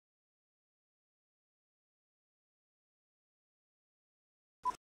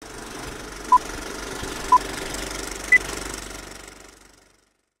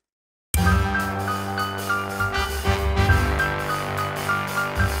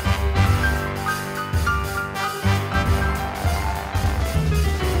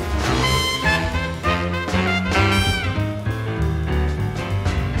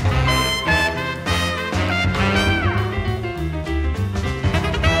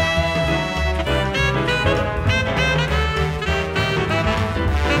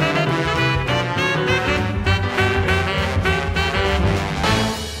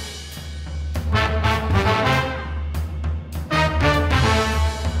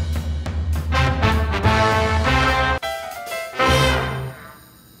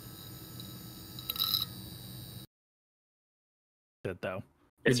it though.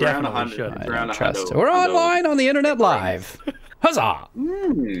 It's You around definitely 100. should. It's around Trust. 100. We're online on the internet live. Huzzah!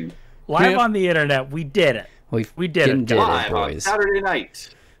 Live on the internet, we did it. We did it, Live on boys. Saturday night.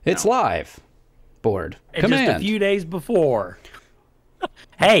 It's live. Board. And Command. just a few days before.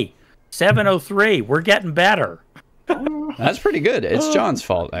 Hey, 7:03. We're getting better. That's pretty good. It's John's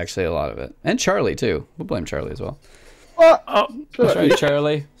fault, actually, a lot of it. And Charlie, too. We'll blame Charlie as well. Oh, That's right,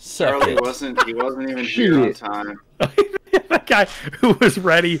 Charlie. Suck Charlie it. he wasn't even here on time. that guy who was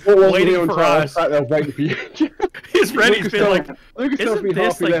ready, waiting for us. He's ready. He's been like, isn't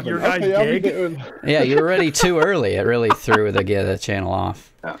this like your guy's gig? Yeah, you were ready too early. It really threw the channel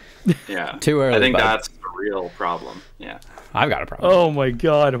off. Yeah. Too early. I think bud. that's the real problem. Yeah. I've got a problem. Oh my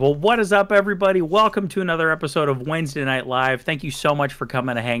God. Well, what is up, everybody? Welcome to another episode of Wednesday Night Live. Thank you so much for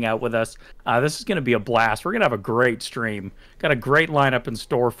coming to hang out with us. This is going to be a blast. We're going to have a great stream. Got a great lineup in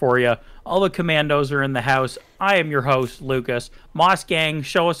store for you. All the commandos are in the house. I am your host, Lucas. Moss Gang,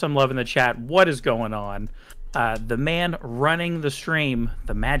 show us some love in the chat. What is going on? The man running the stream,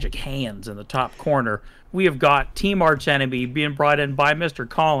 the magic hands in the top corner. We have got Team Arch Enemy being brought in by Mr.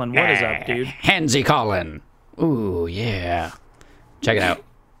 Colin. What is up, dude? Handsy Colin. Ooh, yeah. Check it out.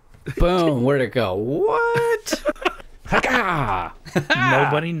 Boom. Where'd it go? What? Haka!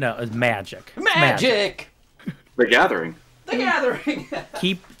 Nobody knows. Magic. It's Magic! The Gathering. The Gathering!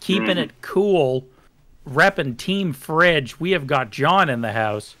 Keeping it cool. Repping Team Fridge. We have got John in the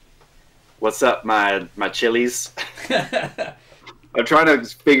house. What's up, my chilies? I'm trying to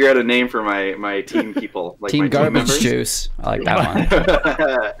figure out a name for my team people. Like Team my Garbage members. Juice. I like that one.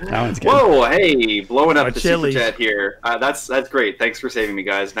 That one's good. Whoa, hey, blowing up My the chilies. super chat here. That's great. Thanks for saving me,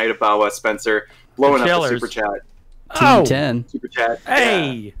 guys. Night of Bawa, Spencer, blowing up the chillers. super chat. Team 10. Super chat.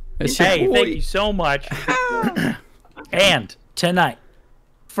 Hey. It's your Hey, boy. thank you so much. And tonight,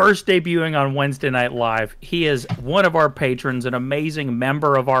 first debuting on Wednesday Night Live, he is one of our patrons, an amazing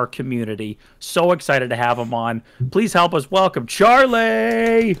member of our community. So excited to have him on. Please help us welcome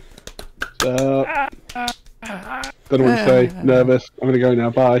Charlie. Don't know what to say. Nervous. I'm gonna go now.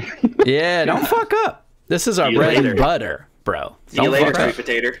 Bye. Yeah, don't fuck up. This is our See you bread later. and butter, bro. See you Don't later, fuck sweet up.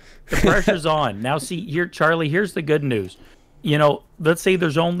 potato. The pressure's on. Now, see, here, Charlie, here's the good news. You know, let's say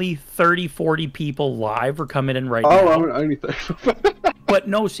there's only 30, 40 people live or coming in right now. I'm only 30. But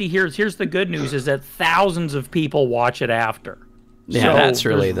no, see, here's the good news is that thousands of people watch it after. Yeah, So that's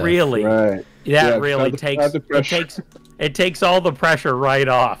really there's the... really Right. that Yeah, really add the takes pressure. it takes all the pressure right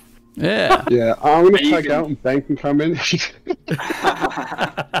off. Yeah. Yeah, I'm gonna And you tag can- out and Ben can come in.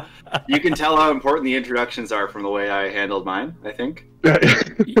 You can tell how important the introductions are from the way I handled mine, I think.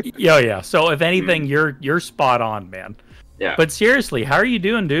 Yeah. So if anything, you're spot on, man. Yeah. But seriously, how are you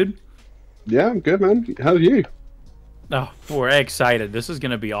doing, dude? Yeah, I'm good, man. How are you? Oh, we're excited. This is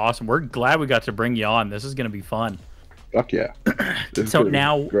gonna be awesome. We're glad we got to bring you on. This is gonna be fun. Fuck yeah. This is So gonna be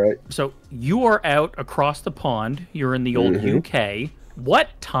now, great. so you are out across the pond. You're in the old UK. What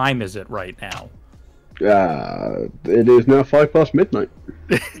time is it right now? It is now 5 past midnight.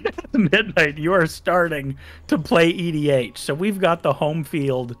 Midnight. You are starting to play EDH. So we've got the home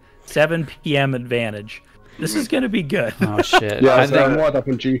field 7 p.m. advantage. This is going to be good. Oh, shit. Yeah, I so I'm think, wide up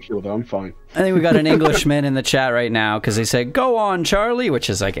on G Fuel though. I'm fine. we got an Englishman in the chat right now because they say, go on, Charlie, which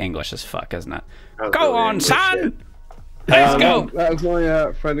is like English as fuck, isn't it? That was Go really on, English son! shit. Let's go! That was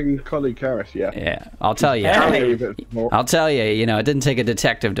my friend and colleague, Karis. Yeah. Yeah, I'll tell you. Hey. I'll tell you, you know, it didn't take a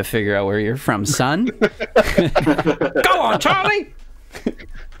detective to figure out where you're from, son. Go on, Charlie!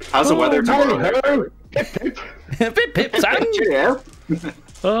 How's the weather tomorrow? Hello. Pip, pip, son! Cheerio.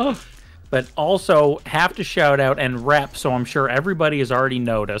 Oh, but also have to shout out and rep, so I'm sure everybody has already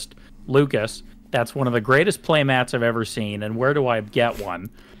noticed, Lucas, that's one of the greatest playmats I've ever seen, and where do I get one?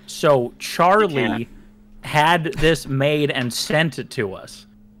 So Charlie had this made and sent it to us.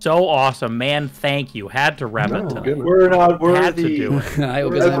 So awesome, man, thank you. Had to rep it tonight. We're not Had to do it. I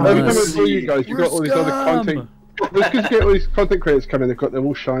hope it's Every time I honest. see you guys, you've got all these other content. It's good to get all these content creators come in. They've got their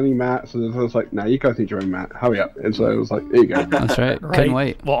all shiny mats, and I was like, "No, you guys need your own mat. Hurry up!" And so I was like, "There you go." That's right. Right? Couldn't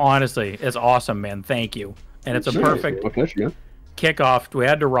wait. Well, honestly, it's awesome, man. Thank you. And it's a perfect My pleasure, man. kickoff. We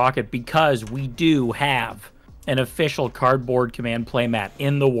had to rock it because we do have an official cardboard command playmat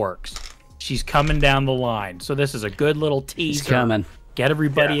in the works. She's coming down the line. So this is a good little teaser. He's coming. Get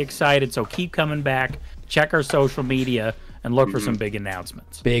everybody excited. So keep coming back. Check our social media and look for some big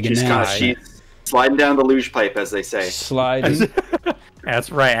announcements. Big She's announcement. sliding down the luge pipe, as they say. Sliding.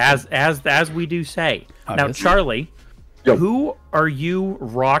 That's right. As we do say. Now, Obviously. Charlie, Yo. who are you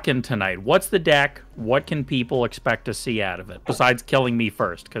rocking tonight? What's the deck? What can people expect to see out of it? Besides killing me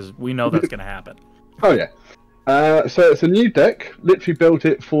first, because we know that's going to happen. Oh yeah. So it's a new deck. Literally built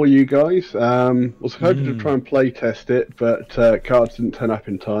it for you guys. Was hoping to try and play test it, but cards didn't turn up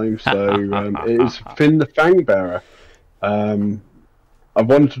in time. So it is Fynn the Fangbearer. I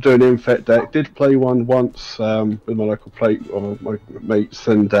wanted to do an infect deck. Did play one once with my local my mates,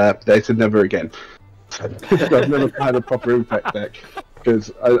 and they said never again. So I've never had a proper infect deck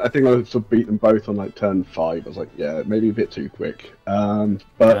because I think I sort of beat them both on like turn 5. I was like, yeah, maybe a bit too quick. But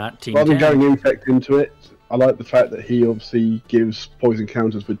rather than going infect into it, I like the fact that he obviously gives poison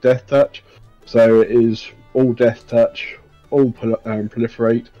counters with death touch. So it is all death touch, all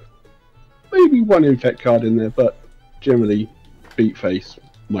proliferate. Maybe one infect card in there, but generally beat face,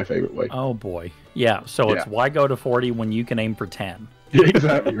 my favourite way. Oh boy. Yeah, so it's why go to 40 when you can aim for 10?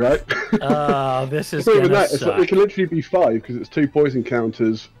 Exactly, right? This is gonna suck. It can literally be 5 because it's 2 poison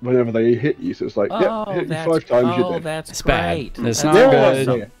counters whenever they hit you. So it's like, hit you 5 times, you're dead. That's great. Bad. It's not good.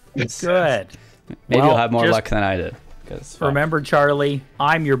 Awesome. It's good. Maybe you'll have more luck than I did. Remember, Charlie,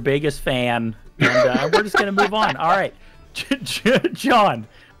 I'm your biggest fan, and we're just gonna move on. All right, John,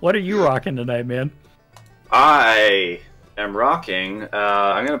 what are you rocking tonight, man? I am rocking.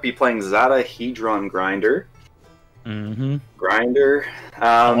 I'm gonna be playing Zada Hedron Grinder. Grinder.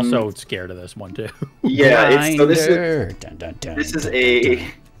 Also scared of this one too. Yeah, this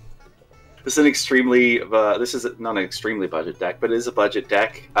is an extremely this is not an extremely budget deck, but it is a budget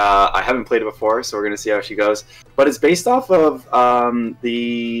deck. I haven't played it before, so we're gonna see how she goes. But it's based off of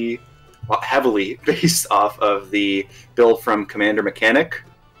heavily based off of the build from Commander Mechanic,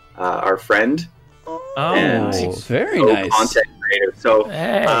 our friend. Oh, very nice. Content creator. So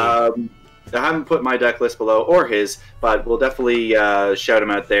hey. I haven't put my deck list below or his, but we'll definitely shout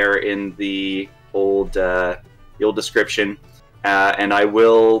him out there in the old description. And I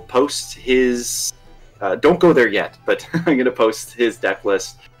will post his. Don't go there yet, but I'm going to post his deck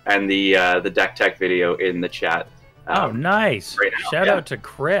list and the deck tech video in the chat. Oh, nice! Right now. Shout out to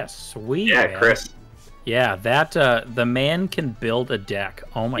Chris. Sweet. Yeah, man. Chris. Yeah, that the man can build a deck.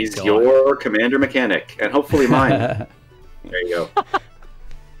 Oh my god. He's your Commander Mechanic, and hopefully mine. There you go.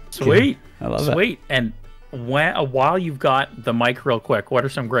 Sweet. I love it. Sweet. And while you've got the mic real quick, what are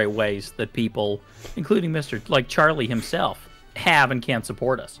some great ways that people, including Mr. like Charlie himself, have and can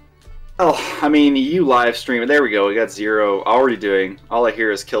support us? Oh, I mean, you live stream. There we go. We got Zero already doing. All I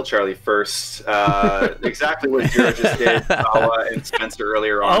hear is kill Charlie first. Exactly what Zero just did. And Spencer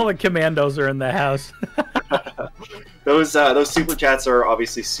earlier on. All the commandos are in the house. Those super chats are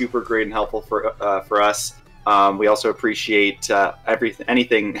obviously super great and helpful for us. We also appreciate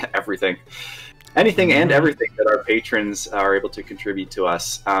anything and everything that our patrons are able to contribute to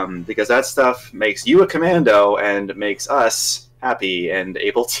us, because that stuff makes you a commando and makes us happy and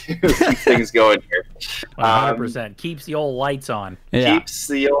able to keep things going here. 100%. Keeps the old lights on. Yeah. Keeps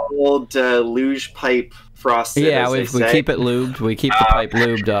the old luge pipe frosted. Yeah, we keep it lubed. We keep the pipe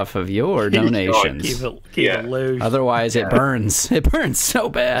lubed off of your donations. Keep it lubed. Otherwise, it burns. It burns so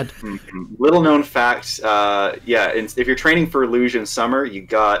bad. Little known fact, if you're training for luge in summer, you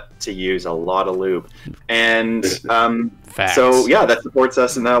got to use a lot of lube. And so, yeah, that supports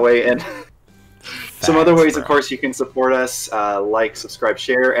us in that way. And some other ways, of course, you can support us, like, subscribe,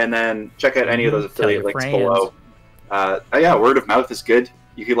 share, and then check out any of those affiliate links below. Word of mouth is good.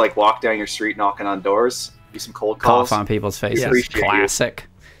 You could like walk down your street knocking on doors, do some cold calls. Cough on people's faces. Classic.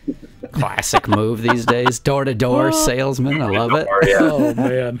 Classic move these days. Door-to-door salesman. I love it. Oh,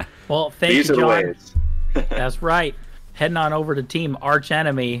 man. Well, thank you, John. That's right. Heading on over to Team Arch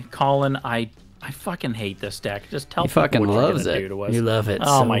Enemy. Colin, I fucking hate this deck. Just tell people what you're going to do to us. You love it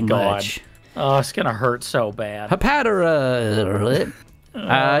so my God. much. Oh, it's going to hurt so bad. Hapatra.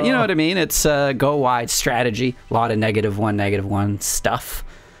 You know what I mean? It's go wide strategy. A lot of -1 stuff.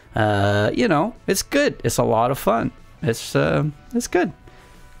 It's good. It's a lot of fun. It's good.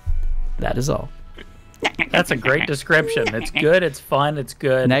 That is all. That's a great description. It's good. It's fun. It's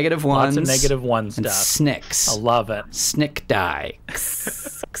good. -1s. Lots of -1 stuff. Snicks. I love it. Snick die.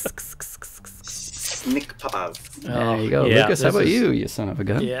 Snick pop. There you go. Yeah, Lucas, how about you son of a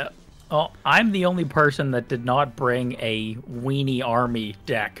gun? Yeah. Oh, I'm the only person that did not bring a weenie army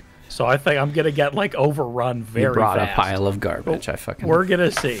deck, so I think I'm gonna get like overrun very fast. You brought a pile of garbage. We're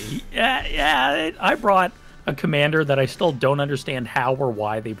gonna see. Yeah. I brought a commander that I still don't understand how or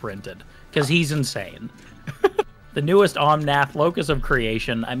why they printed, because he's insane. The newest Omnath, Locus of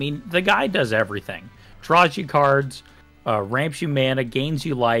Creation. I mean, the guy does everything. Draws you cards, ramps you mana, gains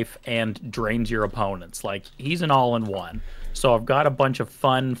you life, and drains your opponents. Like, he's an all-in-one. So I've got a bunch of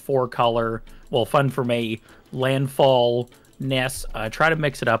fun 4-color, well, fun for me, landfall nests. Try to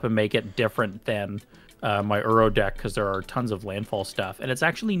mix it up and make it different than my Uro deck, because there are tons of landfall stuff. And it's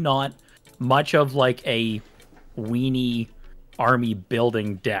actually not much of like a weenie army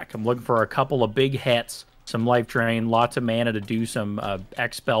building deck. I'm looking for a couple of big hits, some life drain, lots of mana to do some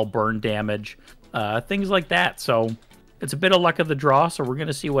expel burn damage, things like that. So it's a bit of luck of the draw, so we're going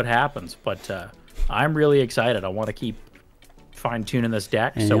to see what happens. But I'm really excited. I want to keep fine-tuning this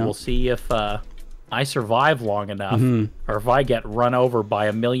deck, so we'll see if I survive long enough, or if I get run over by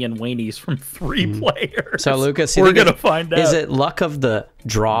a million weenies from 3 players. So, Lucas, we're going to find out. Is it luck of the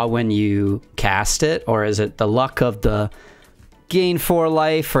draw when you cast it, or is it the luck of the gain 4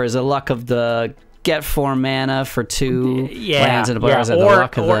 life, or is it luck of the get 4 mana for 2 lands in a player? Is it the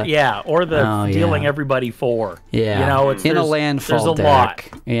luck of the... or the dealing everybody 4. Yeah. You know, it's, in a landfall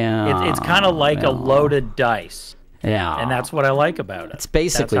deck. Lot. Yeah. It's kind of like a loaded dice. Yeah. And that's what I like about it. It's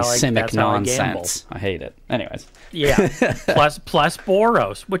basically Simic nonsense. I hate it. Anyways. Yeah. plus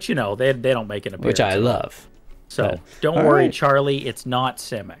Boros, which, you know, they don't make an appearance. Which I love. So don't worry, Charlie, it's not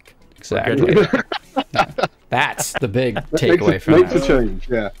Simic. Exactly. That's the big takeaway from that. Makes a change,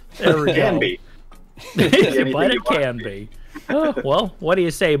 yeah. There we go. Can be. But it can be. Oh, well, what do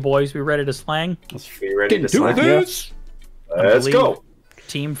you say, boys? We ready to slang? Let's be ready to do slang. this. Let's go.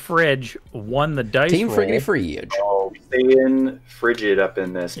 Team Fridge won the dice Team roll. Friggity Fridge. Oh, staying frigid up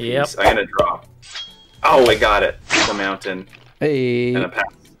in this piece. Yep. I'm going to draw. Oh, I got it. The mountain. Hey. And a pass.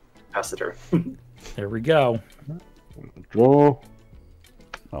 Pass the turn. There we go. Draw.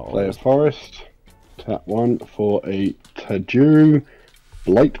 Oh, Play a forest. Tap 1 for a Tajuru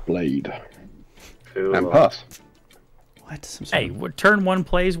Blight Blade. Cool. And pass. what? Hey, turn 1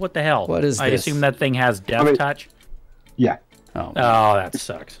 plays, what the hell? What is I this? assume that thing has Death Touch? Yeah. Oh, that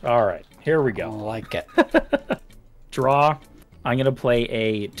sucks. All right, here we I go. like it. Draw. I'm going to play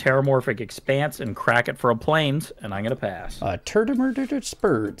a Terramorphic Expanse and crack it for a Plains, and I'm going to pass. Turdimer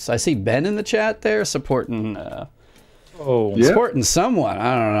Spurts. I see Ben in the chat there supporting Oh, supporting someone.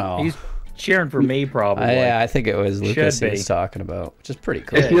 I don't know. he's cheering for me, probably. Yeah, I think it was Lucas Should he was be. talking about, which is pretty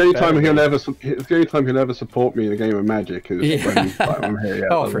cool. It's the only time better he'll ever. It's the only time he'll ever support me in a game of Magic is when I'm here. Yeah,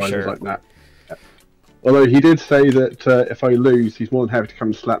 Oh, for otherwise sure. it's like that. Yeah. Although he did say that if I lose, he's more than happy to come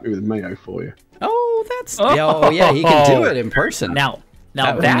and slap me with Mayo for you. Oh, that's oh yeah, he can do it in person. Now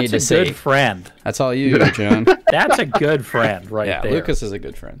That we need that's to a good see. friend. That's all you, John. That's a good friend right Yeah, there. Lucas is a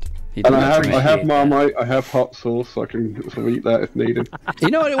good friend. He And does I have appreciate Marmite, I have hot sauce, so I can sort of eat that if needed. You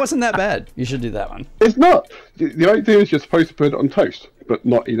know what? It wasn't that bad. You should do that one. It's not. The idea is you're supposed to put it on toast, but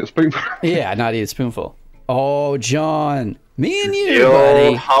not eat a spoonful. Yeah, not eat a spoonful. Oh, John. Me and you, You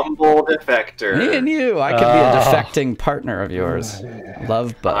buddy. humble defector. Me and you. I could be a defecting partner of yours.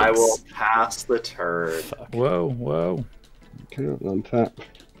 Love bugs. I will pass the turn. Whoa. Okay, untap.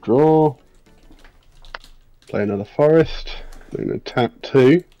 Draw. Play another forest. I'm going to tap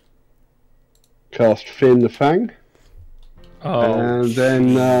 2. Cast Fynn the Fang. Oh, And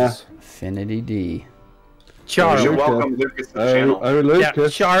then Affinity D. Charlie. You're welcome, Lucas, to the channel. oh Yeah,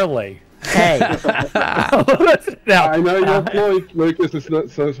 Lucas. Hey. now, I know you're employed, Lucas. It's not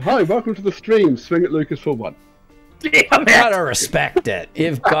so. Hi, welcome to the stream. Swing at Lucas for 1. damn it. Gotta respect it.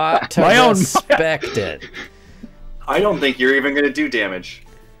 You've got to My own- respect it. I don't think you're even going to do damage.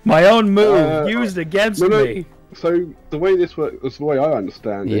 My own move used against no. me. So the way this works, the way I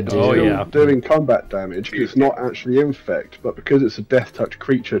understand You it, do. it's Oh, still yeah. doing combat damage because it's not actually infect, but because it's a death touch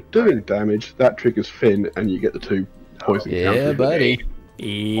creature doing damage, that triggers Fynn, and you get the 2 poison Yeah, counters. buddy.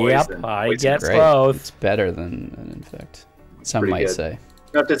 Yep, Poison. I Poison. get Great. both. It's better than an infect. Some Pretty might good. say.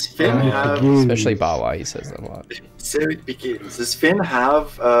 Now, does Fynn have... Especially Bawa, he says that a lot. So it begins. Does Fynn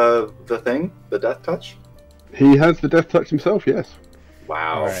have the thing? The death touch? He has the death touch himself, yes.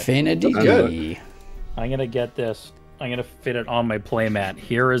 Wow. All right. Affinity That's D. I'm gonna get this. I'm gonna fit it on my playmat.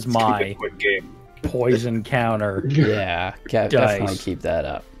 Here is Keep it my quick game. poison counter. Yeah, definitely keep that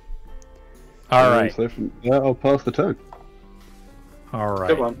up. All right. So from there, I'll pass the turn. All right.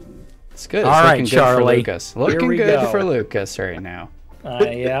 Good one. It's good. All It's right, looking good Charlie. for Lucas. Looking we good go. for Lucas right now.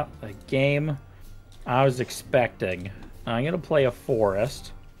 Yeah, the game I was expecting. I'm gonna play a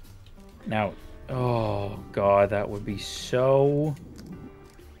forest. Now, oh god, that would be so.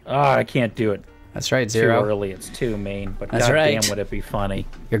 I can't do it. That's right, Too Zero. early. It's too mean. But That's goddamn, right. would it be funny?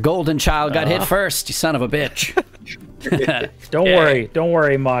 Your golden child got hit first, you son of a bitch. Don't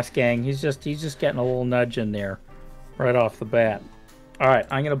worry, Moss Gang. He's just getting a little nudge in there, right off the bat. All right,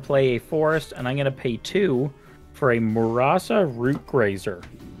 I'm gonna play a forest, and I'm gonna pay 2 for a Murasa Root Grazer.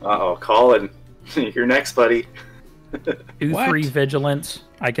 Uh-oh, Colin. You're next, buddy. 2/3 vigilance.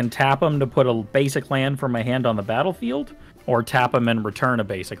 I can tap him to put a basic land from my hand on the battlefield, or tap him and return a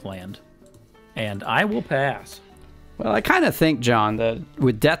basic land. And I will pass. Well, I kind of think, John, that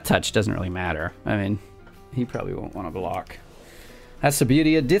with Death Touch doesn't really matter. I mean, he probably won't want to block. That's the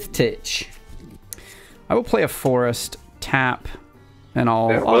beauty of Death Touch. I will play a forest, tap, and I'll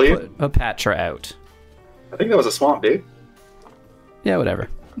put Hapatra out. I think that was a swamp, dude. Yeah, whatever.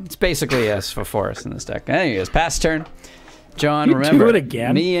 It's basically yes for forest in this deck. Anyways, pass turn. John, You remember, do it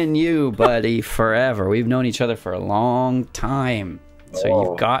again? me and you, buddy, forever. We've known each other for a long time.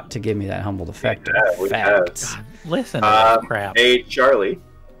 So you've got to give me that humble defector. God, listen to that crap. Hey, Charlie.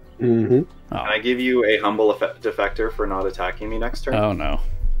 Mm-hmm. Can I give you a humble defector for not attacking me next turn? Oh, no.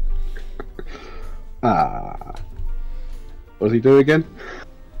 What does he do again?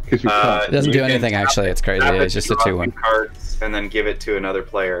 Gives you cards. It doesn't do anything, actually. It's crazy. It's just a 2/1. Cards and then give it to another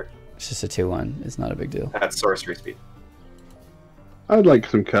player. It's just a 2/1. It's not a big deal. That's sorcery speed. I'd like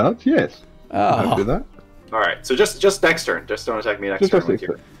some cards, yes. Oh. I'll do that. All right, so just next turn. Just don't attack me next turn. With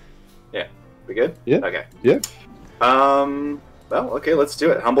your... Yeah, we good? Yeah. Okay. Yeah. Well, okay, let's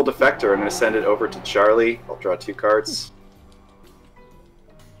do it. Humble defector. I'm going to send it over to Charlie. I'll draw 2 cards.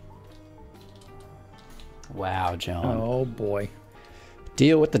 Wow, John. Oh boy.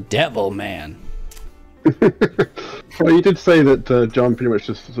 Deal with the devil, man. Well, you did say that John pretty much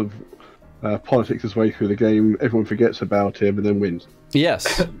just sort of politics his way through the game. Everyone forgets about him and then wins.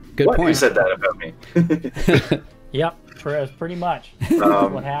 Yes. Good What? point. You said that about me. Yep, pretty much.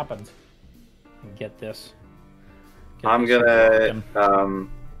 That's what happens. Get this. I'm gonna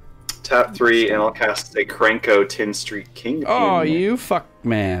tap 3 and I'll cast a Cranko Tin Street King. Oh, you fuck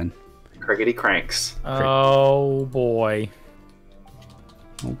man. Crickety cranks. Oh boy.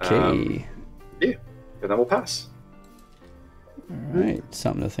 Okay. Yeah, and then we'll pass. All right,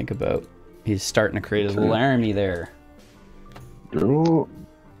 something to think about. He's starting to create his little army there. Draw.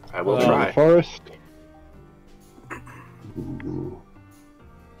 I will try. Forest.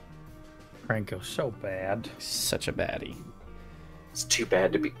 Cranko's so bad. Such a baddie. It's too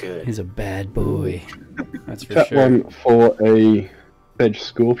bad to be good. He's a bad boy. That's for Tap sure. 1 for a Edge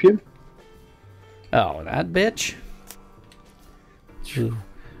Scorpion. Oh, that bitch.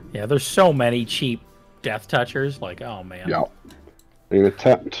 Yeah, there's so many cheap death touchers. Like, oh man. Yeah. I'm going to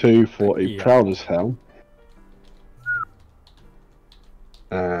tap 2 for a Prowler's Helm.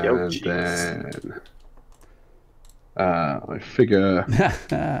 And then I figure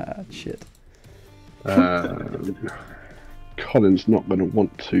Shit. Colin's not going to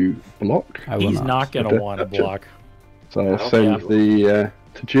want to block, He's not going to want to block. so I'll send the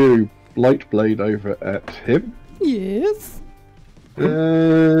Tajiri Blightblade over at him. Yes.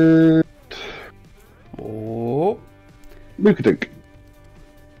 And Oh. Mookadink.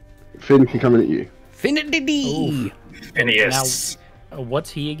 Fynn can come in at you. Finity. Phineas. Now,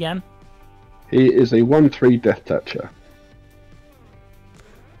 what's he again? He is a 1/3 Death Toucher.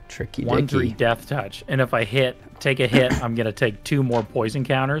 Tricky 1/3 dicky. death touch. And if I take a hit, I'm going to take 2 more poison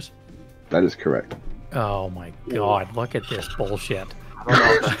counters. That is correct. Oh my god, look at this bullshit. I don't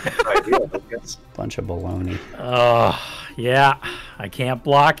know if that's a good idea, I guess. Bunch of baloney. Oh, yeah. I can't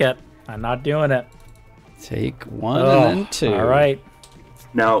block it. I'm not doing it. Take 1 Oh, and then 2. All right.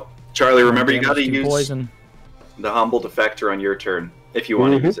 Now, Charlie, remember you got to Damage use poison. the humble defector on your turn if you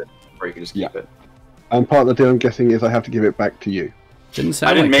want to use it, or you can just keep it. And part of the deal, I'm guessing, is I have to give it back to you. Didn't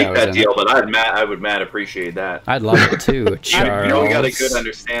sound I didn't like make was that in deal, it. but I would mad appreciate that. I'd love it too, Charles. You know, we got a good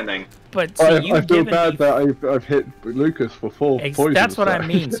understanding. But see, I you've feel given bad me... that I've hit Lucas for 4 poisons. That's what so. I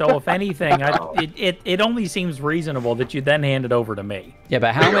mean. So if anything, it only seems reasonable that you then hand it over to me. Yeah,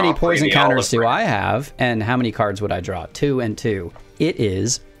 but how many You're poison all counters do afraid. I have, and how many cards would I draw? 2 and 2. It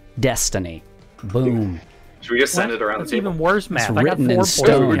is destiny. Boom. Should we just send it around That's the table? even worse, math. I got written 4 in poison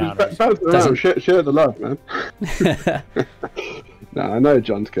stone. counters. Bounce it around, share the love, man. No, I know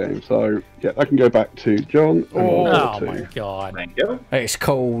John's game, so yeah, I can go back to John. And Oh to, my god. Thank you. It's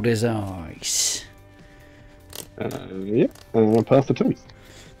cold as ice. yeah, and I'll pass the turn.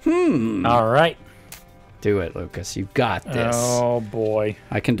 All right. Do it, Lucas. You got this. Oh boy.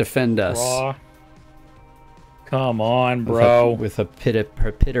 I can defend us. Draw. Come on, bro. With a pitter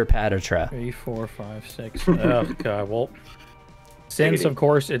patter. 3, 4, 5, 6. Oh god. Well, since of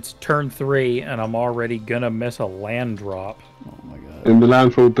course it's turn 3 and I'm already gonna miss a land drop. Oh my god. In the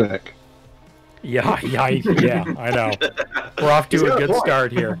landfall deck. Yeah, I know. We're off to a good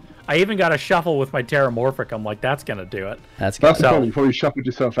start here. I even got a shuffle with my Terramorphic. I'm like, that's gonna do it. That's good. That's the problem. You probably shuffled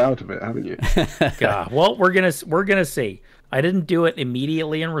yourself out of it, haven't you? God. Well, we're gonna see. I didn't do it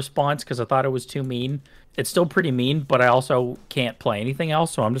immediately in response because I thought it was too mean. It's still pretty mean, but I also can't play anything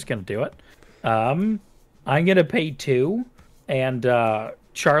else, so I'm just gonna do it. I'm gonna pay 2, and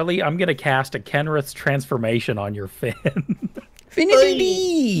Charlie, I'm gonna cast a Kenrith's Transformation on your Fynn.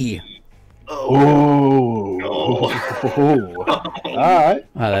 Finity. Oh. All right.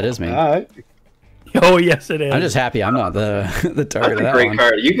 Oh, that is me. All right. Oh yes, it is. I'm just happy I'm not the target That's of a that great one.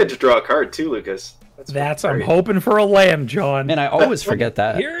 card. You get to draw a card too, Lucas. That's I'm hoping for a land, John. And I always forget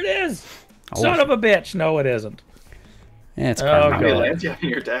that. Here it is. Son of a bitch. No, it isn't. Yeah, it's How many lands do you have in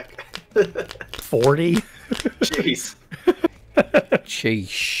your deck? 40. Jeez.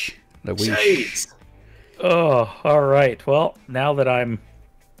 Sheesh. Jeez. Oh, all right. Well, now that I'm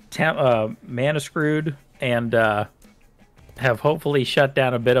mana screwed and have hopefully shut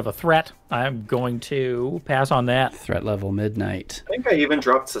down a bit of a threat, I'm going to pass on that. Threat level midnight. I think I even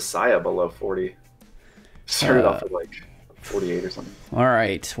dropped Sasaya below 40. Started off at like 48 or something. All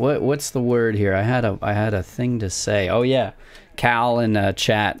right. What's the word here? I had a thing to say. Oh yeah. Cal in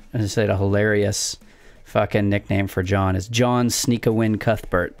chat said a hilarious fucking nickname for John is John Sneak-a-Win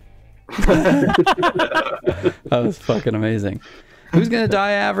Cuthbert. That was fucking amazing. Who's gonna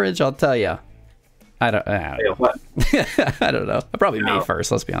die average? I'll tell you. I don't know. What? I don't know. Probably me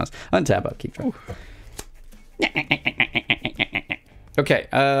first. Let's be honest. Untap up. Keep track. Okay.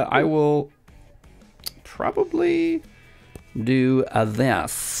 I will probably do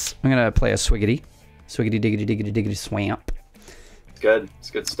this. I'm gonna play a Swiggity diggity diggity diggity swamp. It's good. It's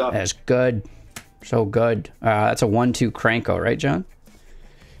good stuff. That's good. So good. That's a 1/2 Cranko, right, John?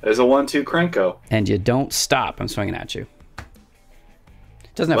 There's a 1/2 Cranko. And you don't stop. I'm swinging at you.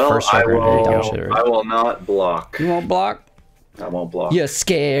 Doesn't have Well, first strike or anything dumb shit, right? I will not block. You won't block? I won't block. You're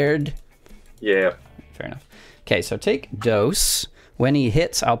scared. Yeah. Fair enough. Okay, so take Dose. When he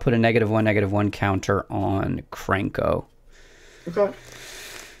hits, I'll put a -1/-1 counter on Cranko. Okay.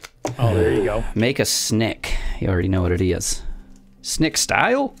 Oh, there you go. Make a Snick. You already know what it is. Snick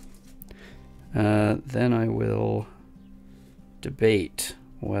style? Then I will debate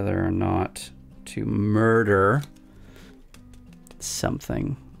whether or not to murder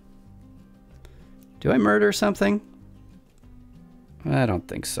something. Do I murder something? I don't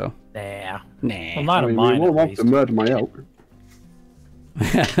think so. Nah. Nah. Well, not of mine. I want to murder my elk.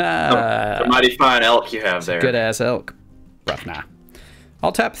 A mighty fine elk you have there. Good ass elk. Rough, nah.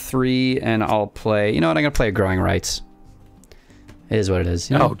 I'll tap 3 and I'll play. You know what? I'm gonna play a Growing Rights. It is what it is.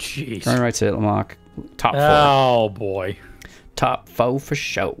 You know? Oh, jeez. Growing Rights at Lamach. Top 4. Oh, boy. Top 4 for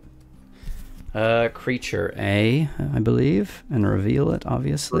show. Creature A, I believe, and reveal it,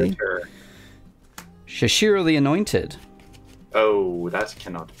 obviously. Sure. Shashiro the Anointed. Oh, that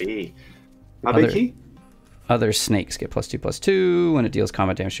cannot be. How big he? Other snakes get +2/+2 when it deals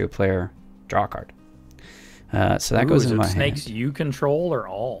combat damage to a player. Draw a card. So that goes in my snakes hand. you control or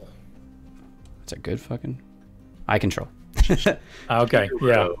all? That's a good fucking. I control. Okay,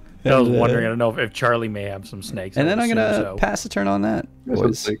 yeah. I was wondering. I don't know if Charlie may have some snakes. And then I'm gonna pass the turn on that.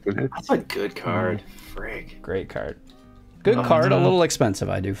 That's a good card. Frig. Great card. Good card. A little expensive,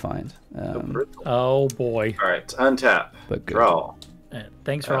 I do find. Oh boy. All right, untap. But good. Draw.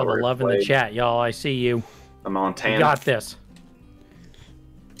 Thanks for all the love in the chat, y'all. I see you. A Montana. You got this.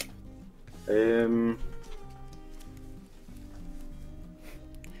 All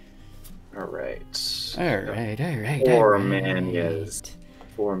right. All right. 4 manias.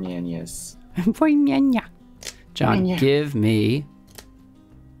 4 manias. John, give me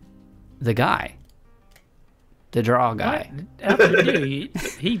the guy. The draw guy.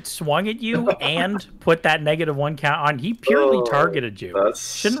 He swung at you and put that -1 count on. He purely targeted you.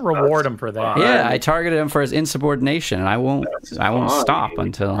 Shouldn't reward him for that. Yeah, I targeted him for his insubordination, and I won't stop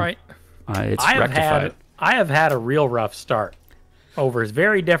until it's rectified. I have had a real rough start. Over is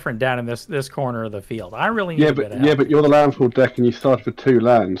very different down in this corner of the field. I really need a bit of help. Yeah, but you're the landfall deck and you started with 2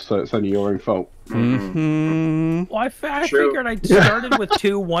 lands, so it's only your own fault. Mm-hmm. Well, I figured I started with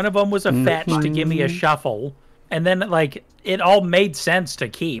 2. One of them was a fetch to give me a shuffle, and then like it all made sense to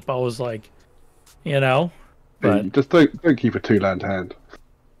keep. I was like, but just don't keep a 2-land hand.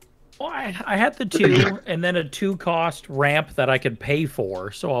 Well, I had the 2 and then a 2-cost ramp that I could pay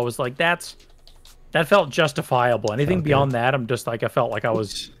for, so I was like, that felt justifiable. Anything beyond that, I'm just like, I felt like I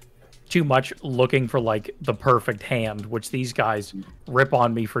was too much looking for like the perfect hand, which these guys rip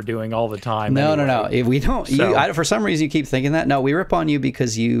on me for doing all the time. No. If we don't, for some reason you keep thinking that. No, we rip on you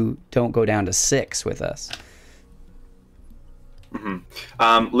because you don't go down to 6 with us.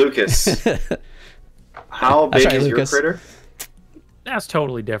 Mm-hmm. Lucas, how big is your critter? That's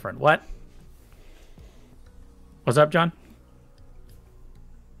totally different. What? What's up, John?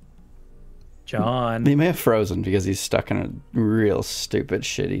 John. He may have frozen because he's stuck in a real stupid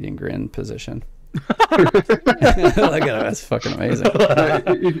shit-eating grin position. Look at him. That's fucking amazing.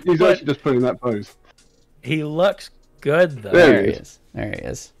 He's actually just putting that pose. He looks good, though. There he is. There he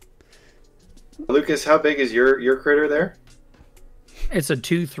is. Lucas, how big is your critter there? It's a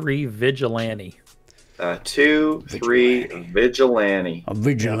 2/3 vigilante. 2/3 vigilante. A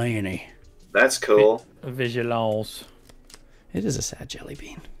vigilante. That's cool. Vigilance. It is a sad jelly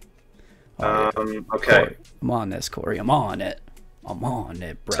bean. Okay. Corey, I'm on this, Corey. I'm on it. I'm on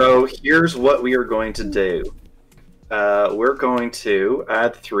it, bro. So here's what we are going to do. We're going to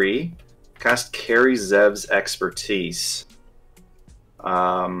add 3, cast Carry Zev's Expertise.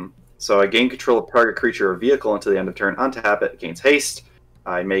 So I gain control of target creature or vehicle until the end of turn. Untap it, gains haste.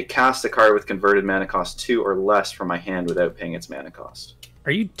 I may cast a card with converted mana cost 2 or less from my hand without paying its mana cost.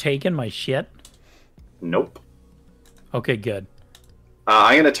 Are you taking my shit? Nope. Okay, good.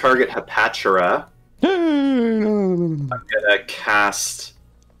 I'm going to target Hapatra. I'm going to cast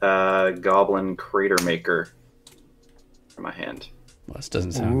Goblin Crater Maker from my hand. Well, this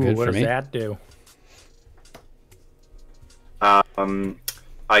doesn't sound good for me. What does that do?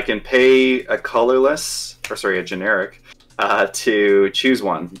 I can pay a colorless, or sorry, a generic, to choose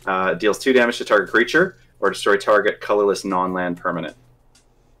one. Deals 2 damage to target creature, or destroy target colorless non-land permanent.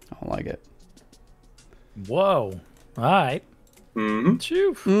 I don't like it. Whoa. All right.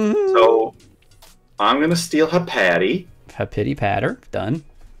 So I'm going to steal Hapatti. Hapity patter. Done.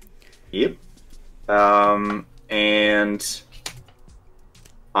 Yep. And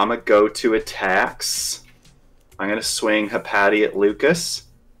I'm going to go to attacks. I'm going to swing Hapatti at Lucas.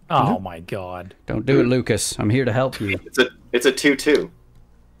 Oh my god. Don't do it, Lucas. I'm here to help you. It's a 2/2.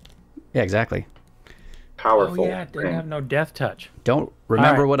 Yeah, exactly. Powerful. Oh yeah, it didn't have no death touch. Don't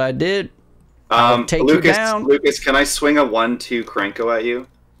remember what I did. Take Lucas, you down. Lucas, can I swing a 1/2 Krenko at you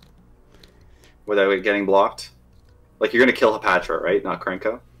without it getting blocked? Like, you're gonna kill Hapatra, right? Not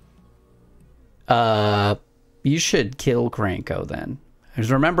Krenko. You should kill Kranko then.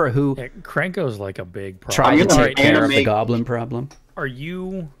 Because remember who Krenko's like a big problem. tried to gonna take care of the animate- goblin problem?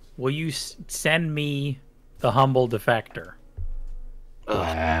 Will you send me the humble defector?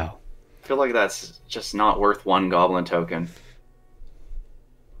 Wow. I feel like that's just not worth 1 goblin token.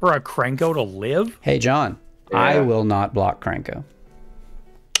 For a Krenko to live? Hey, John. Yeah. I will not block Kranko.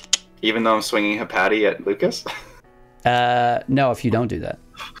 Even though I'm swinging Hapatti at Lucas? No, if you don't do that.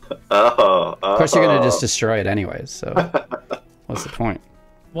 Of Of course, you're going to just destroy it anyways, so what's the point?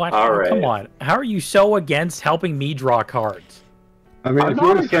 What? All Oh, right. come on. How are you so against helping me draw cards? I mean, I'm if you,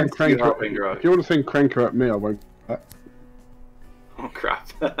 not want to send against you helping Cranker, grow. if you want to send Cranker at me, I won't. Oh, crap.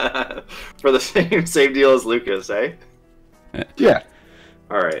 For the same deal as Lucas, eh? Yeah.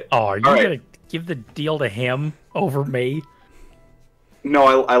 Alright. Oh, are you All right. going to give the deal to him over me?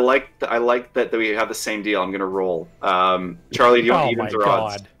 No, I like that we have the same deal. I'm gonna roll. Charlie, do you want Oh my evens or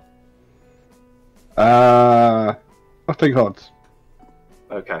odds? god. I think odds.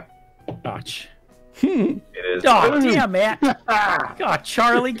 Okay. Gosh. It is. Oh, damn it. God,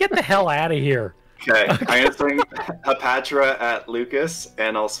 Charlie, get the hell out of here. Okay. I'm gonna swing Hapatra at Lucas,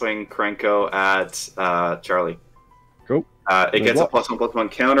 and I'll swing Krenko at Charlie. Cool. It gets a +1/+1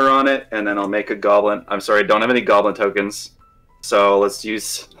 counter on it, and then I'll make a goblin. I'm sorry, I don't have any goblin tokens. So let's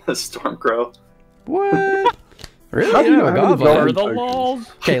use a Stormcrow. What? Really? How do You you know a have any goblin? For goblin the tokens?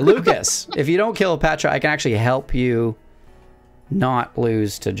 lols. Okay, Lucas, if you don't kill Patra, I can actually help you not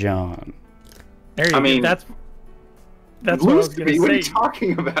lose to John. There you I go. mean, That's what I was going What are to you say.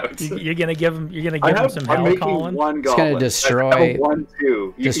 talking about? You're gonna give him. You're gonna I give him have, some I'm hell, making Colin. 1 goblin. It's gonna destroy- I have a 1/2.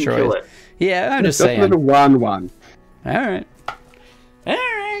 You destroy can kill it. it. Yeah, I'm just Just saying. a little 1/1. All right. All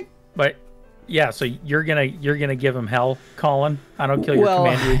right. But yeah, so you're gonna give him hell, Colin. I don't kill your Well,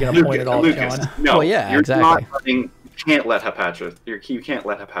 commander. You're gonna point it all, Lucas, John. no. Well, yeah, you're exactly. Not letting, you can't let Hapatra. You can't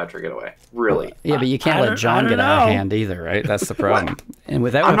let Hapatra get away. Really. Yeah, but you can't I let don't- John I get don't out of know. hand either, right? That's the problem. And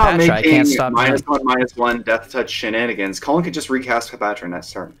without I'm not Hapatra, I making can't stop John. -1/-1 death touch shenanigans. Colin could just recast Hapatra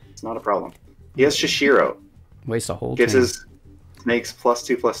next turn. It's not a problem. He has Shishiro. Waste a whole Gives turn. his snakes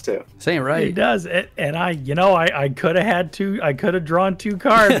 +2/+2. This ain't He right. does it, and I could have had two. I could have drawn 2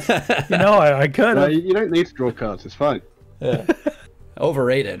 cards. I could No, have. you don't need to draw cards. It's fine.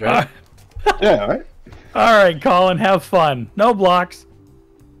 Overrated, right? Yeah, right. All right, Colin, have fun. No blocks.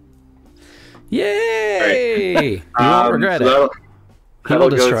 Yay! You won't regret it. He will that'll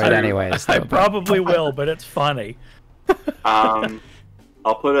go destroy it to- anyways. I though. probably will, but it's funny.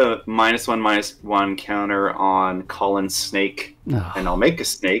 I'll put a -1/-1 counter on Colin's snake, Oh. and I'll make a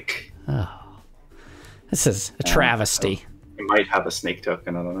snake. This is a travesty. I might have a snake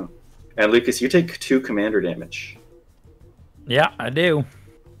token, I don't know. And Lucas, you take 2 commander damage. Yeah, I do.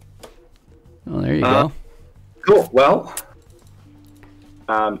 Well, there you go. Cool. Well,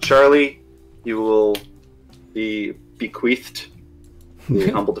 Charlie, you will be bequeathed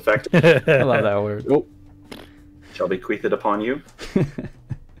the humble defector. I love that word. Oh, Shall bequeath it upon you.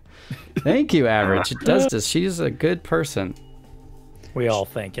 Thank you, Average. It does this. She's a good person. We all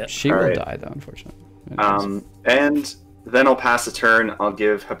think it. She All will right. die, though, unfortunately. And then I'll pass a turn. I'll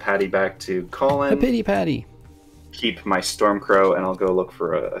give Hapatti back to Colin. A pity patty. keep my Stormcrow, and I'll go look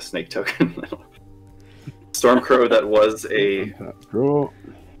for a snake token. Stormcrow that was a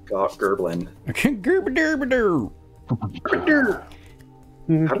Gerblin.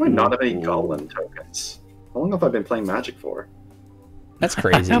 How do I not have any Goblin tokens? How long have I been playing Magic for? That's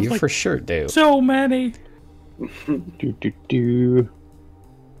crazy. You for sure do. So many.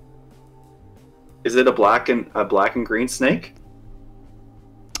 Is it a black and green snake?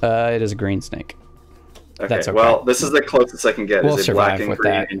 It is a green snake. Okay. That's okay. Well, this is the closest I can get. We'll is a black survive and with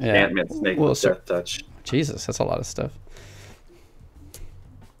green that. enchantment snake with Death Touch? Jesus, that's a lot of stuff.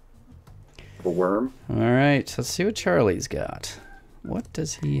 A worm. All right, let's see what Charlie's got. What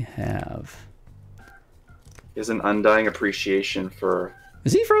does he have? He has an undying appreciation for.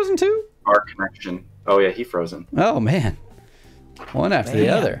 Is he frozen too? Our connection. Oh yeah, he frozen. Oh man, one after the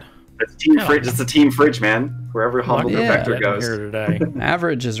other. It's team fridge. It's a team fridge, man. Wherever Humble Perfector goes. Here today.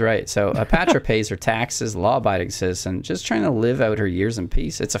 Average is right. So Hapatra pays her taxes, law-abiding citizen, just trying to live out her years in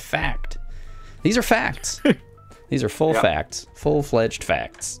peace. It's a fact. These are facts. These are full facts, full-fledged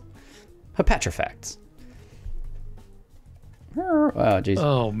facts. Hapatra facts. Oh, geez.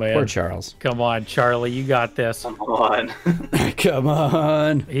 Oh, man. Poor Charles. Come on, Charlie. You got this. Come on. Come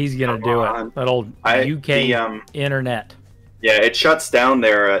on. He's going to do it. That old UK internet. Yeah, it shuts down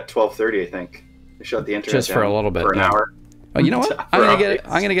there at 12:30, I think. They shut the internet just down for a little bit. For an hour. Oh, you know what? I'm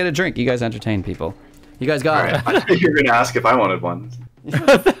gonna get a drink. You guys entertain people. You guys got it. I thought you were gonna ask if I wanted one.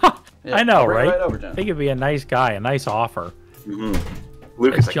 I know, right? I think it'd be a nice guy, a nice offer.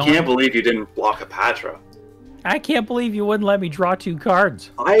 Lucas, I can't believe you didn't block Hapatra. I can't believe you wouldn't let me draw 2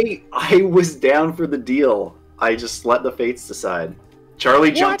 cards. I was down for the deal. I just let the fates decide. Charlie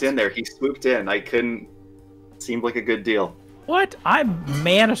jumped in there. He swooped in. I couldn't. Seemed like a good deal. What? I'm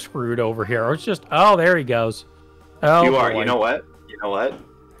mana screwed over here. It's just, oh, there he goes. Oh, you are. boy. You know what? You know what?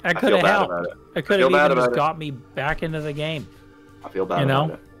 I could have helped. About it. I could have even just got me back into the game. I feel bad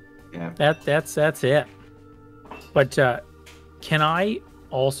about it. Yeah. That's it. But can I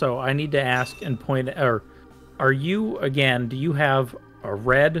also? I need to ask and point. Or are you again? Do you have a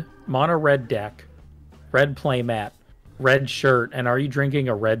red mono red deck, red playmat, red shirt, and are you drinking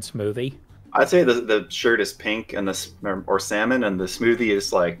a red smoothie? I'd say the shirt is pink and or salmon, and the smoothie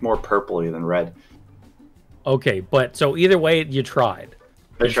is like more purpley than red. Okay, but so either way, you tried.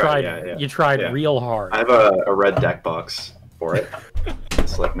 You tried real hard. I have a red deck box for it.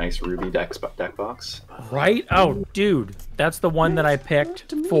 It's like nice ruby deck box. Right? Oh, dude, that's the one that I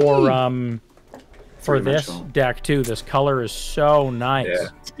picked for this deck too. This color is so nice. Yeah,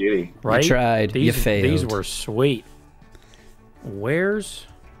 it's beauty. Right? You tried. You failed. These were sweet.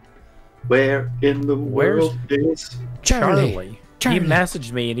 Where in the world is Charlie? He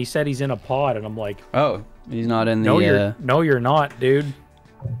messaged me and he said he's in a pod, and I'm like, oh, he's not in the. No, you're not, dude.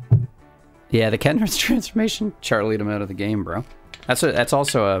 Yeah, the Kendrick's transformation Charlied him out of the game, bro. That's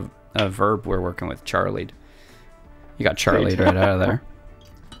also a verb we're working with. Charlied. You got Charlied right out of there.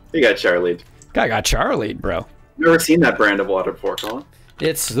 You got Charlied. Guy got Charlied, bro. Never seen that brand of water before, Colin.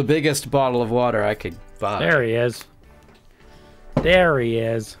 It's the biggest bottle of water I could buy. There he is. There he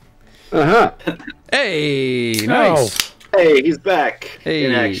is. Hey, nice. Oh. Hey, he's back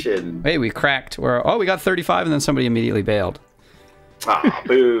in action. Hey, we cracked. We got 35, and then somebody immediately bailed. Ah,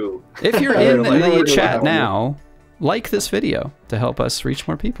 boo. If you're in the chat now, like this video to help us reach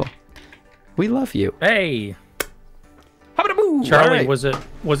more people. We love you. Hey, Charlie, right. was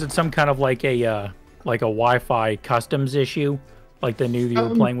it some kind of like a Wi-Fi customs issue? Like they knew you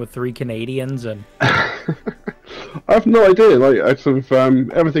were playing with 3 Canadians and. I have no idea. Like, I sort of,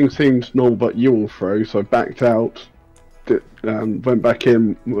 everything seemed normal, but you all froze. So I backed out, went back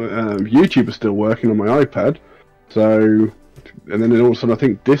in. YouTube was still working on my iPad, so, and then all of a sudden I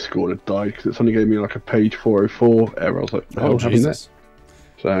think Discord had died because it suddenly gave me like a page 404 error. I was like, oh Jesus!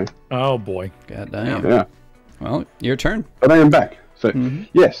 So. Oh boy! God damn. Yeah. Well, your turn. But I am back. So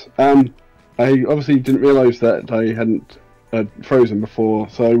yes, I obviously didn't realise that I hadn't frozen before.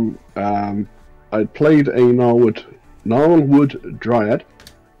 So I'd played a Gnarlwood Dryad,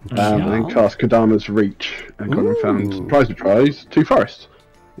 and then cast Kodama's Reach, and got and found, surprise surprise, 2 forests.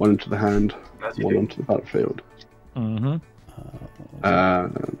 1 into the hand, 1 onto the battlefield. A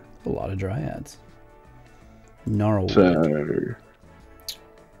lot of Dryads. Gnarlwood. So...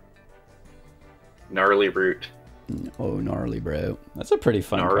 Gnarly Root. Oh, gnarly, bro. That's a pretty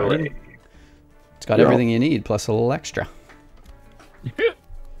fun card. It's got everything you need, plus a little extra.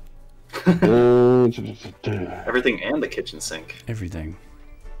 Everything and the kitchen sink. Everything.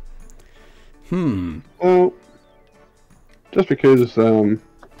 Well, just because the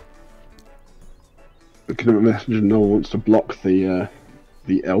messenger no one wants to block the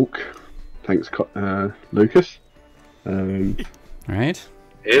elk. Thanks, Lucas. Right?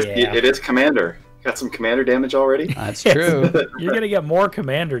 It is commander. Got some commander damage already? That's true. You're gonna get more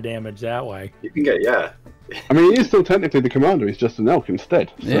commander damage that way. You can get, yeah. I mean, he is still technically the commander. He's just an elk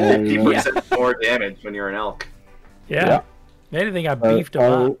instead. So, Yeah. 50% more damage when you're an elk. Yeah. Anything I beefed him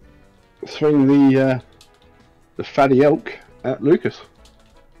I'll up. swing the fatty elk at Lucas.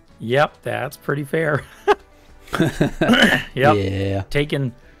 Yep, that's pretty fair. Yep. Yeah.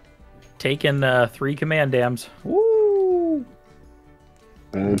 Taking 3 command dams. Woo!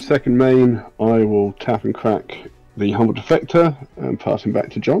 And second main, I will tap and crack the Humble Defector and pass him back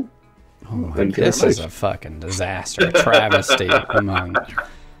to John. Oh, And this get is a fucking disaster, a travesty among.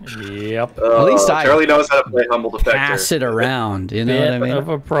 Yep. At least I Charlie knows how to play Humble Defector. pass it around. You know what I Bit mean? of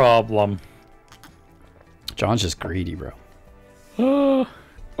a problem. John's just greedy, bro. Well,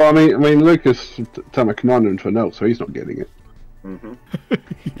 I mean, Lucas turned my commander into an elk, so he's not getting it.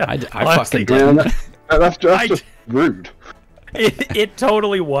 I Honestly, fucking did. Yeah, that's just rude. It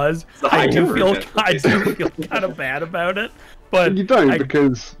totally was. the I do high feel version. kind of bad about it, but You don't,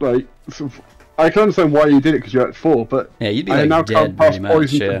 because, like, I can understand why you did it because you're at 4, but Yeah, you'd be I like now dead can't pass pretty much.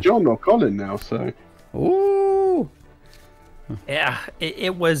 poison Yeah. to John or Colin now, so... Ooh. yeah,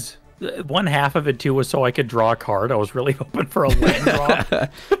 it was. One half of it too was so I could draw a card. I was really hoping for a land draw.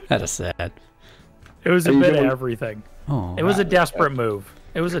 That is sad. It was a Are you bit of going- everything. Oh, It was a desperate move.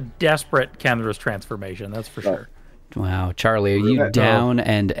 It was a desperate Kendra's transformation, that's for sure. wow, Charlie, are you down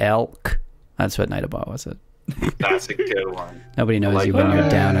and elk? That's what Night of Ball was it? That's a good one. Nobody knows like you when that. you're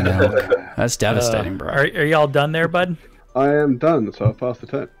down and elk. That's devastating, bro. Are y'all done there, bud? I am done, so I'll pass the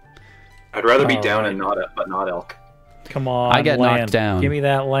turn. I'd rather be All down right. and but not elk. Come on, I get knocked land. down. Give me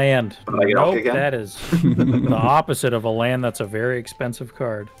that land. I get elk Nope, again? that is the opposite of a land. That's a very expensive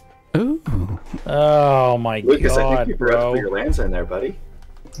card. Ooh. Oh my Lucas, I god, think you forgot to bro! put your lands in there, buddy.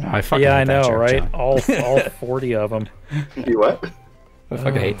 I fucking Yeah, I hate that know, joke, right? John. All 40 of them. You what? I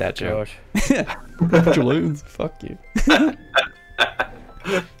fucking hate that joke. Gosh. Jaloons, fuck you.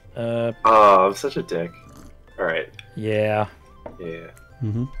 Oh, I'm such a dick. All right. Yeah. Yeah.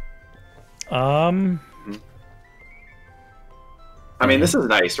 I mean, this is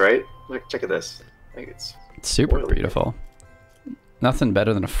nice, right? Look, check at this. I think it's Super Really? beautiful. Nothing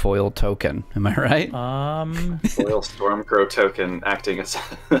better than a foil token, am I right? Royal Stormcrow token acting as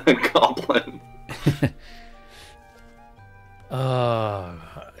a goblin.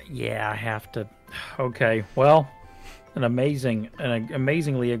 Yeah, I have to. Okay, well, an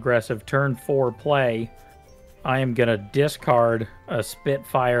amazingly aggressive turn 4 play. I am gonna discard a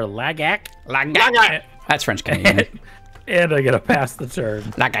Spitfire Lagak. That's French Canadian. And I'm gonna pass the turn.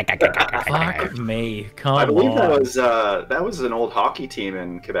 Fuck me, come I believe on. that was an old hockey team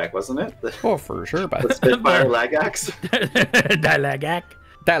in Quebec, wasn't it? Oh, for sure, The but Spitfire Lagax. The Lagak.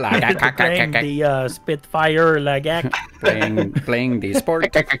 Playing the Spitfire Lagak. playing the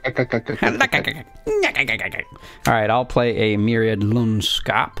sport. All right, I'll play a Myriad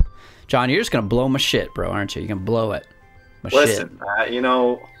Lunskop. John, you're just gonna blow my shit, bro, aren't you? You can blow it. My Listen,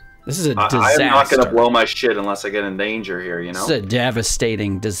 shit. This is a I disaster. am not going to blow my shit unless I get in danger here, you know? This is a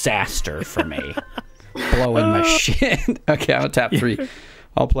devastating disaster for me. Blowing my shit. Okay, I'll tap 3.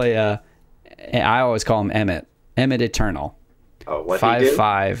 I'll play, I always call him Emmett. Emmett Eternal. Oh, what he did?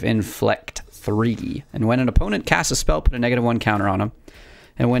 5/5, inflict 3. And when an opponent casts a spell, put a -1 counter on him.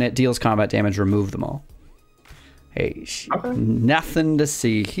 And when it deals combat damage, remove them all. Hey, nothing to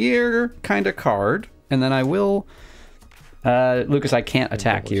see here kind of card. And then I will... Lucas, I can't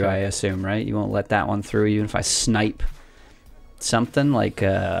attack you, I assume, right? You won't let that one through, even if I snipe something like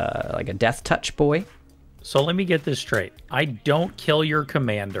a death touch boy. So let me get this straight. I don't kill your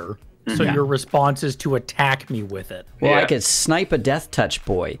commander, so your response is to attack me with it. Well, Yeah. I could snipe a death touch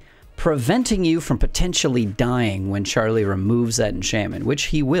boy, preventing you from potentially dying when Charlie removes that enchantment, which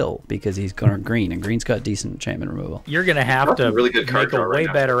he will because he's got green, and green's got decent enchantment removal. You're gonna have That's a to really good card make a draw right way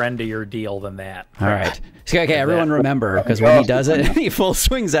now. better end to your deal than that. All right. Okay, everyone remember, because when he does it, he full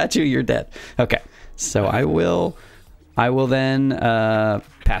swings at you, you're dead. Okay, so I will then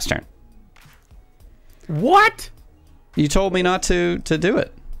pass turn. What? You told me not to do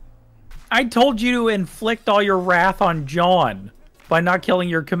it. I told you to inflict all your wrath on John by not killing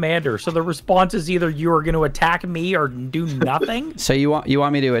your commander. So the response is either you are going to attack me or do nothing. So you want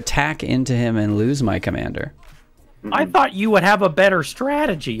me to attack into him and lose my commander? I thought you would have a better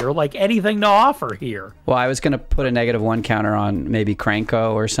strategy or like anything to offer here. Well, I was going to put a -1 counter on maybe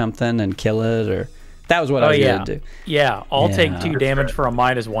Cranko or something and kill it, or that was what I was going to do. Yeah, I'll take Yeah. 2 damage for a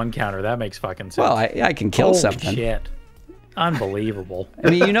 -1 counter. That makes fucking sense. Well, I can kill Holy something. shit. Unbelievable. I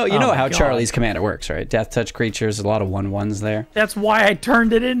mean, you know Oh how my God. Charlie's commander works, right? Death touch creatures, a lot of 1/1s there. That's why I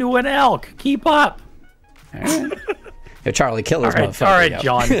turned it into an elk. Keep up. All right. Hey, Charlie, kill this motherfucker. All right,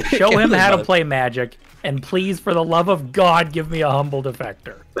 John. Show him how to play Magic, and please, for the love of God, give me a humble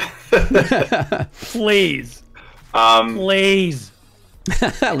defector. Please. Please.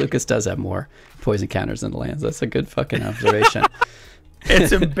 Lucas does have more poison counters than the lands. That's a good fucking observation.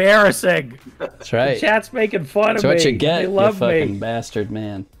 It's embarrassing. That's right. The chat's making fun of me. That's what you get, they love you fucking me. bastard,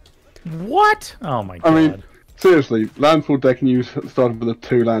 man. What? Oh my God. I mean, seriously, landfall deck and you started with a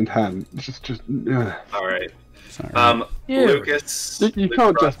 2-land hand. It's just. All right. Sorry. Lucas. You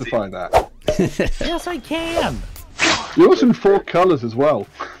can't justify that. Yes, I can. Yours in 4 colors as well.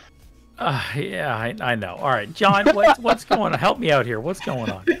 Yeah, I know. All right, John, what's going on? Help me out here. What's going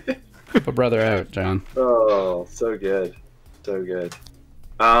on? Help a brother out, John. Oh, so good. So good.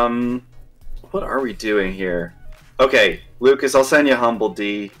 What are we doing here? Okay, Lucas, I'll send you Humble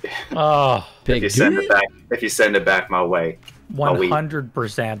D. Oh, Big if you send it back my way.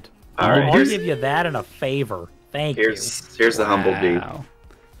 100%. All right, I'll give you that in a favor. Thank you. Here's the Humble D.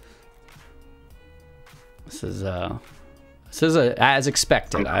 This is as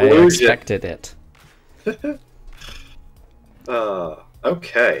expected. I expected it.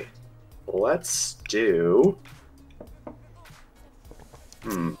 Okay. Let's do.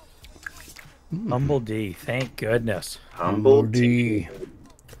 Humble D. Thank goodness. Humble D.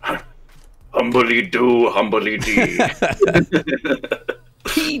 Humbly do, humbly D.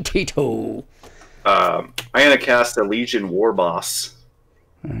 Tito. I'm gonna cast a Legion War Boss.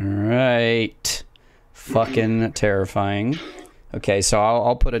 All right. Fucking terrifying. Okay, so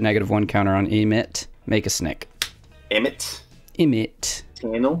I'll put a -1 counter on emit. Make a snick. Emit.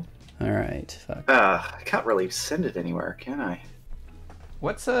 Channel. All right. Fuck. I can't really send it anywhere, can I?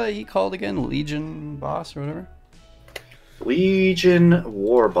 What's he called again? Legion Boss or whatever? Legion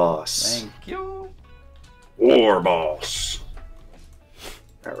War Boss. Thank you. War Boss.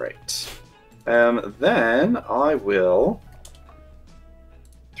 All right. Then I will.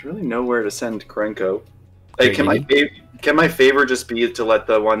 There's really nowhere to send Krenko. Hey, can my favor just be to let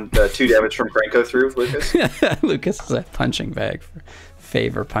the 2 damage from Krenko through, Lucas? Lucas is a punching bag.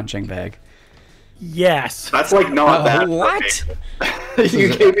 Favor punching bag. Yes. That's like not bad. What?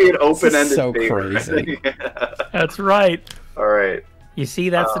 You gave me an open-ended so favor. crazy. That's right. All right. You see,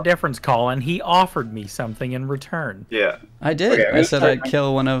 that's the difference, Colin. He offered me something in return. Yeah. I did. Okay, I said I'd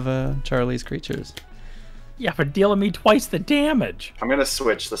kill one of Charlie's creatures. Yeah, but dealing me twice the damage. I'm gonna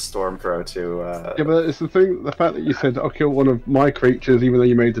switch the Stormcrow to. Yeah, but it's the fact that you said I'll kill one of my creatures, even though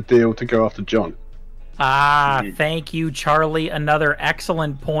you made the deal to go after John. Ah, thank you, Charlie. Another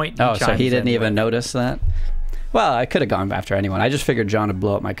excellent point. Oh, so he didn't even notice that? Well, I could have gone after anyone. I just figured John would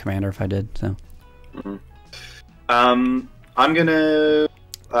blow up my commander if I did. So. I'm gonna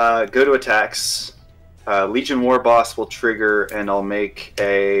go to attacks. Legion War Boss will trigger, and I'll make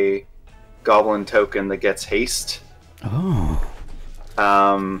a Goblin token that gets haste. Oh.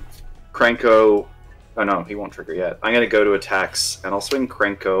 Krenko. Oh no, he won't trigger yet. I'm gonna go to attacks, and I'll swing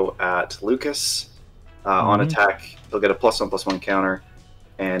Krenko at Lucas. On attack, he'll get a +1/+1 counter,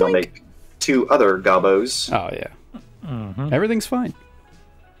 and I'll make 2 other Gobos. Oh yeah. Everything's fine.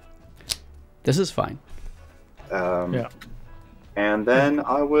 This is fine. Yeah. And then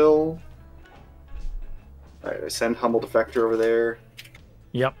I will. All right, I send Humble Defector over there.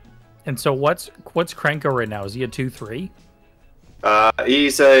 Yep. And so what's Krenko right now? Is he a 2/3?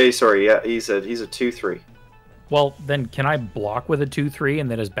 He's a 2/3. Well, then can I block with a 2/3 and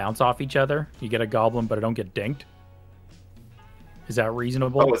then just bounce off each other? You get a goblin, but I don't get dinked. Is that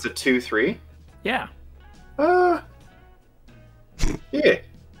reasonable? Oh, it's a 2/3? Yeah. Yeah.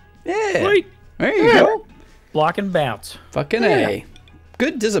 Yeah. Wait. There you go. Block and bounce. Fucking A.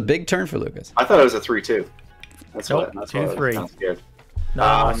 Good. This is a big turn for Lucas. I thought it was a 3/2. That's nope, what. 2/3. Sounds good. No,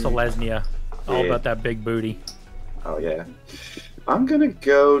 Selesnya. All about that big booty. Oh yeah. I'm gonna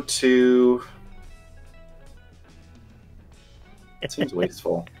go to. It seems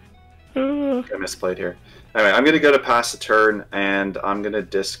wasteful. I misplayed here. Anyway, I'm gonna go to pass the turn, and I'm gonna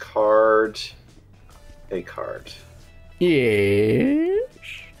discard a card. Yes.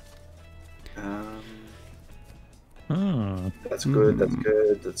 That's good. That's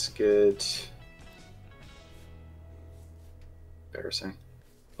good. That's good. Embarrassing.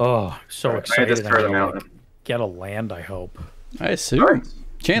 Oh, so excited! Discard them out. Get a land, I hope. I assume. Right.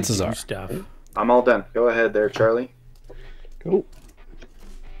 Chances are. Stuff. I'm all done. Go ahead there, Charlie. Cool.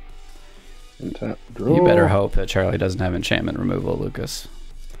 Untap, draw. You better hope that Charlie doesn't have enchantment removal, Lucas.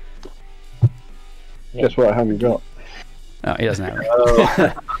 Guess what I haven't got? No, he doesn't have it.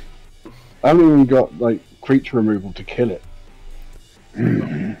 Oh. I haven't even got like creature removal to kill it.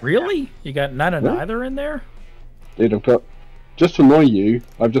 Really? You got none of neither in there? Dude, I've got just to annoy you,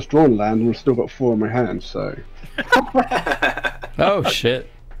 I've just drawn land and I've still got 4 in my hand, so... Oh,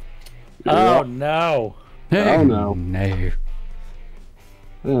 shit. Oh, no. Oh, no. No.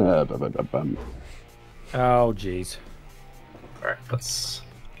 Oh, jeez. Alright, let's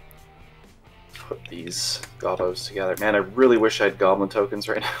put these gobos together. Man, I really wish I had goblin tokens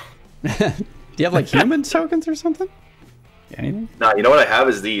right now. Do you have like human tokens or something? Anything? Nah, you know what I have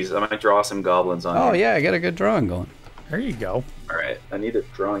is these. I might draw some goblins on Oh, here. yeah, I got a good drawing going. There you go. Alright, I need a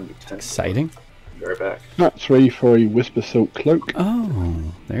drawing utensil. Exciting. Be right back. Nat 3 for a Whisper Silk Cloak.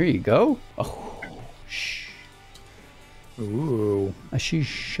 Oh, there you go. Oh, shh. Ooh. Shush,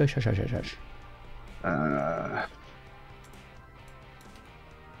 shush, shush, shush, shush. Oh,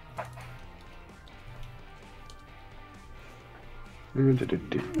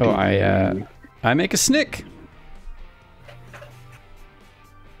 I make a snick.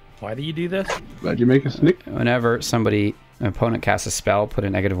 Why do you do this? Why'd you make a snick? Whenever an opponent casts a spell, put a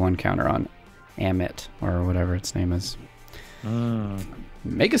 -1 counter on Amit, or whatever its name is.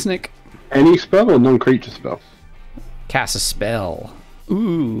 Make a snick. Any spell or non-creature spell? Cast a spell.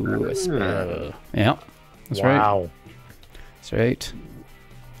 Ooh, a spell. Yeah, that's right. Wow. That's right.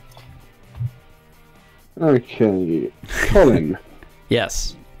 Okay, Colin.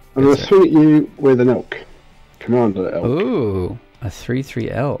 Yes. I'm going to swing at you with an elk. Commander elk. Ooh, a 3/3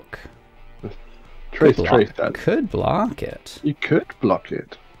 elk. Trace that. Could block it. You could block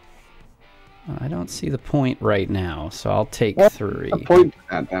it. I don't see the point right now, so I'll take What's 3. the point?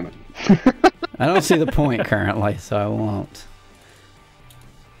 Ah, damn it. I don't see the point currently, so I won't.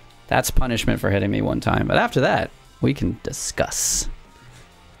 That's punishment for hitting me one time, but after that, we can discuss.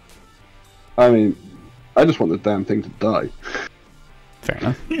 I mean, I just want the damn thing to die. Fair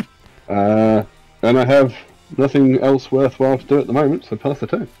enough. And I have nothing else worthwhile to do at the moment, so pass the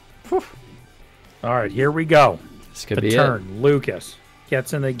turn. All right, here we go. This could The be turn. Lucas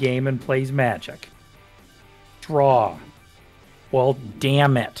gets in the game and plays Magic. Draw. Well,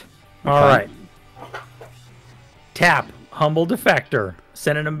 damn it. All right. Tap. Humble Defector.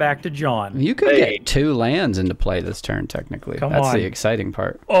 Sending him back to John. it. You could get 2 lands into play this turn, technically. Come That's on. the exciting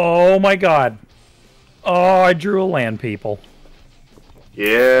part. Oh, my God. Oh, I drew a land, people.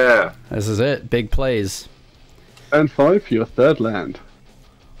 Yeah. This is it. Big plays. And 5 for your 3rd land.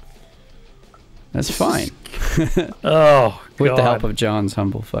 That's fine. Oh, God. With the help of John's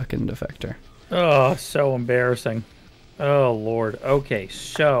humble fucking defector. Oh, so embarrassing. Oh, Lord. Okay,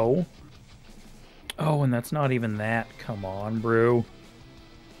 so... Oh, and that's not even that. Come on, Brew.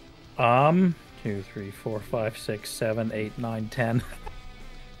 2, 3, 4, 5, 6, 7, 8, 9, 10.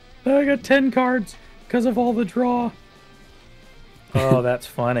 I got 10 cards because of all the draw. Oh, that's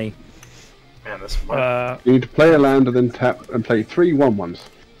funny. Man, this one. You need to play a land and then tap and play 3 1/1s.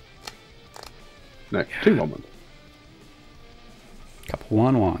 No, 2 1/1s. Couple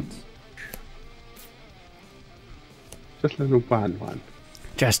 1/1s. Just a little 1/1.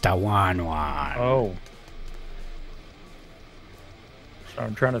 Just a 1/1. Oh. So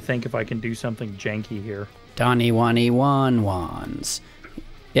I'm trying to think if I can do something janky here. Donny 1/1s.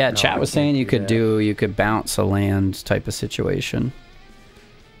 Yeah, No, chat I was can't saying do you could bounce a land type of situation.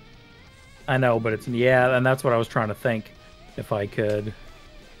 I know, but it's... Yeah, and that's what I was trying to think. If I could...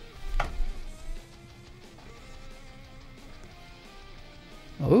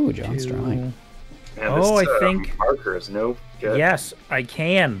 Oh, John's drawing. Man, Oh, this, I think... marker is no good. Yes, I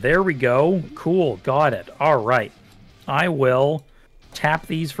can. There we go. Cool. Got it. All right. I will tap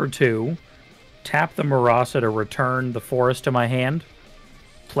these for 2. Tap the Marasa to return the forest to my hand.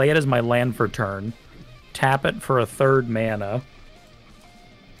 Play it as my land for turn. Tap it for a 3rd mana.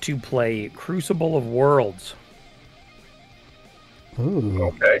 To play Crucible of Worlds. Ooh.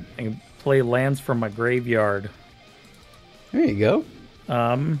 Okay. And play lands from my graveyard. There you go.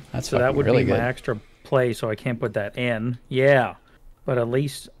 That's so that would really be good. my extra play, so I can't put that in. Yeah. But at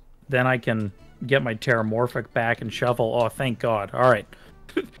least then I can get my Terramorphic back and shuffle. Oh, thank God. All right.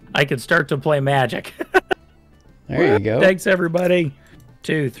 I can start to play Magic. There you go. Thanks, everybody.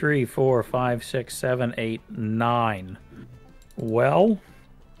 2, 3, 4, 5, 6, 7, 8, 9. Well,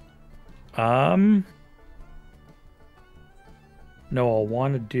 no, I'll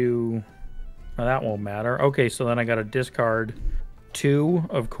want to do... Oh, that won't matter. Okay, so then I got to discard 2,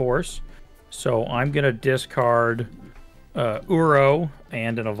 of course. So I'm going to discard Uro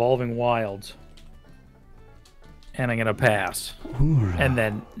and an Evolving Wilds. And I'm going to pass. Uro. And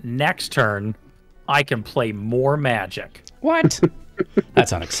then next turn, I can play more Magic. What?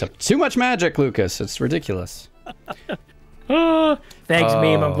 That's unacceptable. Too much magic, Lucas. It's ridiculous. Thanks,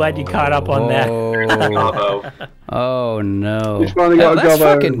 Meme. I'm glad you caught up on that. Oh no. He's finally got a That's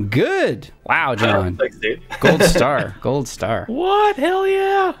gobbo. fucking good. Wow, John. Thanks, dude. Gold star. Gold star. What? Hell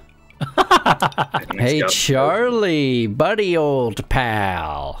yeah. Hey, Charlie, buddy, old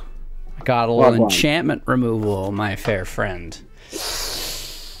pal. I got a little enchantment removal, my fair friend.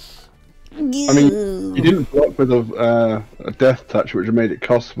 I mean, you didn't block with a death touch, which made it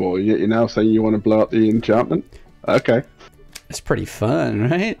cost more, yet you're now saying you want to blow up the enchantment? Okay. It's pretty fun,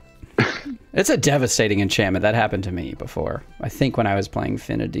 right? It's a devastating enchantment. That happened to me before. I think when I was playing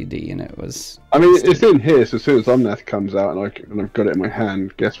Fynn DD, and it was... I mean, it's in here, so as soon as Omnath comes out and I've got it in my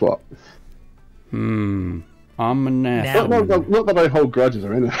hand, guess what? Omnath. Not that I hold grudges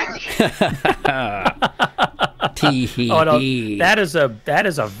or anything. Oh no, that is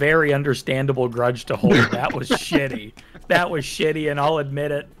a very understandable grudge to hold. That was shitty. That was shitty, and I'll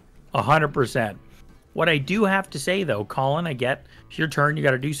admit it 100%. What I do have to say, though, Colin, I get it's your turn. You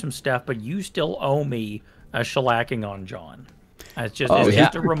got to do some stuff, but you still owe me a shellacking on John. It's just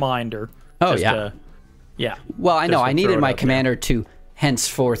a reminder. Oh, yeah. Well, I know. I needed my commander there. to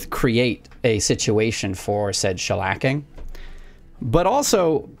henceforth create a situation for said shellacking. But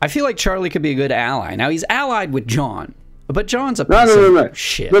also, I feel like Charlie could be a good ally. Now, he's allied with John, but John's a piece of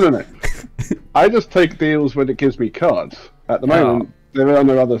shit. No. I just take deals when it gives me cards. At the moment, there are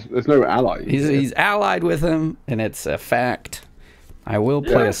no others. There's no allies. He's allied with him, and it's a fact. I will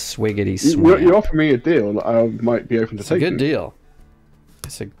play a swiggity swing. You offer me a deal, I might be open to taking. It's a good deal.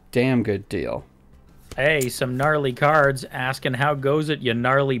 It's a damn good deal. Hey, some gnarly cards asking how goes it, you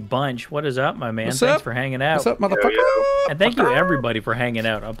gnarly bunch. What is up, my man? What's Thanks up? for hanging out. What's up, motherfucker? And thank you, everybody, for hanging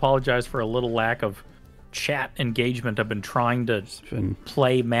out. I apologize for a little lack of chat engagement. I've been trying to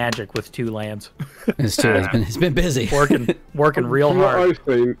play Magic with 2 lands. He's been busy. Working real hard.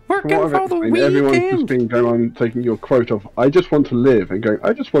 Working for the weekend. Everyone's just been going on taking your quote of, I just want to live, and going,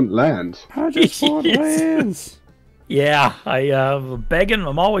 I just want lands. I just want lands. Yeah,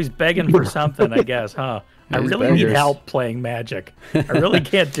 I'm always begging for something, I guess, huh? I really need help playing Magic. I really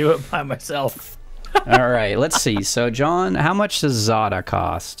can't do it by myself. All right, let's see. So, John, how much does Zada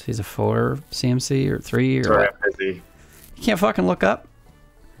cost? He's a 4 CMC or 3 or Sorry, what? I'm busy. You can't fucking look up?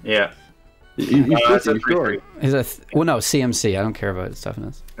 Yeah. It's a story. He's a well, no, CMC. I don't care about his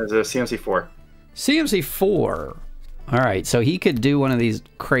toughness. There's a CMC 4. CMC 4. All right, so he could do one of these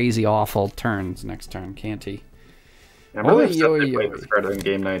crazy, awful turns next turn, can't he? I'm really upset they played this card in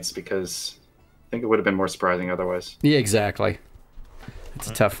game nights because I think it would have been more surprising otherwise. Yeah, exactly. It's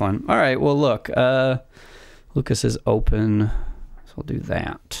a tough one. All right, well, look. Lucas is open, so I'll do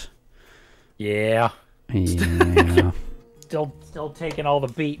that. Yeah. Yeah. Still taking all the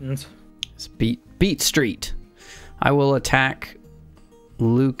beatings. It's beat street. I will attack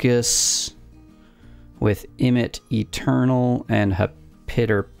Lucas with Emit Eternal and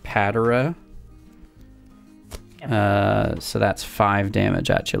Hapatra. So that's 5 damage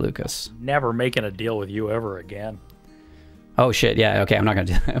at you, Lucas. Never making a deal with you ever again. Oh shit, yeah, okay, I'm not gonna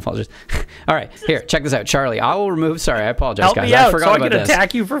do that. I apologize. All right, here, check this out. Charlie, I will remove, sorry, I apologize, Help guys. me out I forgot so I about can this.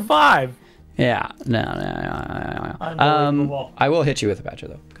 attack you for 5. Yeah, no. I will hit you with a Hapatra,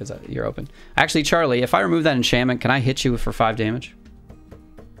 though, because you're open. Actually, Charlie, if I remove that enchantment, can I hit you for 5 damage?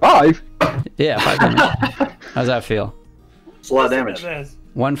 5? Yeah, 5 damage. How's that feel? It's a lot of damage.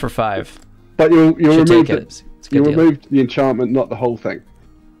 1 for 5. But you'll remove remove the enchantment, not the whole thing.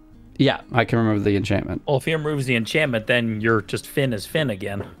 Yeah, I can remove the enchantment. Well, if he removes the enchantment, then you're just Fynn as Fynn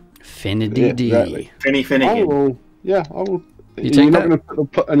again. Finity. Yeah, exactly. Finny. I will. You take that?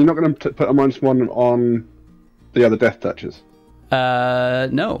 And you're not going to put a -1 on the other death touches.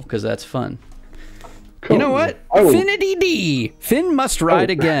 No, because that's fun. Cool. You know what? Finity D. Fynn must ride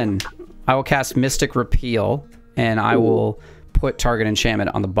again. I will cast Mystic Repeal, and I will put target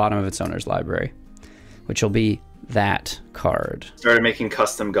enchantment on the bottom of its owner's library, which will be that card. Started making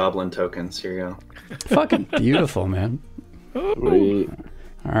custom goblin tokens. Here you go. Fucking beautiful, man. Sweet.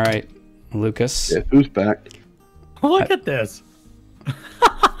 All right, Lucas. Yeah, who's back? Look at this.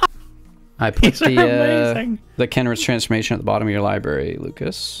 I put These are amazing. the Kenrith's transformation at the bottom of your library,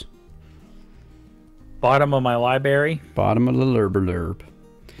 Lucas. Bottom of my library. Bottom of the Lurba.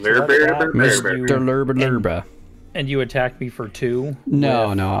 Mr. Lurba. And you attack me for 2? No,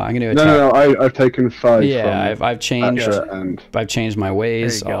 I'm going to attack. No, I've taken 5. Yeah, I've changed. And I've changed my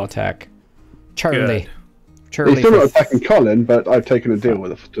ways. I'll attack Charlie. Good. he's still not attacking Colin, but I've taken a deal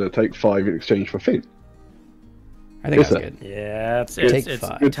with it to take 5 in exchange for Fynn. I think that's good. Yeah,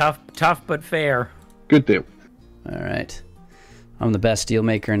 it's tough but fair. Good deal. All right. I'm the best deal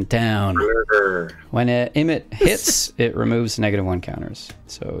maker in town. When Emit hits, it removes -1 counters.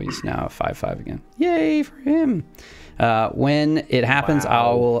 So he's now 5/5 again. Yay for him. When it happens, I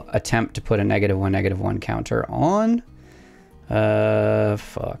Wow. will attempt to put a -1/-1 counter on.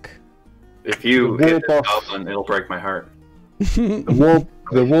 Fuck. If you The hit war the boss- goblin, it'll break my heart.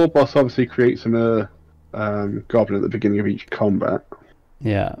 The war boss obviously creates a goblin at the beginning of each combat.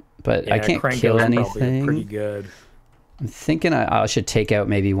 Yeah, but I Yeah, can't Cranko's kill probably anything. Pretty good. I'm thinking I should take out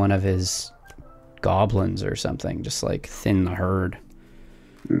maybe one of his goblins or something, just like thin the herd.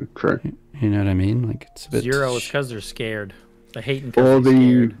 Correct. You know what I mean? Like it's a bit. Zero is because they're scared. They're hating Or because they're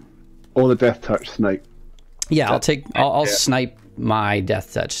scared. the death touch snake. Yeah, I'll Yeah. snipe my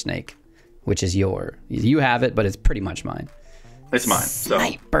death touch snake, which is you have it, but it's pretty much mine. It's mine. So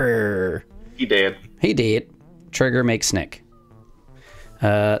Sniper. he did. He did. Trigger make snake.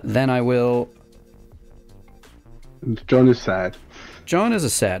 Then I will. And John is sad. John is a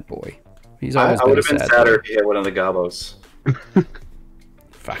sad boy. He's I always would been a have been sad sadder boy. if he hit one of the gobos.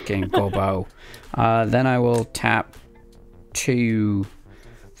 Fucking Bobo. Then I will tap 2,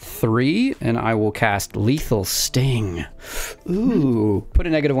 3, and I will cast Lethal Sting. Ooh. Put a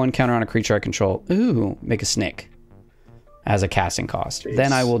 -1 counter on a creature I control. Ooh. Make a snake as a casting cost. Jeez.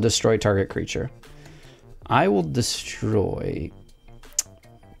 Then I will destroy target creature. I will destroy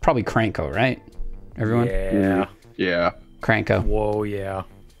probably Cranko, right? Everyone? Yeah. Yeah. Cranko. Whoa, yeah.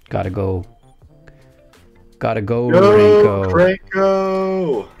 Gotta go. Gotta go, No, Ranko.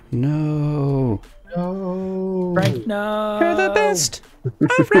 Cranko! No. No. Frank, no. You're the best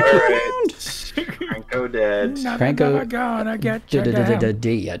around. Cranko dead. Cranko- gonna get you down.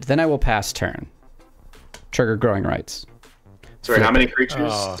 Dead. Then I will pass turn. Trigger growing rights. Sorry, how many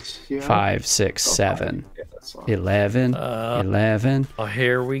creatures? Oh. you have? 5, 6, Oh, 7, Yeah, that's fine. 11, 11. Oh,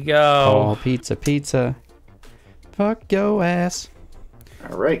 here we All go. pizza. Fuck your ass.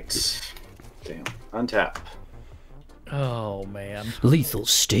 All right. Damn. Untap. Oh, man. Lethal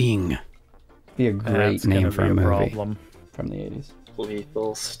Sting. Be a great That's name gonna for be a movie problem. from the 80s.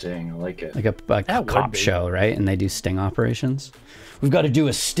 Lethal Sting. I like it. Like a That would cop be. show, right? And they do sting operations. We've got to do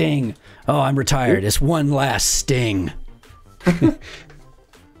a sting. Oh, I'm retired. It's one last sting.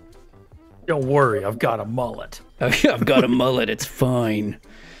 Don't worry, I've got a mullet. I've got a mullet. It's fine.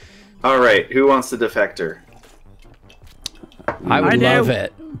 All right. Who wants the defector? I would I do. love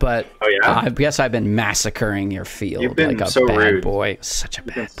it, but Oh, yeah? I guess I've been massacring your field You've been like a so bad rude. boy. Such a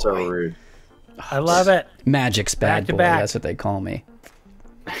bad That's boy. so rude. I love it. Magic's bad Back to boy. back. That's what they call me.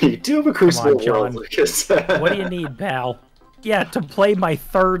 You do have a crucible John. world, Lucas. What do you need, pal? Yeah, to play my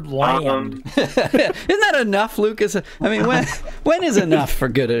third land. Isn't that enough, Lucas? I mean, when is enough for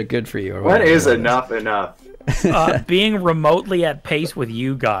good for you? Or When whatever is it enough enough? Being remotely at pace with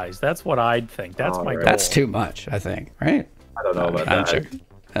you guys. That's what I'd think. That's my Alright. goal. That's too much, I think. Right? I don't know about I'm that. joking.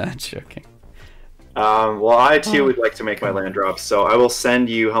 I'm joking. Well, I too would like to make my land drops, so I will send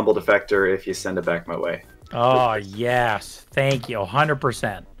you Humble Defector if you send it back my way. Oh, yes. Thank you.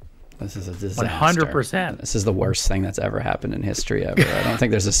 100%. This is a disaster. 100%. This is the worst thing that's ever happened in history ever. I don't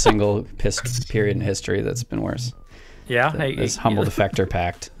think there's a single period in history that's been worse. Yeah. Hey, This Humble Defector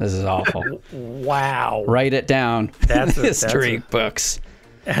Pact. This is awful. Wow. Write it down. That's History books.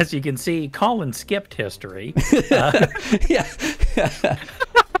 As you can see, Colin skipped history. Yeah.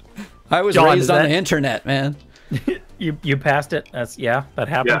 I was John, raised is on that- the internet, man. You passed it. That happened. Yeah,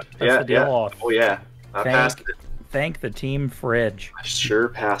 That's yeah, the deal. yeah. Oh yeah, I passed it. Thank the Team Fridge. I sure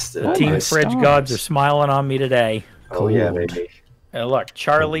passed it. Oh, Team my Fridge stars. gods are smiling on me today. Oh yeah, Cold. baby. And look,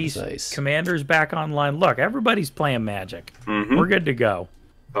 Charlie's Nice. Commander's back online. Look, everybody's playing Magic. Mhm. We're good to go.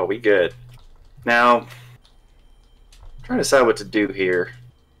 Oh, we good. Now, I'm trying to decide what to do here.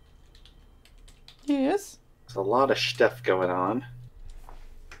 Yes. There's a lot of stuff going on.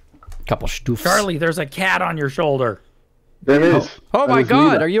 Couple stoofs. Charlie, there's a cat on your shoulder. There is. Oh my There's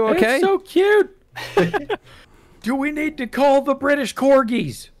God, Nina. are you okay? It's so cute. Do we need to call the British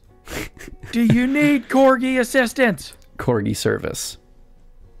corgis? Do you need corgi assistance? Corgi service.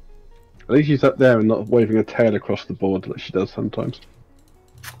 At least she's up there and not waving a tail across the board like she does sometimes.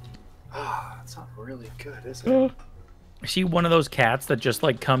 Ah, that's not really good, is it? Is she one of those cats that just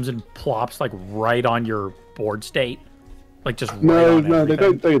like comes and plops like right on your board state? Like just right No, on no, they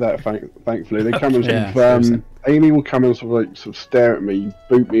everything? don't do that. Thankfully, they come and Yeah, sort of. seriously. Amy will come and sort of stare at me,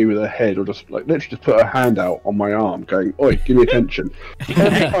 boot me with her head, or just like literally just put her hand out on my arm, going, "Oi, give me attention."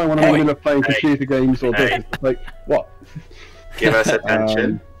 Every time when I'm in there playing computer games or this, it's like, "What?" Give us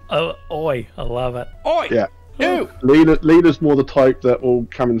attention. Oh, oi, I love it. Oi! Yeah. Ew! Lena's more the type that will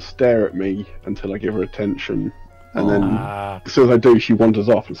come and stare at me until I give her attention, and then as soon as I do, she wanders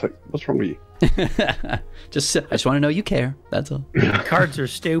off. It's like, "What's wrong with you?" I just want to know you care. That's all. Cards are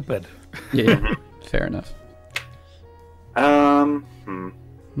stupid. Yeah, fair enough.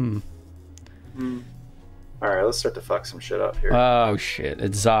 Alright, let's start to fuck some shit up here. Oh shit!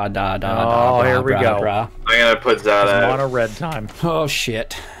 It's Zada. Oh, here we go. I'm gonna put Zada mono red time. Oh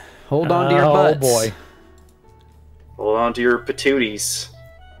shit! Hold on to your butts. Oh boy. Hold on to your patooties.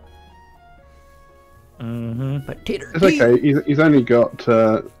 It's okay. He's only got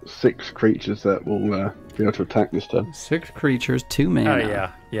 6 creatures that will be able to attack this turn. 6 creatures, 2 mana.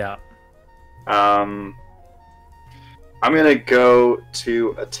 Oh yeah. I'm gonna go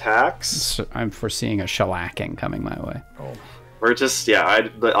to attacks. So I'm foreseeing a shellacking coming my way. Oh. We're just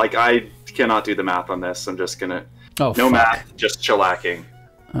I cannot do the math on this. I'm just gonna no fuck. Math, just shellacking.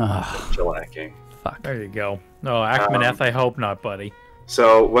 Shellacking. Fuck. There you go. No, Akmaneth, I hope not, buddy.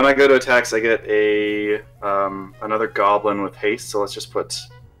 So when I go to attacks, I get a another goblin with haste. So let's just put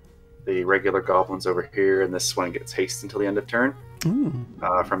the regular goblins over here, and this one gets haste until the end of turn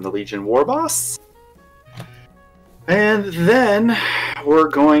from the Legion War Boss. And then we're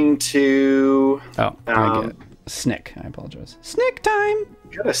going to... I get it. Snick. I apologize. Snick time!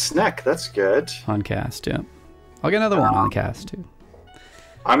 Got a Snick. That's good. On cast, yeah. I'll get another one on cast, too.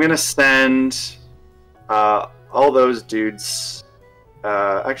 I'm going to send all those dudes,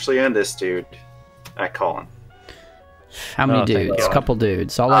 actually, and this dude, at Colin. How many dudes? A couple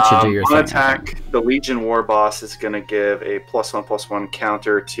dudes. I'll let you do your thing. On attack, the Legion War Boss is going to give a +1/+1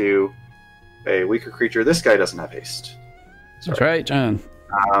 counter to a weaker creature. This guy doesn't have haste. Sorry. That's right, John.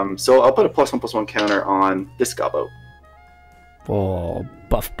 So I'll put a +1/+1 counter on this Gobbo. Oh,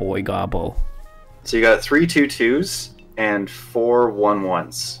 buff boy Gobbo. So you got 3 2/2s and 4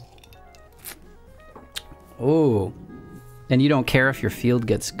 1/1s. Ooh. And you don't care if your field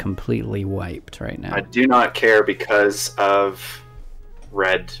gets completely wiped right now. I do not care because of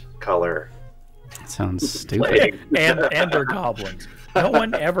red color. That sounds stupid. and they're goblins. No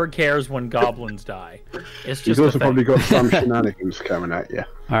one ever cares when goblins die. It's just He's also probably got some shenanigans coming at you.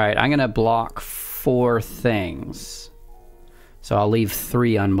 All right, I'm going to block 4 things. So I'll leave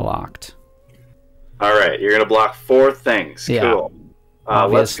 3 unblocked. All right, you're going to block 4 things. Yeah. Cool.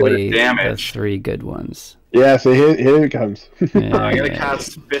 Let's go to damage. The 3 good ones. Yeah, so here it comes. Yeah, I'm going to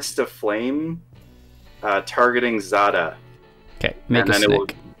cast Fist of Flame, targeting Zada. Okay, make a Snick. And then it will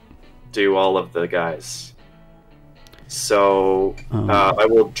do all of the guys. So I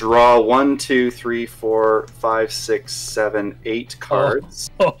will draw 1, 2, 3, 4, 5, 6, 7, 8 cards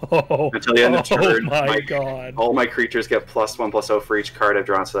until the end of turn. God! All my creatures get +1/+0 for each card I've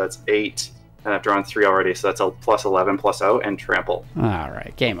drawn, so that's 8, and I've drawn 3 already, so that's a +11/+0 and trample. All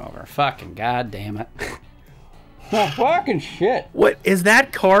right, game over. Fucking goddamn it! Fucking shit! What is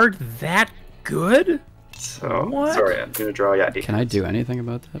that card that good? So what? Sorry, I'm gonna draw 8. Can I do anything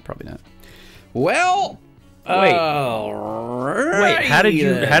about that? Probably not. Well. Wait, how did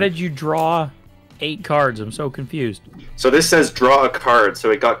you draw 8 cards? I'm so confused. So this says draw a card,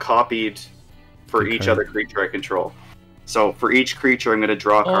 so it got copied for each other creature I control. So for each creature, I'm going to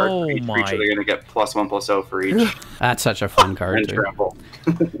draw a card. For each creature, they're going to get +1/+0 for each. That's such a fun card. And trample.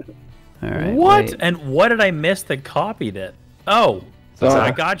 All right. What? Wait. And what did I miss that copied it? Oh, I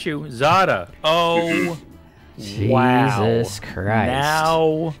got you, Zada. Oh, Jesus Christ!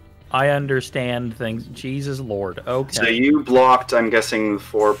 Now I understand things. Jesus Lord. Okay. So you blocked, I'm guessing, the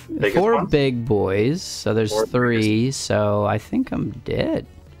 4 biggest 4 ones? big boys. So there's 3. So I think I'm dead.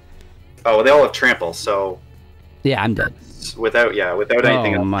 Oh, well, they all have trample, so... Yeah, I'm dead. Without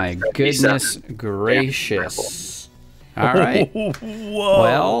anything else. Oh my goodness gracious. All right. Whoa.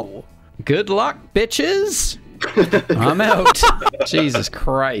 Well, good luck, bitches. I'm out. Jesus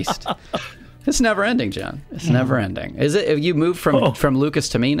Christ. It's never ending, John. It's never ending. Is it? Have you moved from Lucas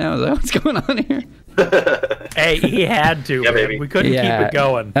to me now? Is that what's going on here? Hey, he had to. Yeah, baby. We couldn't keep it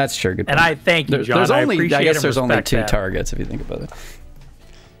going. That's true. Good point. And I thank you, John. I guess there's only 2 that. targets if you think about it.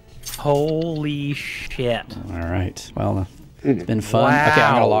 Holy shit. All right. Well, it's been fun. Wow. Okay,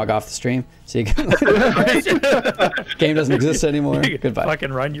 I'm going to log off the stream. See you guys. Game doesn't exist anymore. Goodbye.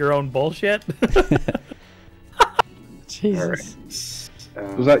 Fucking run your own bullshit. Jesus.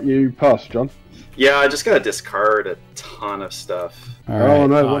 Was that you pass, John? Yeah, I just got to discard a ton of stuff. All right. Oh,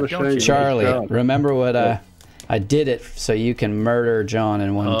 no, what a shame. Charlie, remember what I did it so you can murder John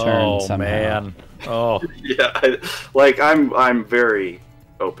in one turn somehow. Man. Oh, Yeah, I'm very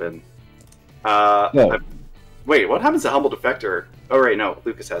open. Wait, what happens to Humble Defector? Oh, right, no,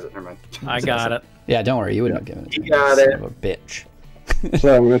 Lucas has it. Never mind. I got it. Yeah, don't worry. You wouldn't have given it to me. You got Son it. of a bitch.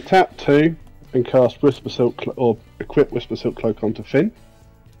 So I'm going to tap 2 and cast Whisper Silk or equip Whisper Silk Cloak onto Fynn.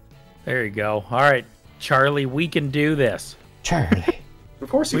 There you go. All right, Charlie, we can do this. Charlie. Of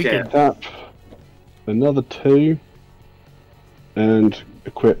course you We can. Tap another 2 and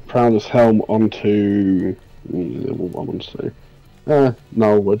equip Prowler's Helm onto... What one to say?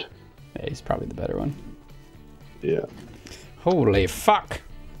 Nullwood. Yeah, he's probably the better one. Yeah. Holy fuck.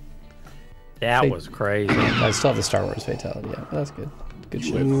 That was crazy. I still have the Star Wars Fatality, yeah, but that's good. Good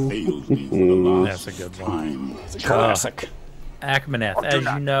shit. That's a good one. It's a classic. Akmaneth, as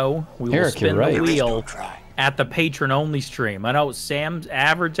you know, we will Eric, spin you're right. the wheel at the patron-only stream. I know Sam's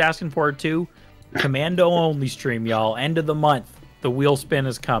average asking for it too. Commando-only stream, y'all. End of the month, the wheel spin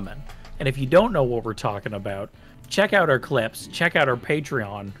is coming. And if you don't know what we're talking about, check out our clips, check out our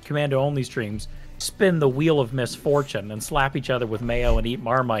Patreon, Commando-only streams, spin the wheel of misfortune, and slap each other with mayo and eat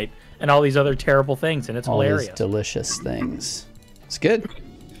Marmite and all these other terrible things, and it's all hilarious. These delicious things. It's good.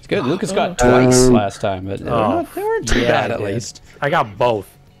 It's good. Lucas got twice last time, but they weren't too bad at least. I got both.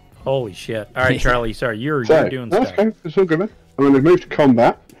 Holy shit. All right, Charlie, sorry, you're doing that's stuff. okay. It's all good, man. I'm going to move to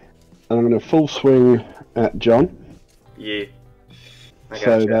combat, and I'm going to full swing at John. Yeah.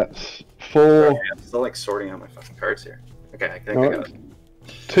 So that's 4. I'm still like sorting out my fucking cards here. Okay, I think I got it.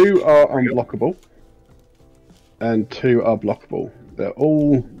 2 are unblockable, and 2 are blockable. They're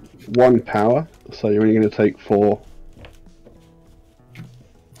all 1 power, so you're only going to take 4.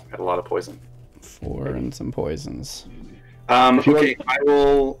 Got a lot of poison. 4 and some poisons. Okay, I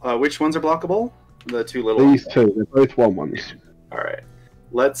will. Which ones are blockable? The 2 little ones. These 2, they're both 1/1s. All right.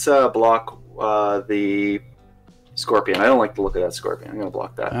 Let's block the scorpion. I don't like the look of that scorpion. I'm gonna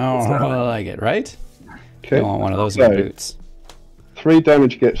block that. Oh, I like it, right? Okay. You want one of those in your boots. 3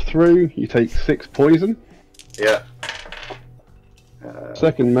 damage gets through. You take 6 poison. Yeah.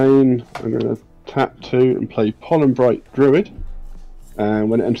 Second main, I'm going to tap 2 and play Pollen Bright Druid. And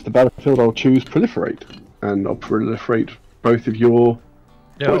when it enters the battlefield, I'll choose Proliferate. And I'll proliferate both of your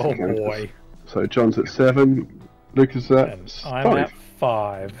Oh characters. boy. So John's at 7, Lucas is at I'm 5. at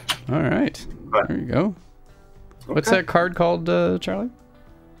 5. All right. There you go. Okay. What's that card called, Charlie?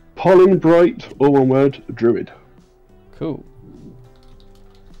 Pollen Bright, all one word, Druid. Cool.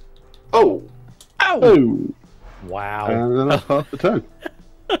 Oh. Ow! Oh! Wow. And then I'll pass the turn.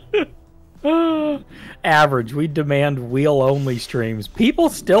 Average, we demand wheel-only streams. People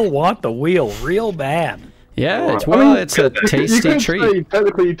still want the wheel real bad. Yeah, it's, I mean, it's a you tasty could treat. say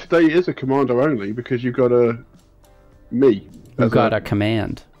technically today is a commander only because you've got me. You've got a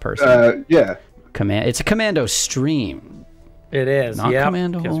command person. Yeah. Command. It's a commando stream. It is, Not yeah,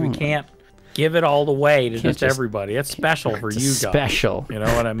 commando because we only. can't give it all away to just just- everybody. It's special for It's you guys. special. You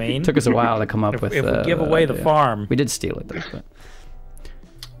know what I mean? Took us a while to come up if, with. if we give away the farm. We did steal it though, but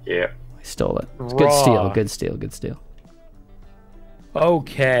Yeah. we stole it. It's good Raw. steal. Good steal. Good steal.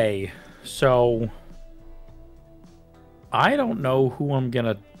 Okay, so I don't know who I'm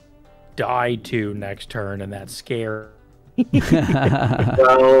gonna die to next turn, and that's scary.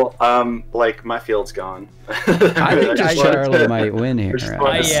 Well, like my field's gone. I think Charlie might win here.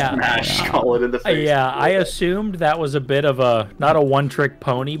 yeah. Smash Colin in the face. Yeah, I assumed that was a bit of a not a one-trick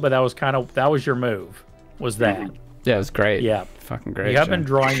pony, but that was your move. Was that? Yeah, it was great. Yeah. Fucking great. You have been John.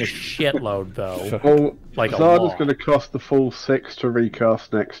 drawing a shitload though. Well, Like a Zada's lot. going to cost the full 6 to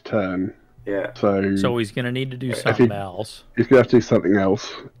recast next turn. Yeah. So he's gonna need to do something else. He's going to have to do something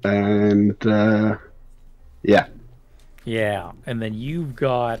else. And, yeah. Yeah, and then you've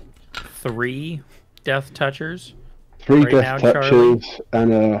got 3 Death Touchers. 3 Right death now, Charlie? touches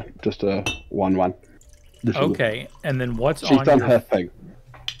and just a 1/1. Okay, and then what's She's on done your her thing.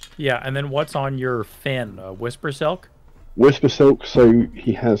 Yeah, and then what's on your Fynn? Whisper Silk? Whisper Silk, so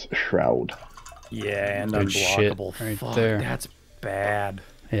he has Shroud. Yeah, and Good shit unblockable. right Fuck, there. that's bad.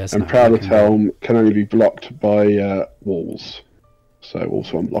 Yeah, it's And not Proud looking good. Helm can only be blocked by walls. So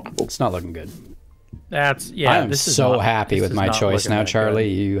also unblockable. It's not looking good. That's yeah. I am this is so not- happy this with is my not choice looking now, that Charlie.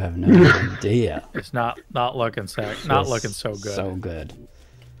 good. You have no idea. It's not looking so good. So good.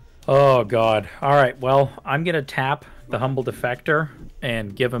 Oh god. All right. Well, I'm gonna tap the Humble Defector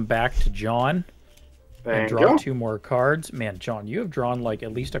and give him back to John. And Thank draw you. 2 more cards. Man, John, you have drawn like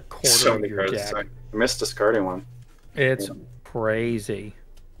at least a quarter So of many your cards. deck. I missed discarding one. It's crazy.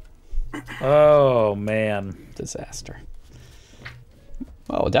 Oh man. Disaster.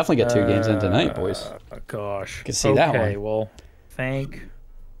 Well, we'll definitely get 2 games in tonight, boys. Gosh. Can see that Okay, one. well, thank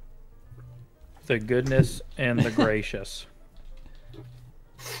the goodness and the gracious.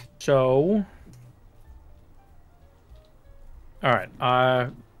 So, all right.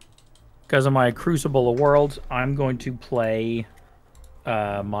 Because of my Crucible of Worlds, I'm going to play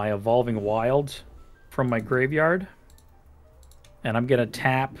my Evolving Wilds from my graveyard. And I'm going to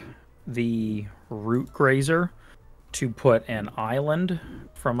tap the Root Grazer to put an island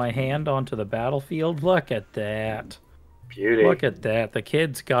from my hand onto the battlefield. Look at that. Beauty. Look at that. The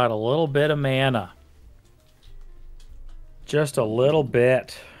kid's got a little bit of mana. Just a little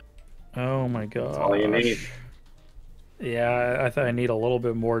bit. Oh my god. That's all you need. Yeah, I thought I need a little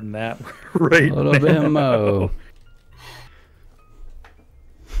bit more than that right A little bit now. mo.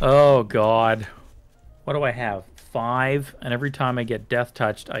 Oh God, what do I have? 5, and every time I get death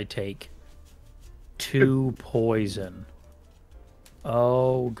touched, I take 2 poison.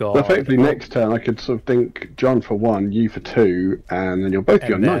 Oh God. So effectively, next turn I could sort of think John for 1, you for 2, and then you'll both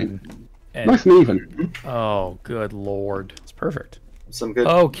be on 9. Nice and even. Oh, good Lord. It's perfect. Some good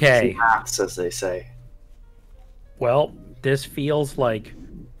maths, as they say. Well, this feels like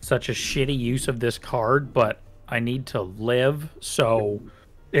such a shitty use of this card, but I need to live, so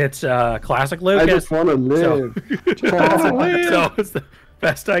it's classic Lucas. I just want to live. So it's the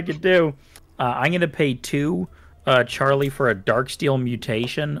best I could do. I'm going to pay 2 Charlie for a Darksteel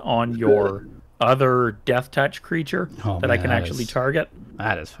mutation on your other Death Touch creature that I can actually target.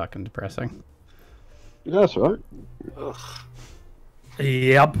 That is fucking depressing. Yeah, that's right. Ugh.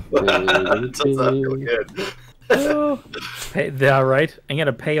 Yep. That does not feel good. All right. I'm going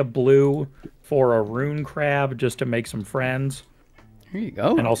to pay a blue for a Rune Crab just to make some friends. Here you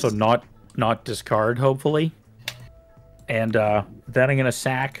go. And also not discard, hopefully. And then I'm going to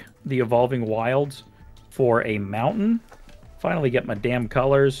sack the Evolving Wilds for a mountain. Finally get my damn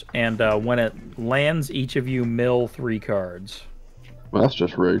colors. And when it lands, each of you mill 3 cards. Well, that's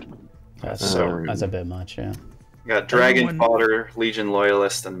just rude. That's so rude. That's a bit much, yeah. You got Dragon Fodder, Legion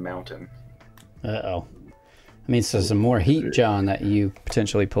Loyalist, and Mountain. Uh-oh. I mean, so some more heat, John, that you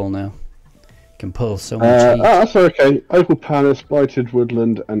potentially pull now. You can pull so much heat. Oh, that's okay. Opal Palace, Blighted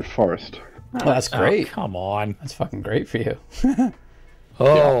Woodland, and Forest. Oh, that's great. Oh, come on. That's fucking great for you.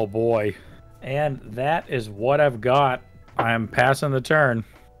 Oh, boy. And that is what I've got. I'm passing the turn.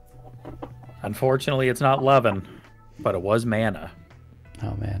 Unfortunately, it's not Levin, but it was mana.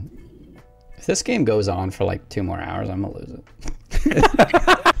 Oh, man. If this game goes on for like 2 more hours, I'm going to lose it.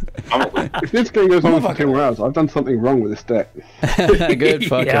 If this game goes on for 2 more hours, I've done something wrong with this deck. Good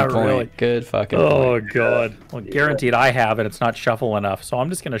fucking point. Really. Good fucking point. Oh, God. Well, guaranteed I have it. It's not shuffle enough. So I'm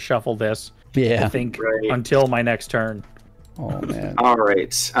just going to shuffle this, I think, until my next turn. Oh, man. All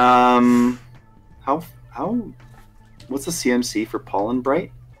right. What's the CMC for Pollen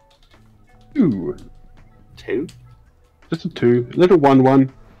Bright? 2. 2? Just a 2. Little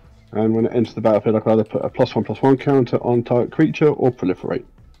 1/1. And when it enters the battlefield, I can either put a +1/+1 counter on target creature or proliferate.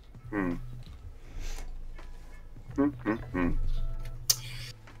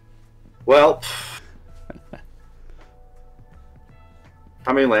 Well,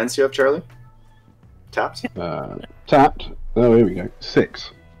 how many lands do you have, Charlie? Tapped? Tapped. Oh, here we go.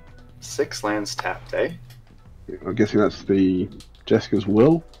 6. 6 lands tapped, eh? I'm guessing that's the Jessica's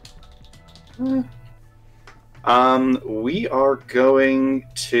Will. We are going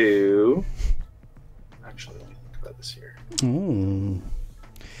to... Actually, let me think about this here. Ooh.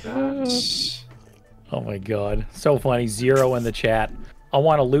 Oh my God. So funny. 0 in the chat. I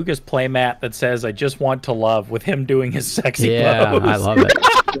want a Lucas playmat that says, I just want to love, with him doing his sexy pose. I love it.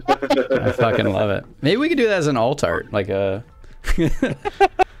 I fucking love it. Maybe we could do that as an alt art, like a...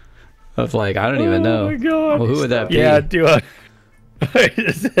 of like, I don't even know. Oh my God. Well, who would that be? Yeah, do it.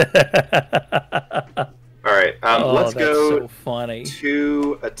 All right, let's go so funny.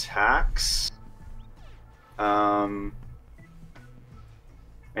 2 attacks. I'm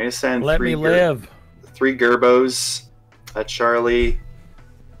gonna send Let me live. 3 Gerbos at Charlie.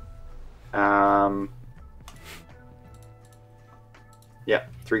 Yeah,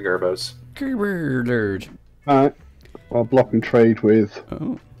 3 Gerbos. Gerber. Alright. I'll block and trade with...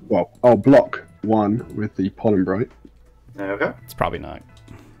 Oh. Well, I'll block 1 with the Pollen Bright. Okay. It's probably not.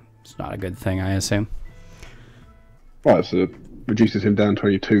 It's not a good thing, I assume. Right, so it reduces him down to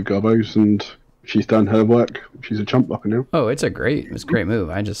 22 Gerbos, and she's done her work. She's a chump blocker now. Oh, it's a great move.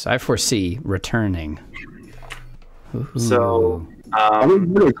 I foresee returning. Ooh. So,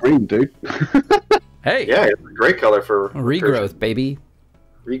 I'm really green, dude. Hey! Yeah, it's a great color for regrowth, baby.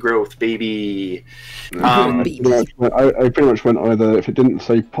 Regrowth, baby. I pretty much went either, if it didn't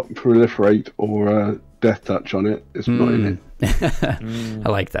say proliferate or death touch on it, it's not in it. I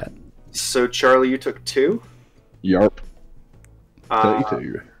like that. So, Charlie, you took 2? Yarp.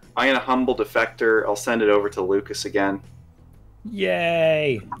 32. I'm going to Humble Defector. I'll send it over to Lucas again.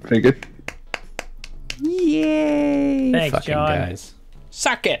 Yay! Figured. Yay! Thanks, fucking John. Guys.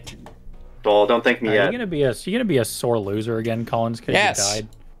 Suck it! Well, don't thank me yet. You're gonna be a sore loser again, Collins, because you died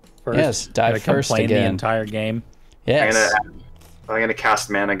first. Yes, died first complain again. the entire game. Yes. I'm gonna cast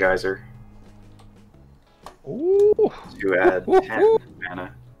Mana Geyser. Ooh. To add 10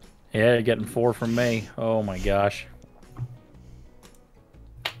 mana. Yeah, you're getting 4 from me. Oh my gosh.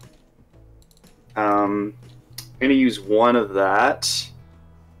 I'm gonna use 1 of that.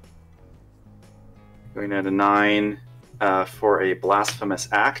 Going down to 9 for a Blasphemous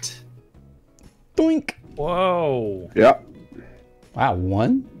Act. Doink! Whoa. Yeah. Wow,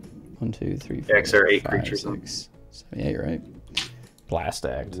 1, 2, 3, 4, X are 8 5, creatures. 6, 7, 8, right? Blast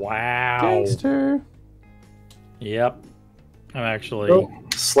Act. Wow. Gangster. Yep. I'm actually... Oh,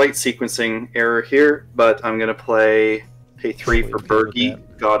 slight sequencing error here, but I'm going to pay 3 for Bergie,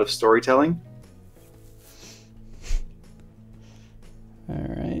 God of Storytelling.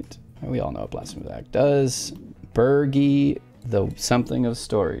 Alright. We all know what Blasphemous Act does. Bergie, the something of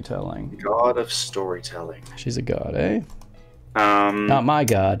storytelling. God of Storytelling. She's a god, eh? Not my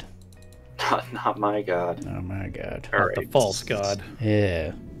god. Not my god. Not my god. All right. The false god.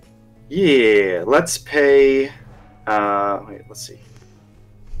 Yeah. Yeah, let's pay... wait, let's see.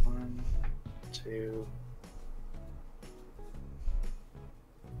 1, 2,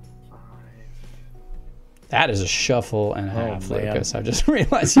 5. That is a shuffle and a half, man. Lucas. I just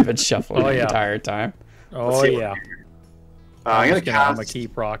realized you've been shuffling the yeah. entire time. Oh, yeah. I'm going to I'm gonna cast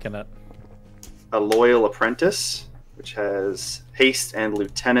keep rocking it. a Loyal Apprentice, which has haste and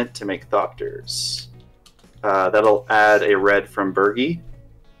lieutenant to make Thopters. That'll add a red from Bergie.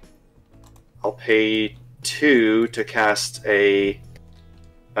 I'll pay 2 to cast a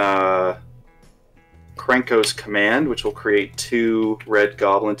Krenko's Command, which will create 2 red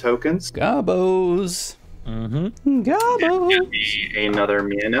goblin tokens. Gobos. Mm-hmm. Gobos. Another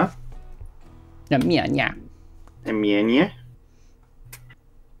Miena. Yeah. And Mienya.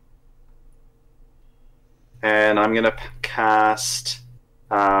 And I'm going to cast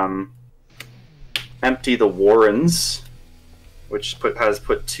Empty the Warrens, which has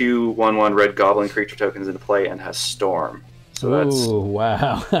put 2 1/1 red goblin creature tokens into play and has Storm. So that's Ooh,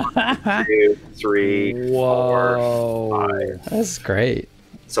 wow. 2, 3, 4, 5. That's great.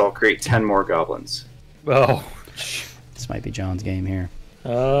 So I'll create 10 more goblins. Oh. This might be John's game here.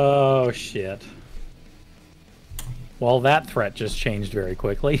 Oh, shit. Well, that threat just changed very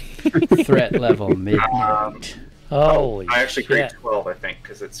quickly. Threat level midnight. Holy I actually shit. create 12, I think,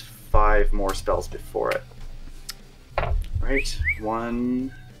 because it's 5 more spells before it. Right?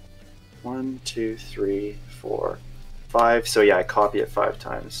 1, 2, 3, 4, 5. So yeah, I copy it 5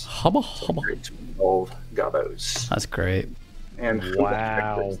 times. Hubba So hubba. 12 gobos. That's great. And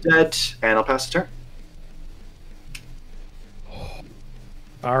Wow. dead, and I'll pass the turn.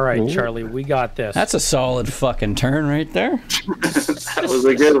 All right, Ooh. Charlie, we got this. That's a solid fucking turn right there. That was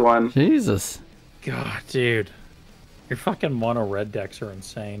a good one. Jesus. God, dude. Your fucking mono red decks are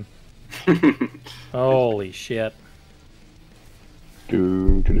insane. Holy shit.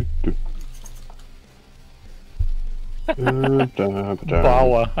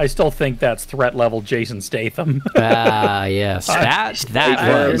 Bawa. I still think that's threat level Jason Statham. Ah, yes. That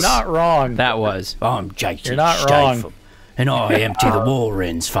You're was. not wrong. That was. Oh, I'm Jason You're not Statham, wrong. and I empty the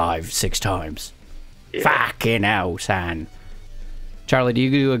Warrens 5-6 times. Yeah. Fucking hell, son. Charlie, do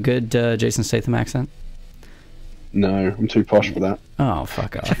you do a good Jason Statham accent? No, I'm too posh for that. Oh,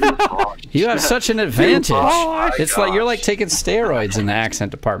 fuck off. You have such an advantage. It's like you're like taking steroids in the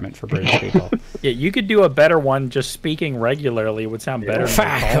accent department for British people. Yeah, you could do a better one just speaking regularly. It would sound better than what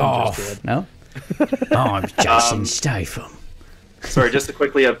Fuck Colin off. just did. No? Oh, I'm Jason Statham. Sorry, just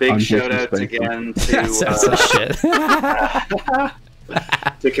quickly, a big I'm shout Jason out Statham. again That's a shit.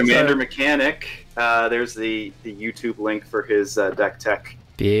 to Commander Mechanic. There's the YouTube link for his deck tech.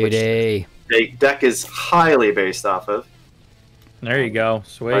 Beauty. The deck is highly based off of. There you go.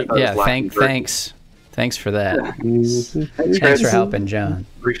 Sweet. Right. Yeah, lacking thanks for that. Thanks, Thanks Chris. for helping, John.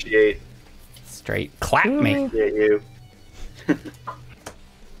 Appreciate Straight clap me. you.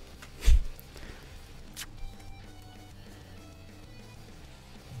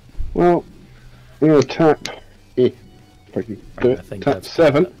 Well, I'm going to tap. If I can do I it. think Tap that's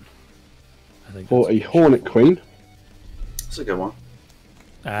 7 I think for a that's- Hornet Queen. That's a good one.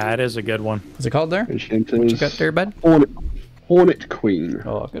 That is a good one. What's it called there? And she What you enters got there, bud? Hornet Queen.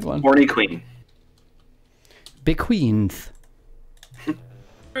 Oh, good one. Horny Queen. Bequeath.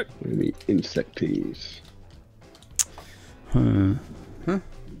 The insecties. Hmm. So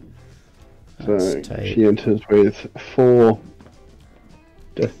That's tight. she enters with 4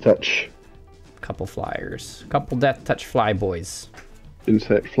 Death Touch Couple flyers. Couple Death Touch fly boys.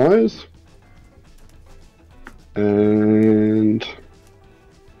 insect flyers. And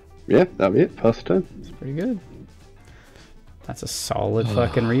yeah, that'll be it. First turn. That's pretty good. That's a solid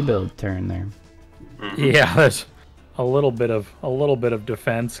fucking rebuild turn there. Yeah, that's a little bit of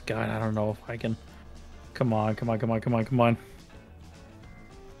defense. God, I don't know if I can. Come on.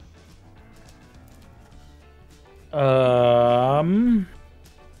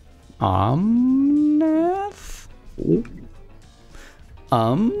 Omnath?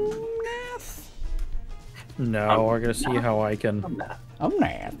 Omnath? No, we're gonna see how I can.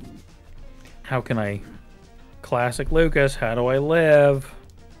 Omnath. How can I Classic Lucas. How do I live?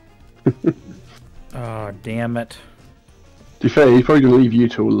 Oh, damn it. To be fair, he's probably going to leave you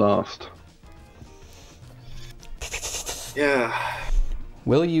till last. Yeah.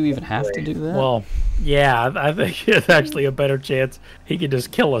 Will you even have to do that? Well, yeah, I think it's actually a better chance he could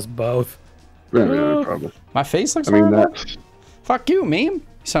just kill us both. Yeah, no problem. My face looks I mean, horrible. that's... Fuck you, meme. You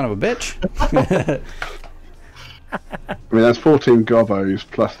son of a bitch. I mean, that's 14 gobos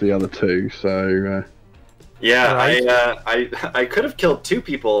plus the other 2, so... Yeah, Right. I could have killed 2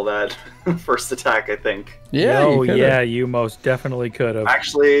 people that first attack, I think. Yeah, Oh, you yeah, you most definitely could have.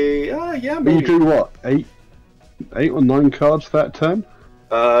 Actually, yeah, But maybe. you drew what? 8 or 9 cards that turn?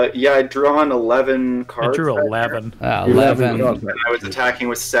 Yeah, I drew on 11 I cards. drew that 11. 11, cards. turn. I was attacking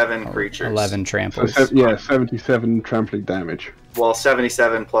with 7 creatures. 11 So, tramples. yeah, 77 trampling damage. Well,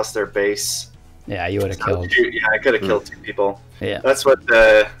 77 plus their base. Yeah, you would have killed. Yeah, I could have killed 2 people. Yeah. That's what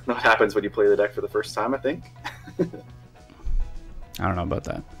happens when you play the deck for the first time, I think. I don't know about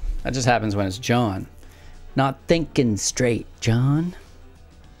that. That just happens when it's John. Not thinking straight, John.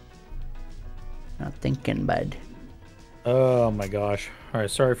 Not thinking, bud. Oh my gosh. All right,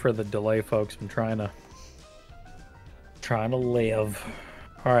 sorry for the delay, folks. I'm trying to live.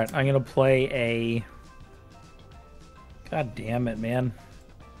 All right, I'm gonna play a. God damn it, man!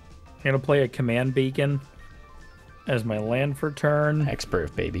 I'm gonna play a command beacon as my land for turn.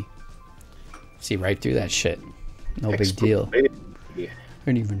 Hexproof, baby. See right through that shit. No big Hexproof, deal. baby.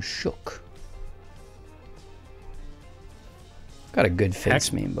 Ain't even shook. Got a good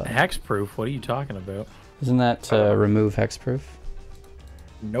face meme, but Hexproof? What are you talking about? isn't that remove hexproof?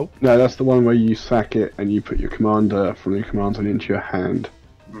 Nope. No, that's the one where you sack it and you put your commander from your command zone into your hand.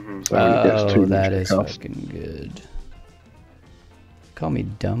 Mm-hmm. So when it gets Oh, too that much is cost. fucking good. Call me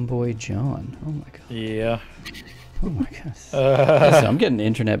dumb boy John. Oh my god. Yeah. Oh my god. Listen, I'm getting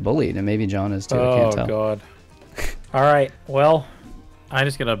internet bullied, and maybe John is too. I can't Oh tell. god. All right. Well, I'm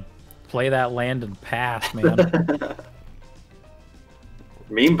just gonna play that land and pass, man.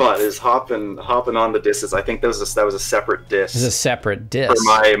 Memebot is hopping on the disses. I think that was a separate diss This is a separate for diss.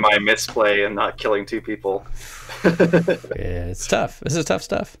 my misplay and not killing 2 people. Yeah, it's tough. This is tough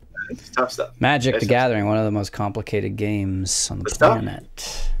stuff. It's tough stuff. Magic It's the Gathering, one of the most complicated games on the It's tough.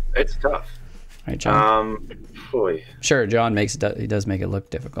 planet. It's tough. Right, John? Boy. Sure, John he does make it look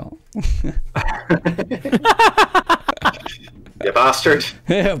difficult. You bastard.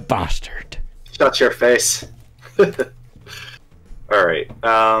 Bastard. Shut your face. Alright.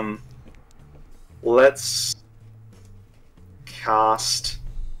 Let's cast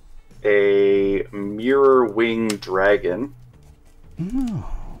a Mirror Wing Dragon. Oh.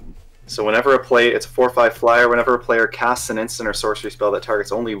 So whenever it's a 4/5 flyer, whenever a player casts an instant or sorcery spell that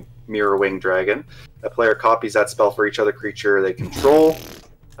targets only Mirror Wing Dragon, a player copies that spell for each other creature they control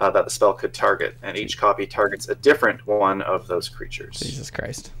that the spell could target, and each copy targets a different one of those creatures. Jesus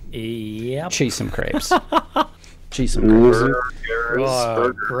Christ. Yep. Cheese some crepes. Cheese some crepes. Burgers,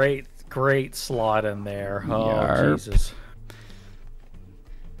 Oh, burger. great slot in there. Oh, Yarp. Jesus.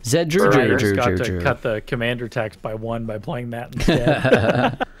 Zed Drew Burgers Drew Drew Got Drew to Drew. cut the commander text by 1 by playing that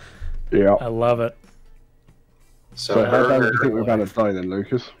instead. Yeah. I love it. So how bad do you burger. think we're about to die then,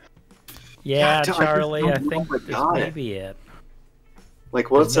 Lucas? Yeah, I just Charlie, I don't know think what this got may it. be it. Like,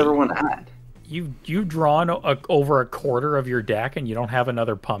 what's everyone at? You've drawn over a quarter of your deck and you don't have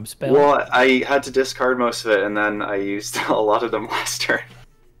another pump spell? Well, I had to discard most of it, and then I used a lot of them last turn.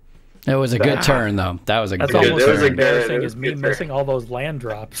 It was a good turn, though. That was a That's good almost It as was a turn. embarrassing good- as me good turn. missing all those land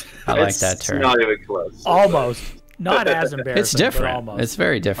drops. I like It's that turn. Not even close. Almost. Not as embarrassing, It's but different. almost. It's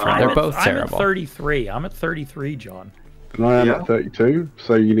very different. I'm They're at- both I'm terrible. at 33. I'm at 33, John. And I am Yeah. at 32,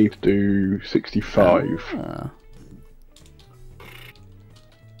 so you need to do 65 Ah.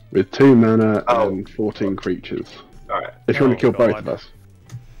 with 2 mana Oh. and 14 creatures. All right. If you want to kill both God. of us.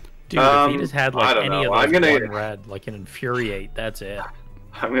 Dude, if he just had I like don't any know. of I'm those gonna- one red, like an infuriate, that's it.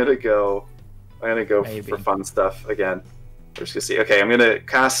 I'm gonna go Maybe. for fun stuff again. We're just gonna see. Okay, I'm gonna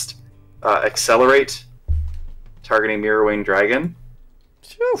cast Accelerate, targeting Mirrorwing Dragon.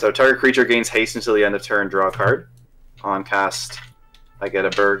 So target creature gains haste until the end of turn. Draw a card. On cast, I get a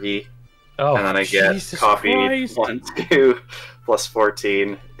Burgie, Oh, and then I get Jesus copied Christ. 1, 2, plus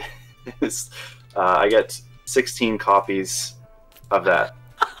 14. I get 16 copies of that.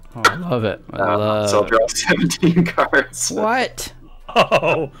 Oh, I love it. I love So I'll draw 17 cards. What?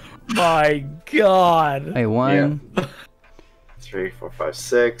 Oh my God. Wait, 1. 3, 4, 5,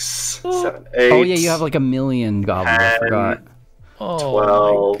 6, 7, 8. Oh, yeah, you have like a million goblins. I 10, forgot. Oh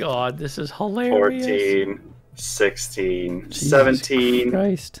 12, my God, this is hilarious. 14, 16, Jesus 17.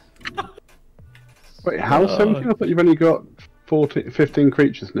 Christ. Wait, how 17? I thought you've only got 15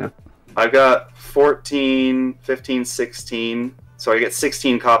 creatures now. I've got 14, 15, 16. So I get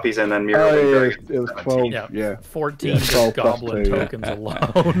 16 copies and then Mirror Wing Dragon. It was 12. Yeah. 14 just goblin tokens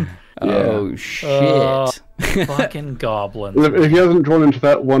alone. Oh, shit. Fucking goblins. Well, if he hasn't drawn into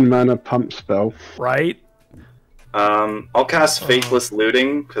that 1 mana pump spell. Right? I'll cast Faithless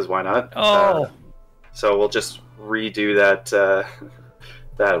Looting, because why not? So we'll just redo that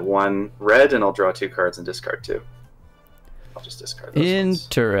that 1 red, and I'll draw 2 cards and discard 2. I'll just discard those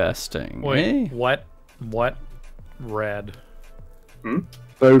Interesting. Wait, what red? So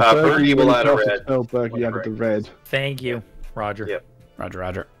Bergie will add a red. Bergie added the red. Thank you, Roger. Yep.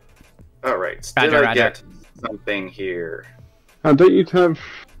 Roger. Alright, did I get something here? And don't you have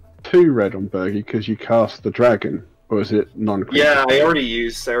 2 red on Bergie because you cast the dragon? Or is it non-creature? Yeah, I already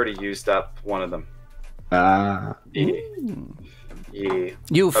used up one of them. Ah. Yeah.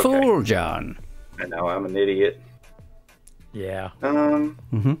 You fool, John. I know, I'm an idiot. Yeah.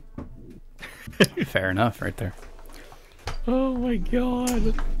 Fair enough, right there. Oh my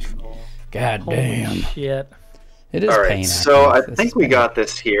god. God damn. Shit. It is All right, pain. so I think we got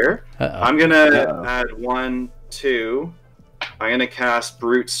this here. I'm gonna add 1, 2. I'm gonna cast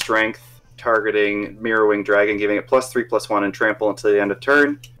Brute Strength, targeting Mirror Wing Dragon, giving it +3/+1 and trample until the end of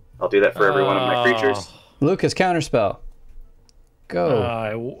turn. I'll do that for every one of my creatures. Lucas, counterspell. Go.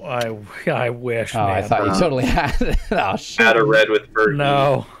 I wish. Oh, man. I thought you totally had it. Oh shit. Add a red with Bergie.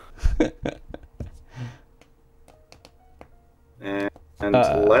 No. And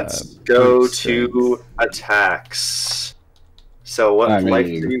let's go to attacks. So what life are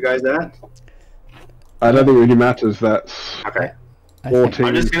you guys at? I don't think it really matters. That's okay. 14.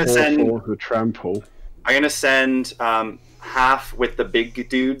 I'm just gonna send the trample. I'm gonna send half with the big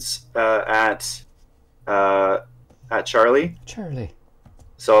dudes at Charlie.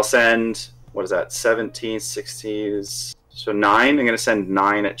 So I'll send, what is that? 17, 16, so 9. I'm gonna send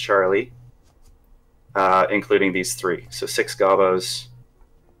 9 at Charlie, including these 3. So 6 gobos.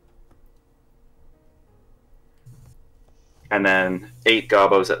 And then 8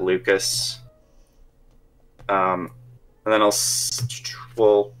 gobos at Lucas. And then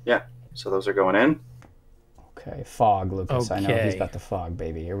yeah. So those are going in. Okay, fog, Lucas. Okay. I know he's got the fog,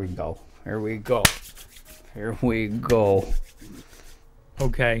 baby. Here we go. Here we go. Here we go.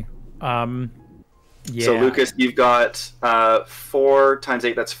 Okay. Yeah. So Lucas, you've got 4 times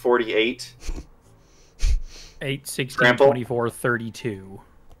 8. That's 48. 8, 16, Trample. 24, 32.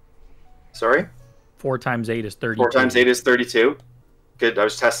 Sorry. 4 times 8 is 32. 4 times 8 is 32. Good. I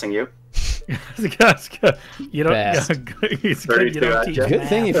was testing you. You don't. It's good. You don't teach Good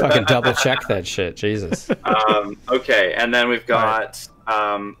thing you fucking double check that shit. Jesus. Okay, and then we've got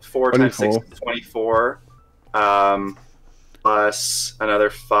 4 times 6 is 24. Plus another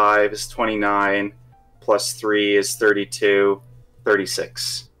 5 is 29. Plus 3 is 32.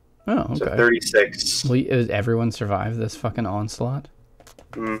 36. Oh, okay. So 36. Will everyone survive this fucking onslaught?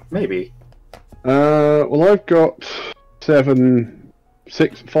 Maybe. Well, I've got 5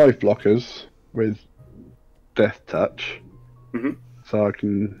 blockers with Death Touch. So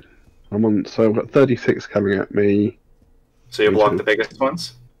so I've got 36 coming at me. So you block the biggest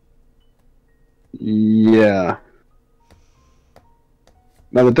ones? Yeah.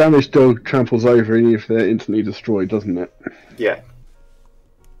 Now the damage still tramples over even if they're instantly destroyed, doesn't it? Yeah.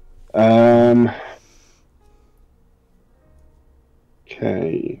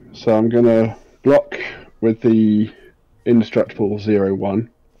 Okay, so I'm gonna block with the indestructible 0/1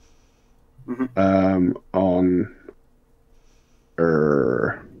 on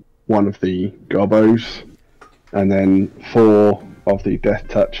one of the gobos, and then 4 of the death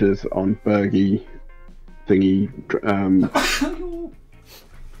touches on Bergie thingy.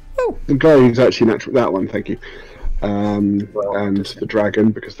 The guy who's actually natural, that one, thank you. And the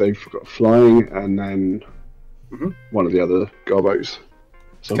dragon, because they've got flying, and then one of the other gobos.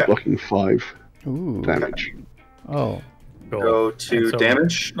 So I'm blocking 5 damage. Oh. Cool. Go to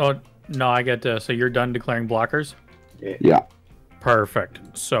damage. Oh, no, I get to. So you're done declaring blockers? Yeah. Perfect.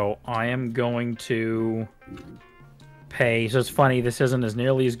 So I am going to pay. So it's funny, this isn't as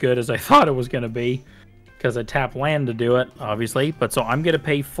nearly as good as I thought it was going to be, because I tap land to do it, obviously. But so I'm going to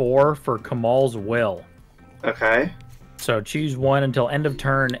pay 4 for Kamal's Will. Okay. So choose 1 until end of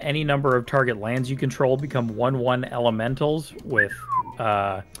turn. Any number of target lands you control become 1/1 elementals with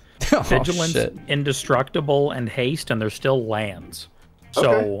vigilance, indestructible, and haste, and they're still lands.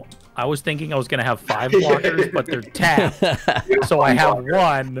 So I was thinking I was going to have 5 blockers, but they're tapped. So I have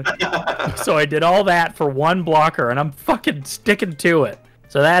 1. So I did all that for 1 blocker, and I'm fucking sticking to it.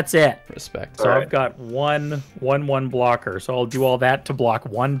 So that's it. Respect. So I've got 1 blocker. So I'll do all that to block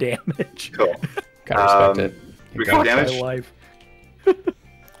 1 damage. Cool. Gotta respect it. We got damage. My life.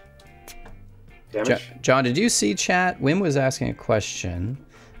 damage. John, did you see chat? Wim was asking a question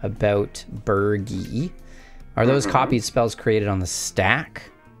about Burgi. Are those copied spells created on the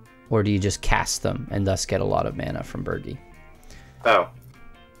stack, or do you just cast them and thus get a lot of mana from Burgi? Oh,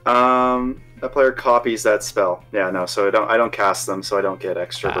 that player copies that spell. Yeah, no, so I don't cast them, so I don't get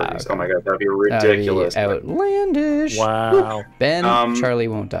extra Burgies. Okay. Oh my god, that'd be ridiculous. That'd be outlandish. Wow. Ben, Charlie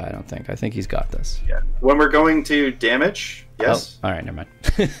won't die, I don't think. I think he's got this. Yeah. When we're going to damage, yes. Oh, all right, never mind.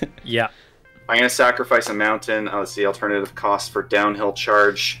 Yeah. I'm going to sacrifice a mountain. Let's see, alternative cost for downhill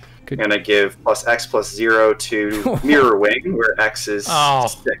charge. I'm going to give +X+0 to Mirror Wing, where X is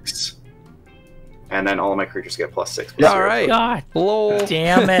 6. And then all of my creatures get +6. Yeah, all right. God lol.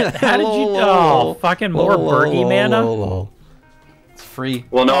 damn it. How did you... Oh, fucking more Burgi mana? It's free.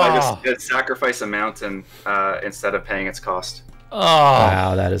 Well, no, I just did sacrifice a mountain instead of paying its cost. Oh.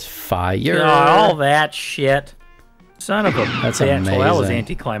 Wow, that is fire. God, all that shit. Son of a That's bitch. amazing. Well, that was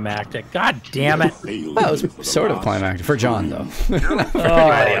anticlimactic. God damn it. Well, it was sort of climactic for John, though.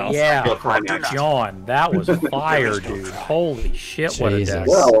 Oh, yeah. John, that was fire, dude. Holy shit, what a deck.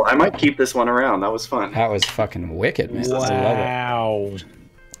 Well, I might keep this one around. That was fun. That was fucking wicked, man. Wow. I love it.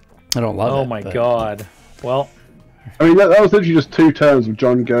 I don't love it. Oh, my God. Well... I mean, that was literally just 2 turns of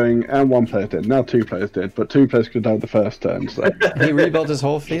John going, and 1 player did. Now 2 players did, but 2 players could have died the first turn, so... He rebuilt his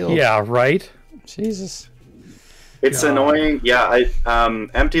whole field. Yeah, right? Jesus. It's annoying. Yeah,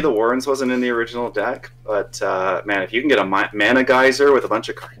 Empty the Warrens wasn't in the original deck, but man, if you can get a mana geyser with a bunch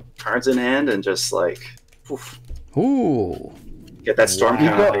of cards in hand and just like, oof, Ooh, get that storm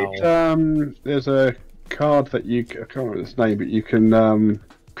count. There's a card that I can't remember its name, but you can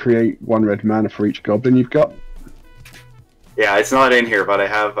create 1 red mana for each goblin you've got. Yeah, it's not in here, but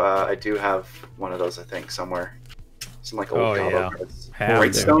I do have one of those, I think, somewhere. Some like old combo cards.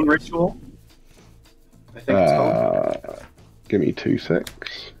 Whitestone Ritual, I think it's called. Give me 2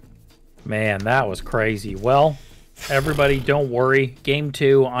 secs. Man, that was crazy. Well, everybody, don't worry. Game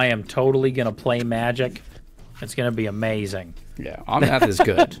 2, I am totally going to play Magic. It's going to be amazing. Yeah, Omnath is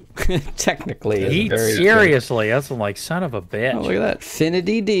good. Technically, He very seriously, good. That's like son of a bitch. Oh, look at that.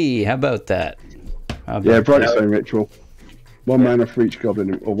 Finity D. How about that? Yeah, Brightstone Ritual. 1 mana for each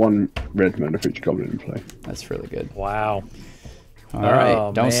goblin, or 1 red mana for each goblin in play. That's really good. Wow. All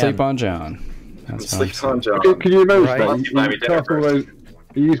right, don't sleep on John. Sleep on John. Can you imagine Right. that?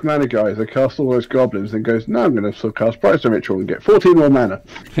 You use mana guys, they cast all those goblins, and goes, no, I'm going to still cast Brightstone Ritual and get 14 more mana.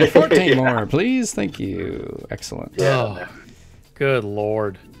 14 more, please. Thank you. Excellent. Yeah. Oh, good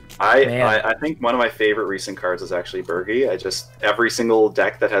lord. I think one of my favorite recent cards is actually Burgi. Every single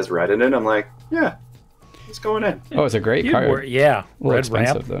deck that has red in it, I'm like, yeah, it's going in. Oh, it's a great card. Yeah, a little red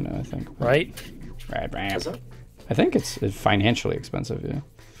expensive ramp, though now, I think. right? Red ramp. Is it? I think it's financially expensive, yeah.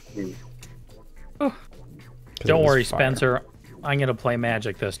 Don't worry, Spencer. I'm gonna play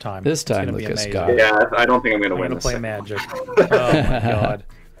Magic this time. This time, it's gonna Lucas be got amazing. Yeah, I don't think I'm going to I'm win gonna this. play Magic. Oh my god.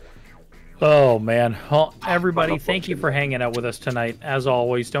 Oh man. Well, everybody, thank you for hanging out with us tonight. As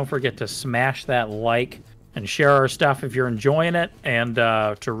always, don't forget to smash that like and share our stuff if you're enjoying it. And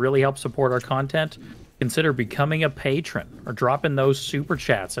to really help support our content, consider becoming a patron or dropping those super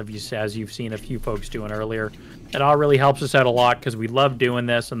chats as you've seen a few folks doing earlier. It all really helps us out a lot because we love doing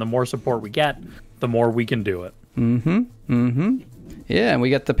this, and the more support we get, the more we can do it. Yeah, and we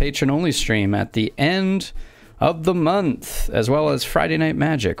get the patron-only stream at the end of the month, as well as Friday Night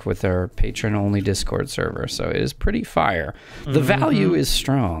Magic with our patron-only Discord server. So it is pretty fire. The value is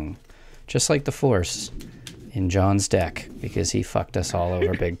strong, just like the Force in John's deck, because he fucked us all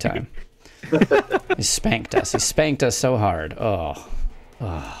over big time. He spanked us. He spanked us so hard. Oh.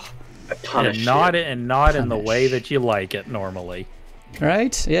 And not in the way that you like it normally.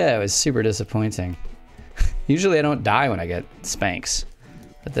 Right? Yeah, it was super disappointing. Usually I don't die when I get spanks,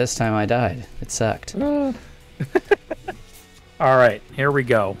 but this time I died. It sucked. All right, here we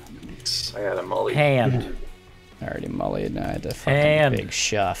go. I got a mully. I Hand. already mullied. I had a fucking big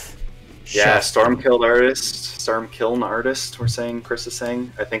shuff. Yeah, Stormkiln Artist, Chris is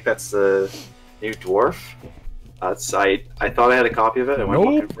saying. I think that's the new dwarf. I thought I had a copy of it. I went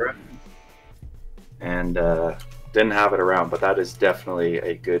looking for it. And didn't have it around, but that is definitely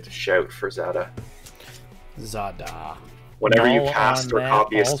a good shout for Zada. Zada. Whenever you cast or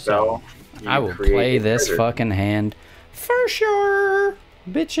copy a spell, I will play this fucking hand for sure,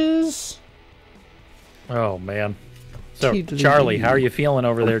 bitches. Oh man. So Charlie, how are you feeling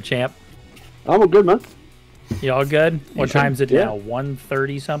over there, champ? I'm good, man. You all good? What time's it now?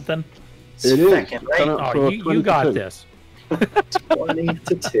 1:30 something? It is. Oh, you got this. 20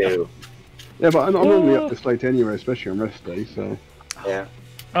 to 2. Yeah, but I'm normally up this late anyway, especially on rest day, so... Yeah.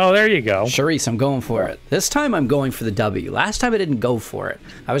 Oh, there you go. Charisse, I'm going for it. This time I'm going for the W. Last time I didn't go for it.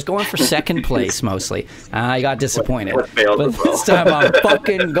 I was going for second place mostly. I got disappointed. But this time I'm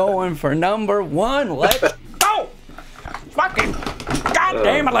fucking going for number 1. Let's go! Fucking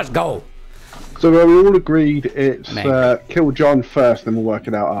goddamn it, let's go! So we all agreed it's kill John first, then we'll work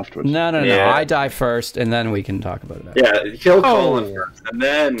it out afterwards. No. I die first, and then we can talk about it. Yeah, kill Colin first, and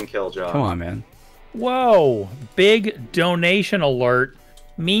then kill John. Come on, man. Whoa! Big donation alert.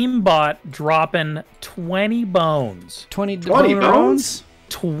 Memebot dropping 20 bones. 20 bones?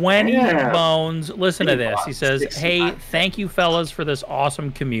 20 bones. Listen to this. He says, hey, thank you fellas for this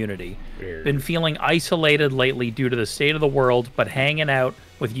awesome community. Been feeling isolated lately due to the state of the world, but hanging out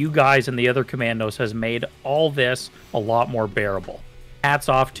with you guys and the other commandos has made all this a lot more bearable. Hats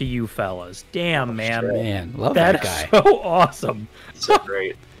off to you fellas. Damn, man. Man, love that guy. That's so awesome. So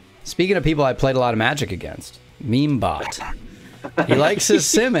great. Speaking of people I played a lot of Magic against, Memebot. He likes his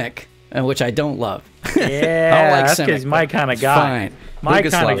Simic, which I don't love. Yeah, I don't like that's Simic, because my kind of guy. Fine. My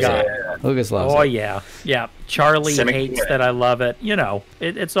kind of guy. Lucas loves it. Oh, yeah. Charlie Simic hates that I love it. You know,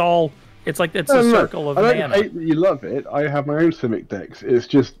 it's all... It's like it's a circle of I don't mana. hate that you love it. I have my own Simic decks. It's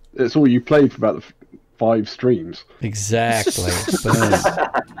just it's all you played for about the 5 streams. Exactly.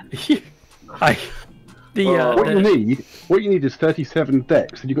 What you need is 37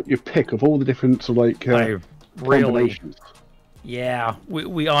 decks, and you got your pick of all the different sort of like combinations. Yeah,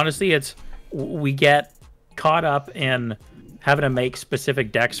 we honestly, we get caught up in having to make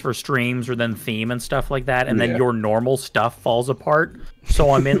specific decks for streams or then theme and stuff like that, and then your normal stuff falls apart.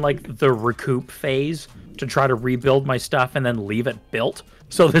 So I'm in like the recoup phase to try to rebuild my stuff and then leave it built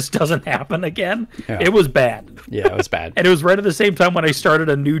so this doesn't happen again. Yeah. It was bad. Yeah, it was bad. And it was right at the same time when I started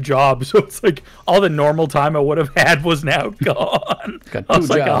a new job, so it's like all the normal time I would have had was now gone. Got 2 I was jobs.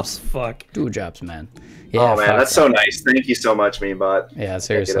 Like, oh, fuck. 2 jobs, man. Yeah, oh man, that's so nice. Thank you so much, Memebot. Yeah,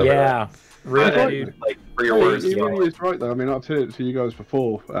 seriously. Yeah. Really, dude. Like, for your words. It really is right, though. I mean, I've said it to you guys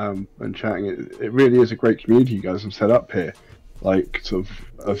before when chatting. It really is a great community you guys have set up here. Like, sort of,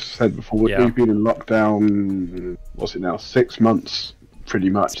 I've said before, we've been in lockdown, what's it now, 6 months,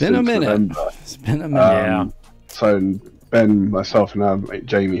 pretty much. It's been a minute. November. It's been a minute. So Ben, myself, and our mate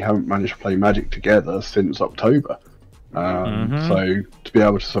Jamie haven't managed to play Magic together since October. So to be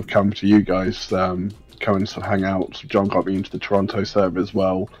able to sort of come to you guys, come and sort of hang out. So John got me into the Toronto server as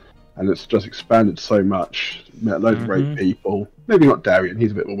well, and it's just expanded so much. Met loads of great people. Maybe not Darian,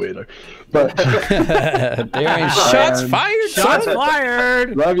 he's a bit of a weirdo. But Darian, shots fired! Shots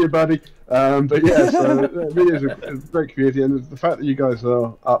fired! Love you, buddy. But yeah, so it really is a great community, and the fact that you guys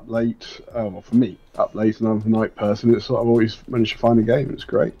are up late, well, for me, up late and I'm a night person, it's sort of always managed to find a game. It's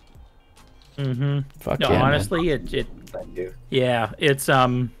great. Fuck no, yeah, honestly, man. Thank you. Yeah, it's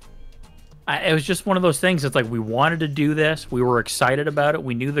it was just one of those things. It's like we wanted to do this. We were excited about it.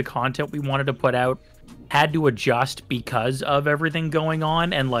 We knew the content we wanted to put out had to adjust because of everything going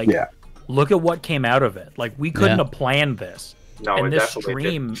on. And like, look at what came out of it. Like, we couldn't have planned this. No, and it this definitely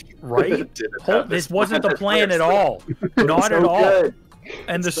stream, didn't. right? This wasn't the plan at all. Not at all. Good.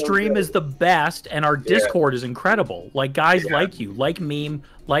 And the stream is the best, and our Discord is incredible. Like, guys like you, like Meme,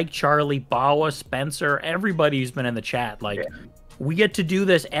 like Charlie, Bawa, Spencer, everybody who's been in the chat. Like, we get to do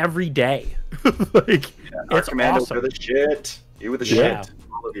this every day. Like, it's awesome. With the shit. You with the shit.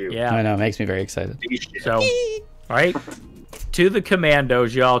 All of you. Yeah. I know, it makes me very excited. So, all right. To the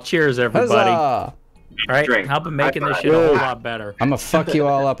Commandos, y'all. Cheers, everybody. Huzzah! All right. Drink. Help them making this shit a whole lot better. I'm gonna fuck you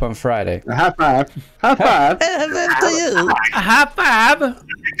all up on Friday. High five. High five. High five.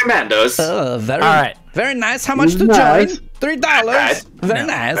 Commandos. Very, all right. Very nice. How much to Nice. join? $3. Very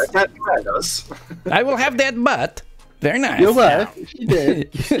nice. Commandos. I will have that butt. Very nice. You're right. She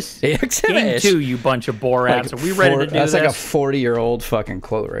did. Game 2, you bunch of Borats. Are we ready to do that's this? That's like a 40-year-old fucking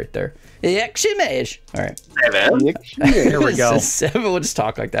quote right there. Yakshimesh. All right. Here we go. We'll just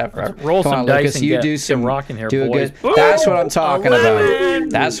talk like that forever. Roll Come some on, dice Lucas, and you get do some rocking here, do boys. Good. That's what I'm talking 11.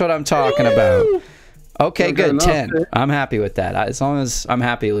 about. That's what I'm talking about. Okay, You're good. good 10. enough, I'm happy with that. As long as I'm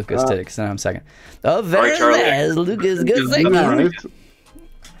happy Lucas did it, because then I'm second. Oh, very Charlie. nice. Lucas good second.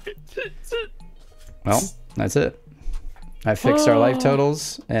 Well, that's it. I fixed our life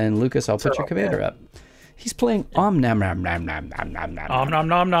totals, and Lucas, I'll put your commander up. He's playing Om-Nam Nam Nam Nam Nam Nam Nam. Om nom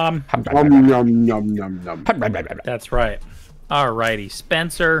nom nom. Nom nom nom nom. That's right. Alrighty.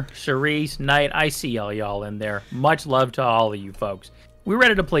 Spencer, Charisse, Knight, I see all y'all in there. Much love to all of you folks. We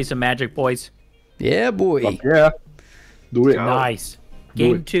ready to play some Magic, boys? Yeah, boy. Yeah. Do it. Nice.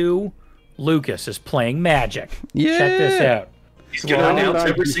 Game 2, Lucas is playing Magic. Yeah. Check this out. He's gonna announce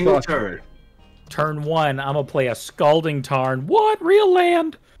every single turn. Turn 1, I'm going to play a Scalding Tarn. What? Real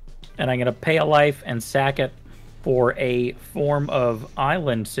land? And I'm going to pay a life and sack it for a form of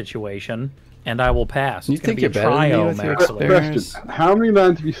island situation, and I will pass. You It's going think to be a you're better than me triome, with your actually. experience? Question: how many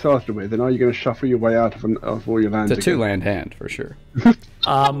lands have you started with, and are you going to shuffle your way out of all your lands? It's a again? 2-land hand for sure.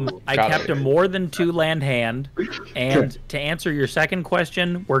 I kept a more than 2-land hand, and to answer your second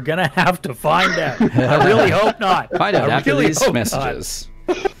question, we're gonna have to find out. I really hope not. Find out I after really these hope messages.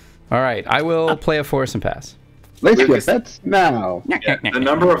 All right, I will play a force and pass. Let's Lucas- get bets now. Yeah, the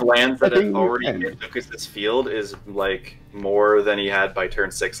number of lands that I think have you already can. hit Lucas's field is like more than he had by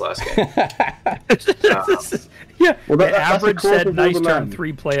turn 6 last game. Yeah, Well, the that's a average quarter said of all nice the turn land.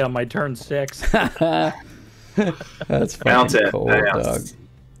 3 play on my turn 6. That's fucking Mountain. cold, Bounce. dog.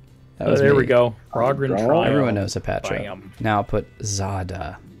 That was There me. we go. Rogren Draw. Triumph. Everyone knows Hapatra. Bam. Now I'll put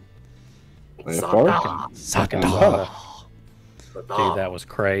Zada. Play a forest. Zada. Dude, that was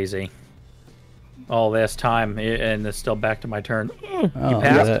crazy. All this time, and it's still back to my turn. Oh,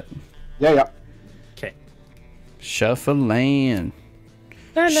 passed? that. Yeah. Okay. Shuffle land.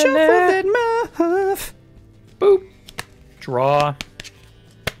 Shuffle that muff. Boop. Draw.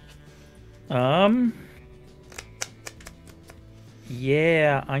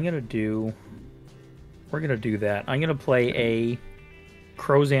 Yeah, we're gonna do that. I'm gonna play a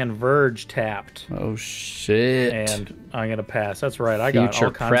Crozan Verge tapped, Oh shit. and I'm gonna pass. That's right. I got Future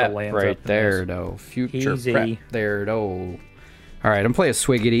all kinds prep of lands right up in there, this. though. Future Easy. prep there, though. All right, I'm playing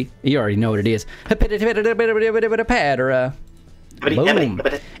Swiggity. You already know what it is. Hapatra. Boom.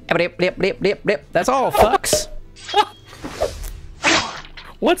 That's all, fucks.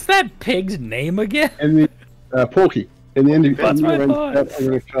 What's that pig's name again? And the Porky. In the end of That's what I I'm thought. going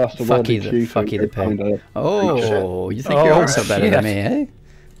to cast a Fucky World the Issue, so fucky the it's pig. kinda- Oh, you think Oh, you're also better shit. than me, eh?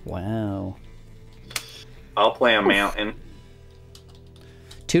 Wow. I'll play a mountain.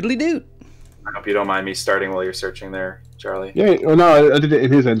 Toodly doot. I hope you don't mind me starting while you're searching there, Charlie. Yeah, well, no, I did it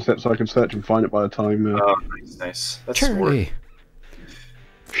in his end step so I can search and find it by the time. Oh, nice. That's Charlie.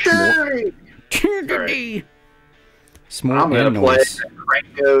 Charlie! Charlie. Small I'm going to and play noise.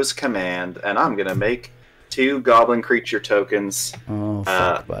 Kranko's Command, and I'm going to make 2 Goblin Creature tokens. Oh,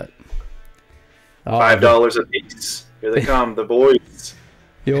 fuck, but. Oh, $5 a piece. Here they come, the boys.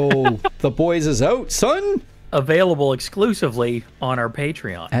 Yo, the boys is out, son. Available exclusively on our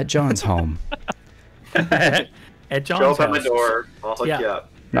Patreon. At John's home. At Show John's up at my house. door. I'll hook Yeah. you up.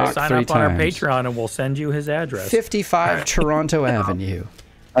 Knock Sign 3 up on our times. Patreon and we'll send you his address. 55 Toronto Avenue.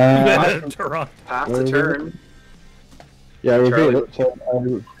 Toronto. Pass the turn. Yeah, reveal Charlie. it. So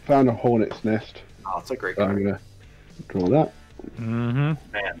I found a hornet's nest. Oh, it's a great So I'm card. going to draw that. Mm-hmm.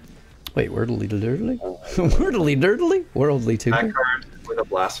 Man, Wait, wordly dirtly? Wordly dirtly? Worldly too. that card with a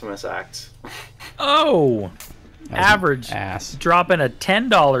blasphemous act. Oh, average. Ass. Dropping a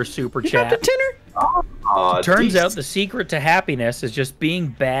 $10 super You got the chat. tenner? Turns out the secret to happiness is just being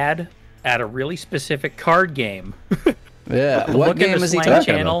bad at a really specific card game. Yeah. The What Look in game the is he Slang talking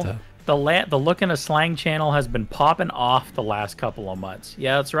channel, about, though? the Look in a Slang channel has been popping off the last couple of months.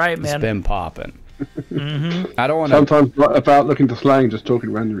 Yeah, that's right, It's man. been popping. Mm-hmm. I don't want to Sometimes about looking to slang, just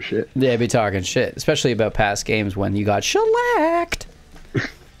talking random shit. be talking shit, especially about past games when you got shellacked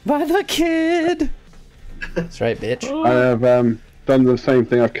by the kid. That's right, bitch. I have done the same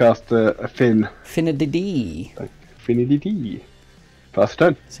thing. I've cast a Fynn. Finity. Finny D. Pass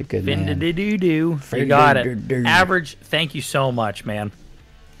turn. It's a good man. Fin-da-doo-doo. You got it. Average, thank you so much, man.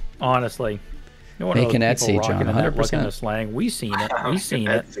 Honestly. You know, Making those people Etsy, John, rocking in there 100%. looking at slang. We seen it. We seen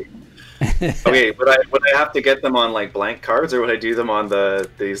it. Okay, would I have to get them on like blank cards, or would I do them on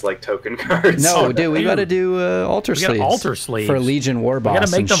these like token cards? No, dude, we got to do altar We got sleeves. altar sleeves. For Legion War We Boss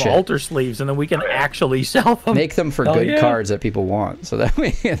gotta make and them shit. altar sleeves, and then we can actually sell them. Make them for Hell good yeah. cards that people want, so that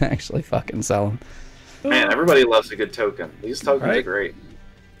we can actually fucking sell them. Man, everybody loves a good token. These tokens are Right? great.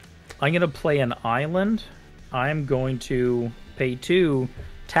 I'm gonna play an island. I'm going to pay 2,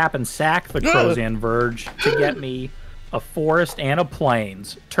 tap and sack the Crozan Verge to get me a forest and a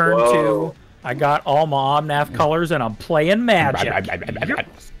plains. Turn Whoa. 2, I got all my Omnath colors and I'm playing magic.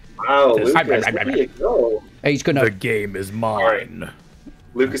 Wow, Lucas, there you go. Hey, he's gonna The game is mine.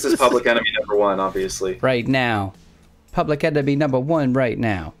 Lucas is public enemy #1, obviously. right now. Public Enemy #1 right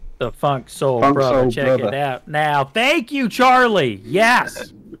now. The Funk Soul Funk Brother, Soul check Brother. it out. Now, thank you, Charlie. Yes.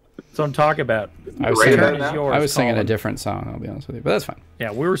 That's what I'm talking about. I was Right singing, about Turn is now? yours, I was singing a Colin. different song, I'll be honest with you, but that's fine.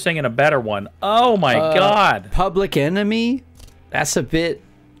 Yeah, we were singing a better one. Oh my God. Public Enemy? That's a bit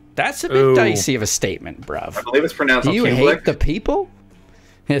Ooh. dicey of a statement, bruv. I believe it's pronounced Do you Public. hate the people?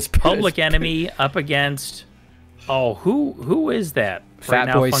 It's Public Enemy up against. Oh, who is that? Fat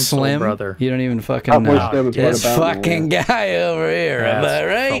now, Boy Funk Soul Slim. Brother. You don't even fucking Fat Boy know. Slim is what This about me, fucking guy over here, am I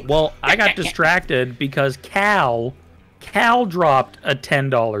Yes. right? Well, I got distracted because Cal Cal dropped a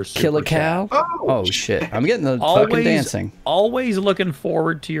 $10 super Kill a chat. cow? Oh shit! I'm getting the fucking dancing. Always looking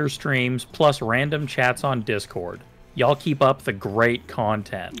forward to your streams, plus random chats on Discord. Y'all keep up the great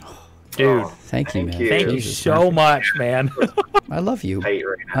content. Dude, thank you, man. Thank you so much, man. I love you. Right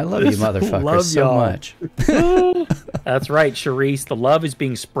I love you, motherfuckers, Love so y'all. much. That's right, Charisse. The love is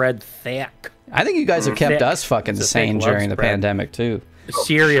being spread thick. I think you guys have kept Thick. us fucking It's a sane thick love during the spread. pandemic too.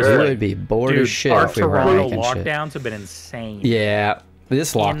 Seriously. We would be bored Dude, as shit our if we weren't Toronto making shit. lockdowns have been insane. Yeah,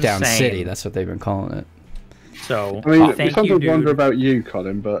 this lockdown Insane. city. That's what they've been calling it. So, I mean, we thank you, sometimes dude. wonder about you,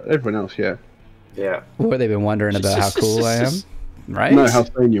 Colin, but everyone else, yeah. Yeah. What they've been wondering about how cool I am, right? Know how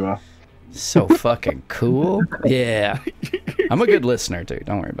sane you are. So fucking cool. Yeah. I'm a good listener, too.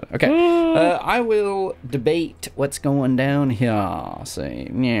 Don't worry about it. Okay. I will debate what's going down here. See.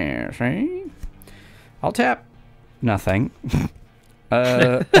 Yeah, see? I'll tap nothing.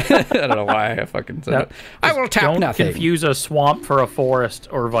 I don't know why I fucking said it. I will tap Don't nothing. confuse a swamp for a forest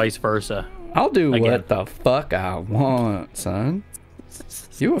or vice versa. I'll do Again. what the fuck I want, son.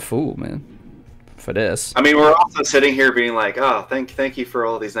 You a fool, man. For this. I mean, we're also sitting here being like, oh, thank you for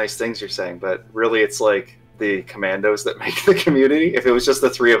all these nice things you're saying, but really it's like the commandos that make the community. If it was just the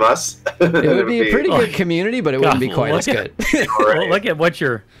three of us, It would be a pretty good community, but it wouldn't be God, quite as look good. Well,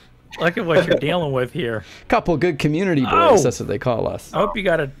 look at what you're dealing with here. Couple good community boys, Oh. that's what they call us. I hope you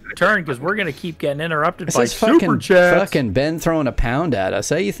got a turn because we're gonna keep getting interrupted This by is super chats. fucking Ben throwing a pound at us.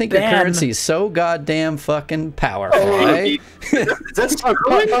 Hey, you think your Ben. currency's so goddamn fucking powerful, eh? That's Times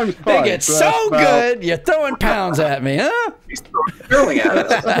Think five, it's so so that's about- good, you're throwing pounds at me, huh? sterling at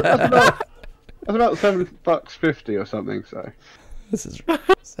us. That's about $7.50 or something. So This is.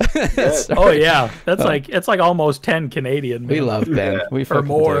 Oh yeah, that's like it's like almost 10 Canadian. We man. love Ben. We or fucking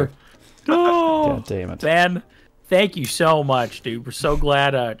more. do. Oh, God damn it. Ben, thank you so much, dude. We're so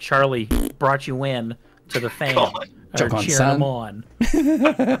glad Charlie brought you in to the fan. Joke on, Cheering son. him on.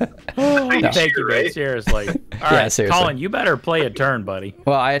 Thank you, man. Right? Seriously. All right, seriously. Colin, you better play a turn, buddy.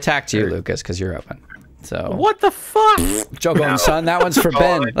 Well, I attacked you, Lucas, because you're open. So. What the fuck? Joke on, son. That one's for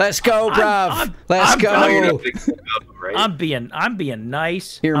Ben. Let's go, bruv. Let's go. I'm being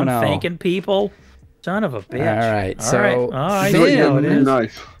nice. Here we I'm know. thanking people. Son of a bitch. All right, All so right. Oh, I Fynn- see how it is.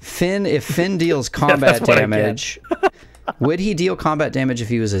 nice. Fynn, if Fynn deals combat that's what I get. damage, would he deal combat damage if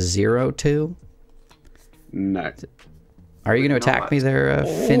he was a 0-2? No. Are you going to attack me there,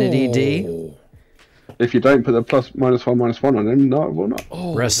 Finity D? If you don't put the +/-1/-1 on him, no, it will not.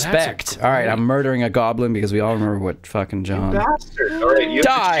 Oh, Respect. All right, I'm murdering a goblin because we all remember what fucking John. Bastard. All right, you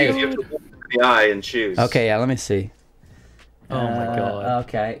Die. have to choose. You have to look in the eye and choose. Okay, yeah, let me see. Oh my god.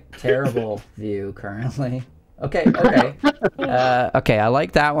 Okay, terrible view currently. Okay. Okay, I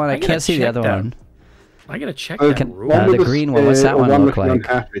like that one. I gotta can't see the check other that. one. I gotta check Okay. that rule. One with the a green one, what's spear that or one look looking like?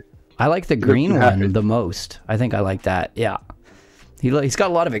 unhappy. I like the green happy. one the most. I think I like that. Yeah. He's got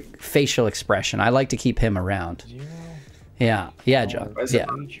a lot of facial expression. I like to keep him around. Yeah, John. Why is Yeah.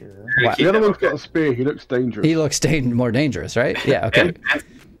 it- The other one's got a spear. He looks dangerous. He looks more dangerous, right? Yeah, okay.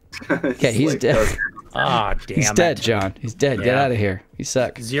 Okay, he's dead. Ah, damn He's it. dead, John. He's dead. Get Yeah. out of here. You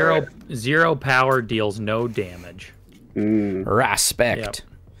suck. Zero power deals no damage. Respect.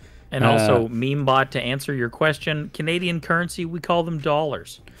 And also, Memebot, to answer your question, Canadian currency, we call them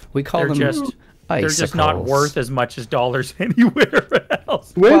dollars. We call They're them just they're just not icicles. worth as much as dollars anywhere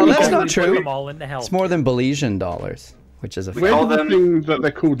else. Where Well, do that's they- not We true. Put them all into health. It's more than Belizean dollars, which is a Where call do the them- things that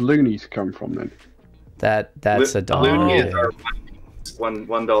they're called loonies come from then? that's a dollar. Loony is dude. our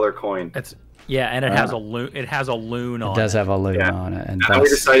 $1 coin. It's and it has a loon. It has a loon on It does have a loon Yeah. on it, and Now we that's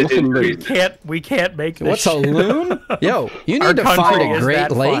decided What's a to loon? We can't make this what's a shit. loon? Yo, you Our need to find country a is Great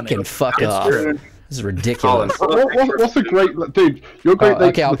that Lake funny. and fuck It's off. true. This is ridiculous. What's a great dude? Your Great Lakes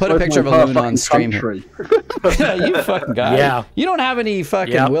okay, I'll is put a the picture of a first loon one on in stream country. You fucking guy. Yeah. You don't have any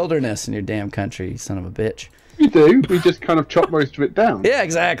fucking Yep. wilderness in your damn country, you son of a bitch. We do. We just kind of chop most of it down. Yeah,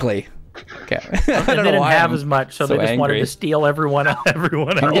 exactly. Okay. I They don't know didn't why have I'm as much, so so they just wanted angry. to steal everyone else.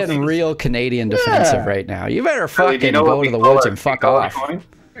 I'm getting real Canadian defensive Yeah. right now. You better Charlie, fucking what go we to the call woods our and fuck $2 off. coin?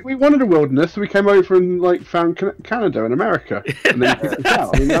 We wanted a wilderness, so we came over and found Canada and America, and then kicked us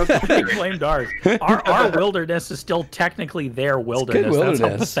out. I mean, that's They claimed ours. Our wilderness is still technically their wilderness. That's how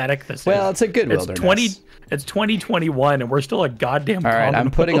wilderness. pathetic this is. Well, it's a good wilderness. It's 2021, and we're still a goddamn. All right, I'm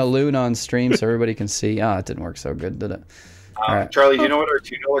commonwealth. putting a loon on stream so everybody can see. Ah, it didn't work so good, did it? All right. Charlie, do you know what our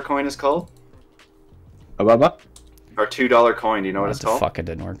 $2 coin is called? Ababa? Our $2 coin. Do you know what What it's the called? fuck? It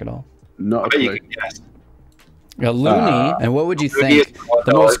didn't work at all. Not a Bet you clue. can guess. A loony, and what would you loony is think? $1.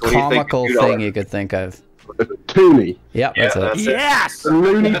 The most What do you think comical $2? thing you could think of. A toonie. Yep, Yeah, that's it. that's it. Yes, A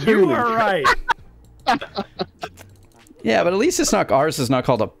loony you toonie. are right. Yeah, but at least it's not ours. Is not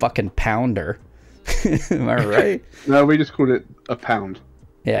called a fucking pounder. Am I right? No, we just called it a pound.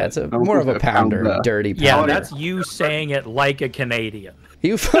 Yeah, it's more of a pounder, dirty pounder. Yeah, that's you saying it like a Canadian.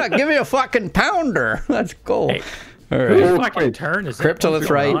 You give me a fucking pounder. Let's go. Hey, all whose right. fucking turn is it? Cryptolith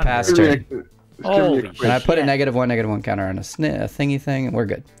right, pass turn. Holy shit. And I put a -1/-1 counter on a thingy thing, and we're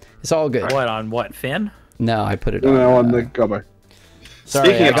good. It's all good. What, on what, Fynn? No, I put it on the gobbo. Sorry,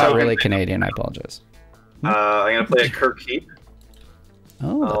 Speaking I of got tokens, really Canadian. I apologize. I'm gonna play a Kirk Keep.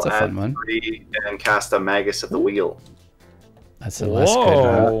 Oh, that's I'll a fun add one. 3 and cast a Magus of the Wheel. That's a less good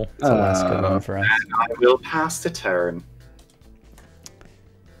one. That's a less good one for us. And I will pass the turn.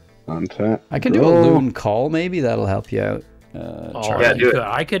 Untap. I could do a loon call, maybe. That'll help you out. Charlie. Yeah, do it.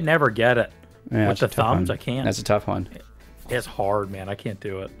 I could never get it. Yeah, With the it's a tough thumbs, one. I can't. That's a tough one. It's hard, man. I can't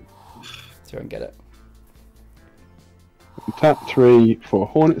do it. So I can get it. Tap 3 for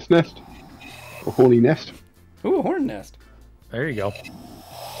Hornet's Nest. Or Horny Nest. Ooh, horn nest. There you go.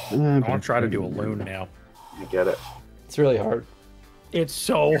 I want to try to do a loon now. You get it. It's really hard. It's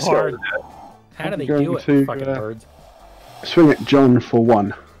so hard. How do they do it, to, fucking birds? Swing at John for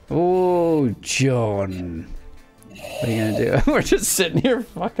 1. Oh, John. What are you gonna do? We're just sitting here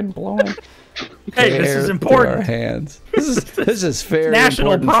fucking blowing. Hey, this is important. Our hands. This is very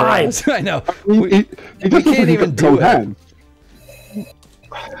national important pride. for us. I know. He can't even do it. Hand.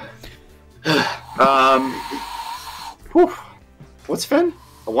 Whew. What's Fynn?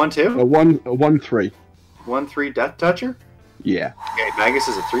 A 1/2? A 1/3. 1/3 Death Toucher? Yeah. Okay, Magus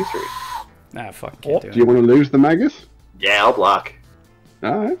is a 3/3. Nah, fuck. Can't do Do you want to lose the Magus? Yeah, I'll block.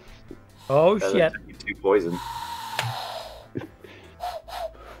 Alright. Oh, That'll shit. take you 2 poison.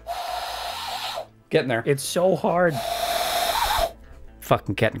 Getting there. It's so hard.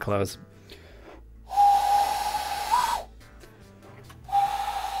 Fucking getting close.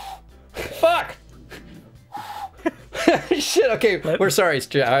 Fuck! Shit, okay, we're sorry,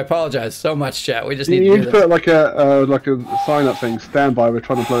 chat. I apologize so much, chat. We just need You to need do to put like a sign up thing, stand by, we're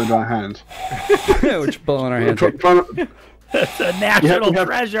trying to blow into our hands. this. We're just blowing our hands. It's a national we have-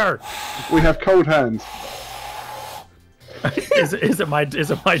 treasure. We have cold hands. Is it my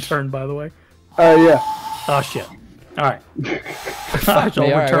turn, by the way? Yeah. Oh, shit. All right. Fuck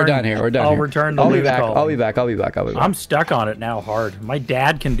me. All right, we're done here. We're done I'll here. return the I'll be loose back. call. I'll be back. I'll be back. I'll be back. I'm stuck on it now hard. My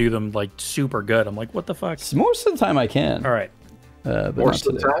dad can do them, like, super good. I'm like, what the fuck? Most of the time I can. All right. But Most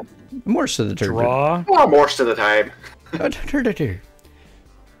not of the today. time? Most of the time. Draw. Oh, most of the time.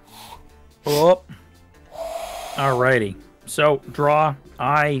 Oh. Alrighty. So, draw.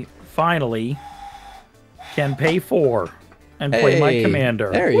 I finally can pay 4 and play my Hey, commander.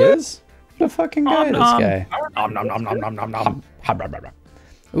 There he is. What a fucking guy, this guy. Nom, nom, nom, nom, nom, nom, nom.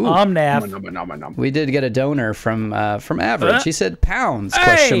 Ooh. Omnath. We did get a donor from Average. He said pounds,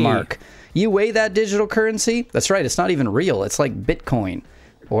 question Hey! mark. You weigh that digital currency? That's right, it's not even real. It's like Bitcoin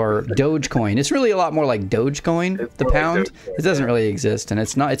or Dogecoin. It's really a lot more like Dogecoin, the more like pound. Dogecoin, It doesn't really exist, and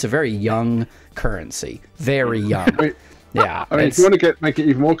it's a very young currency. Very young. Wait, Yeah. I mean, if you want to make it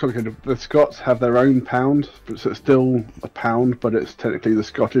even more complicated, the Scots have their own pound, so it's still a pound, but it's technically the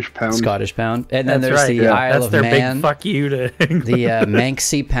Scottish pound. Scottish pound. And then That's there's right. the Isle That's of their Man. big fuck you to The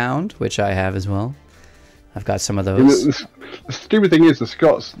Manxie pound, which I have as well. I've got some of And those. the stupid thing is, the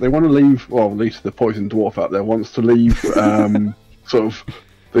Scots, they want to leave, well, at least the Poison Dwarf out there wants to leave sort of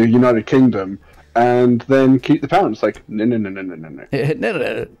the United Kingdom and then keep the pound. It's like, no.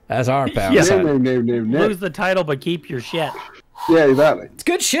 No. That's our pound. Yeah. son. No. lose the title but keep your shit. Yeah, exactly. It's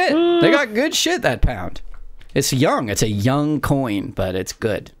good shit. They got good shit, that pound. It's young. It's a young coin, but it's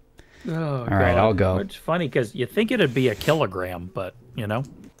good. Oh, All right, I'll go. It's funny because you think it'd be a kilogram, but you know.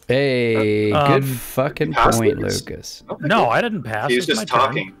 Hey, good fucking pass point, this? Lucas. No, I didn't pass. He was It's just my turn.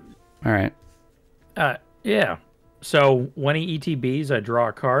 talking. All right. Yeah. So when he ETBs, I draw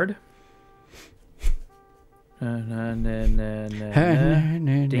a card. Damn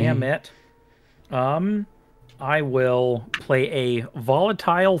it. I will play a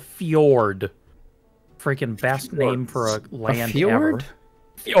volatile fjord. Freaking best name for a land fjord? ever.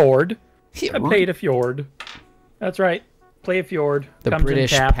 Fjord. I Fjord? played a fjord. That's right. Play a fjord. The Comes in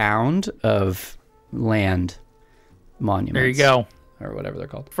British tap. pound of land monuments. There you go. Or whatever they're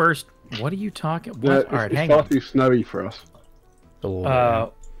called. First, what are you talking? Yeah, What? All right, it's hang far on. too snowy for us.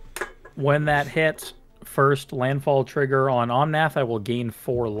 When that hits, first landfall trigger on Omnath, I will gain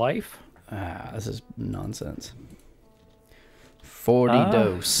 4 life. This is nonsense. 40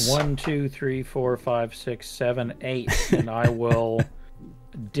 dose. 1, 2, 3, 4, 5, 6, 7, 8. And I will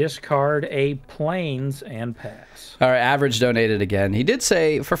discard a plains and pass. All right, Average donated again. He did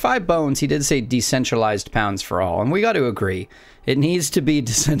say, for 5 bones, he did say decentralized pounds for all. And we got to agree. It needs to be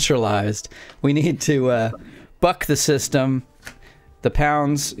decentralized. We need to buck the system The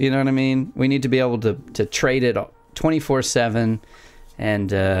pounds, you know what I mean? We need to be able to trade it 24/7,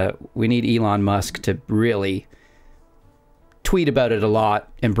 and we need Elon Musk to really tweet about it a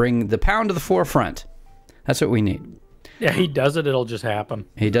lot and bring the pound to the forefront. That's what we need. Yeah, he does it, it'll just happen.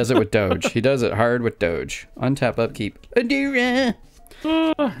 He does it with Doge. He does it hard with Doge. Untap, upkeep.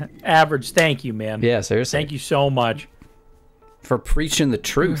 Average, thank you, man. Yeah, seriously. Thank you so much. For preaching the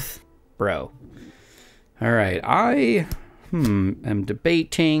truth, bro. All right, I am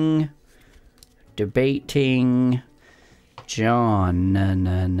debating John.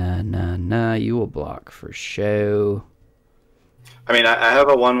 Nah, you will block for show. I mean, I have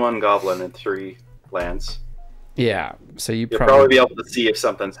a 1/1 goblin and 3 lands. Yeah, so you'll probably be able to see if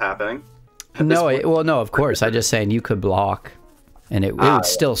something's happening. No, of course. I'm just saying you could block, and it would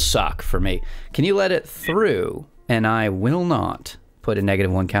still suck for me. Can you let it through? And I will not put a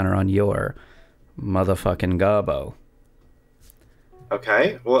 -1 counter on your motherfucking gobbo.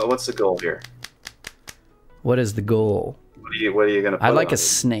 Okay, well, what's the goal here? What is the goal? What are you gonna put? I like a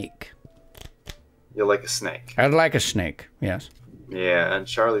snake. You like a snake? I'd like a snake, yes. Yeah, and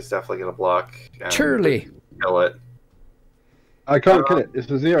Charlie's definitely gonna block. Charlie! Kill it. I can't kill it.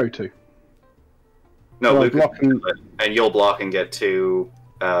 It's a 0/2. No, Luke can kill it, and you'll block and get 2.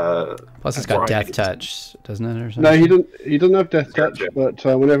 Plus, it's got death touch, doesn't it? Or something? No, he doesn't have death touch, but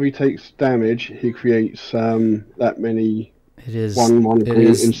whenever he takes damage, he creates that many. It is 1/1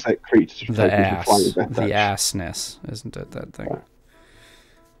 insect creatures. The assness, isn't it? That thing.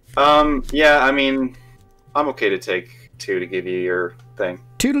 Yeah, I mean, I'm okay to take 2 to give you your thing.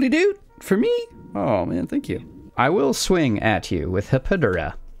 Toodly doot for me. Oh man, thank you. I will swing at you with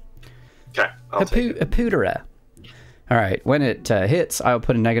Hapatra. Okay, I'll take it. Hapatra. All right, when it hits, I'll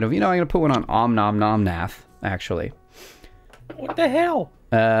put a negative. You know, I'm going to put one on Omnath, actually. What the hell?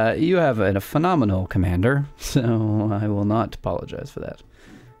 You have a phenomenal commander, so I will not apologize for that.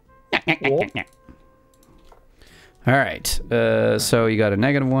 All right, so you got a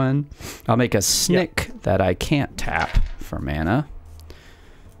 -1. I'll make a snick that I can't tap for mana.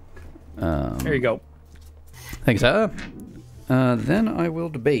 There you go. Thanks, Zada. Then I will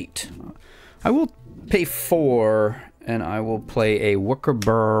debate. I will pay 4, and I will play a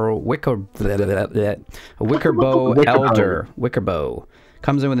Wickerbow Elder. Wickerbow.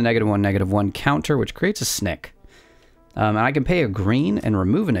 Comes in with a -1/-1 counter, which creates a snick. And I can pay a green and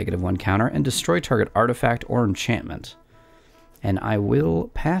remove a -1 counter and destroy target artifact or enchantment. And I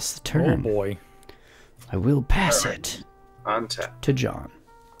will pass the turn. Oh boy. I will pass it. Untap. To John.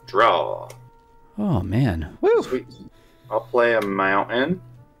 Draw. Oh man. Woo! Sweet. I'll play a mountain.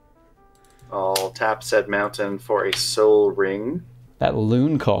 I'll tap said mountain for a soul ring. That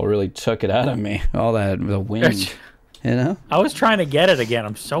loon call really took it out of me. All that, the wind. You know? I was trying to get it again.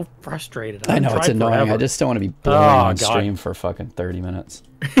 I'm so frustrated. I know, it's annoying. Forever. I just don't want to be boring on stream for fucking 30 minutes.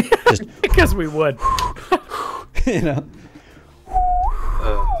 Just because we would. You know?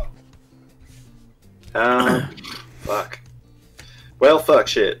 Fuck. Well, fuck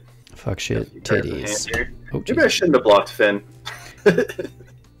shit. Fuck shit. Titties. Oh, maybe I shouldn't have blocked Fynn.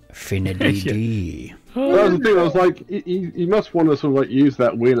 Finity. That was the thing. I was like, he must want to sort of like use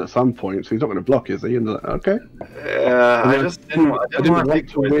that win at some point, so he's not going to block, is he? And okay. Yeah, I just didn't want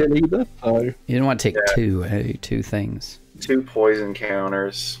to win either. So you didn't want to take 2 things. 2 poison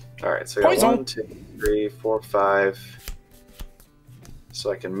counters. All right, so I got 1, 2, 3, 4, 5.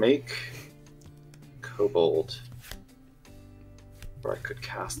 So I can make Kobold, or I could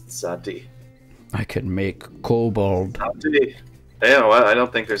cast Zada. I could make Kobold. Zada. Yeah, well, I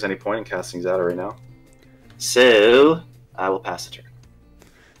don't think there's any point in casting Zada right now. So, I will pass the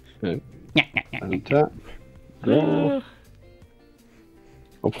turn. Okay. Untap. Draw.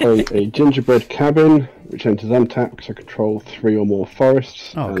 I'll play a Gingerbread Cabin, which enters untap because I control 3 or more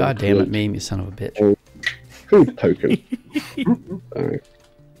forests. Oh, god damn it, meme, you son of a bitch. Food token.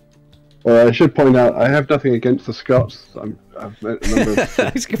 I should point out, I have nothing against the Scots. I've met a number of...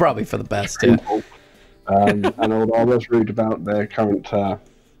 It's probably for the best, yeah. And although I was rude about their current, what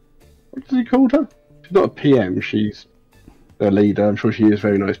does he call her? She's not a PM, she's their leader. I'm sure she is a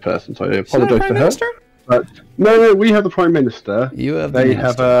very nice person, so I apologise to her. Minister? But no, we have the Prime Minister. You have They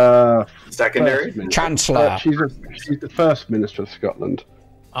have a secondary Chancellor. She's the First Minister of Scotland.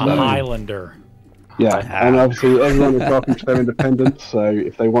 A Highlander. Yeah, and obviously everyone is welcome to their independence, so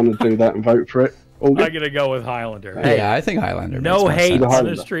if they want to do that and vote for it, all good. I'm going to go with Highlander. Hey, I think Highlander. No hate sense. on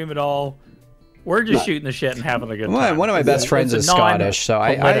the stream at all. We're just shooting the shit and having a good time. One of my best friends is Scottish, so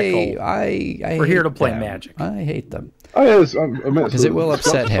we're here to play Magic. I hate them. Oh, yes, because it will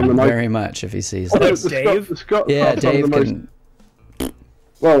upset him very much if he sees that. this. Dave? Yeah, Dave can...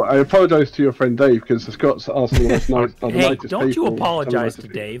 Well, I apologise to your friend Dave because Scott's asked the most nice. Hey, don't you apologise to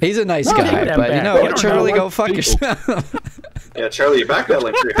Dave. He's a nice guy, but you know what, Charlie, go fuck yourself. Yeah, Charlie, you back that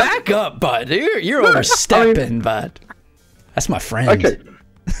link. Back up, bud. You're overstepping, bud. That's my friend. Okay.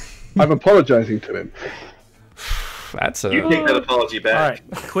 I'm apologising to him. That's a... You take that apology back. All right,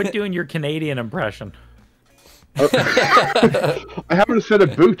 quit doing your Canadian impression. I haven't said a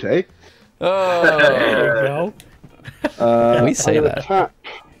boot, eh? Oh, There you go. we say I'm gonna that. Tap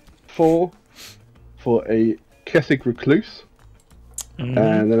 4 for a Kessig Recluse. And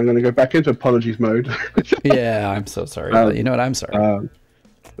then I'm going to go back into apologies mode. Yeah, I'm so sorry. But you know what? I'm sorry.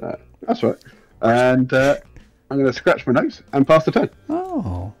 That's right. And I'm going to scratch my nose and pass the turn.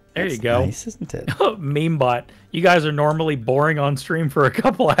 Oh, There you go. Nice, isn't it? Meme bot. You guys are normally boring on stream for a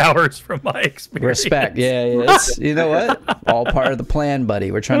couple hours from my experience. Respect. Yeah, yeah. It's, you know what? All part of the plan,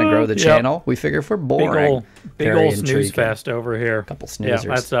 buddy. We're trying to grow the channel. We figure if we're boring, Big old snooze fest over here. Couple snoozers.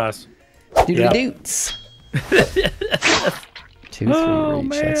 Yeah, that's us. Doodly-doots. 2, 3 reach. Man.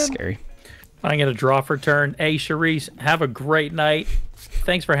 That's scary. I'm going to draw for turn. Hey, Charisse, have a great night.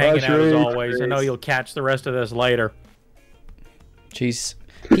 Thanks for hanging out as always. I know you'll catch the rest of this later. Jeez.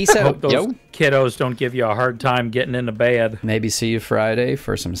 Peace out, Hope those yo. kiddos don't give you a hard time getting into bed. Maybe see you Friday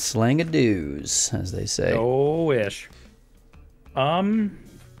for some slang-a-doos, as they say. Oh, wish. Oh,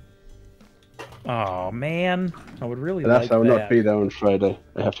 man. I would really like that. I will not be there on Friday.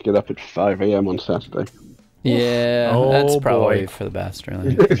 I have to get up at 5 a.m. on Saturday. Yeah, Oh, that's probably boy. for the best,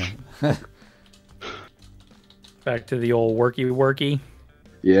 really. Back to the old worky.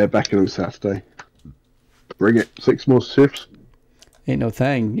 Yeah, back in on Saturday. Bring it. 6 more shifts. Ain't no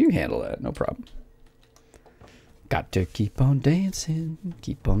thing. You handle that. No problem. Got to keep on dancing.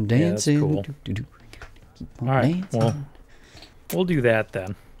 Keep on dancing. Yeah, that's cool. Do-do-do. Keep on All right, dancing. well, we'll do that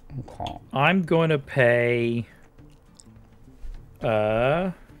then. Okay. I'm going to pay...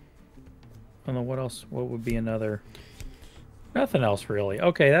 I don't know what else. What would be another... Nothing else, really.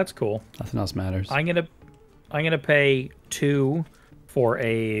 Okay, that's cool. Nothing else matters. I'm gonna pay 2 for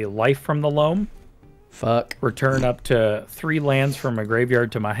a Life from the Loam. Fuck. Return up to 3 lands from a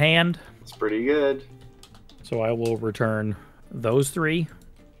graveyard to my hand. It's pretty good. So I will return those 3.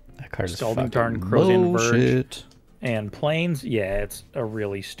 That card is Scalding fucking Tarn, Corrosion Verge. bullshit. And Plains. Yeah, it's a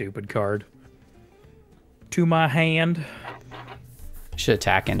really stupid card. To my hand. Should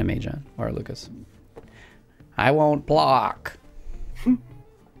attack into me, John. Or Lucas. I won't block.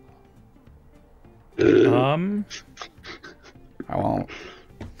 Um... I won't.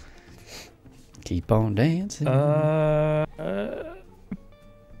 Keep on dancing.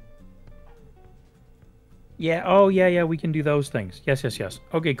 Yeah, oh, yeah, we can do those things. Yes.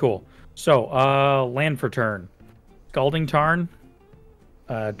 Okay, cool. So, land for turn. Scalding Tarn.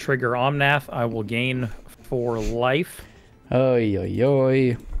 Trigger Omnath. I will gain 4 life. Oi, oi,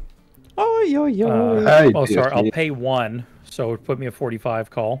 oi. Oi, oi, oi. Oh, sorry, I'll pay 1. So, put me a 45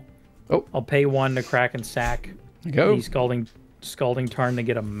 call. Oh. I'll pay 1 to crack and sack. Go. The Scalding Tarn to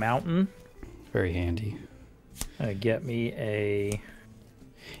get a mountain. Very handy. Get me a...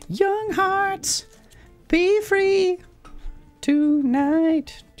 Young hearts, be free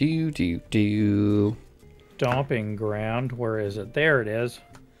tonight. Do. Stomping Ground. Where is it? There it is.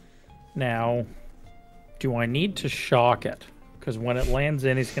 Now, do I need to shock it? Because when it lands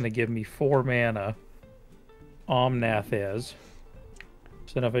in, he's going to give me 4 mana. Omnath is.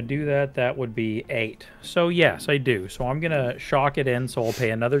 So if I do that, that would be 8. So yes, I do. So I'm going to shock it in, so I'll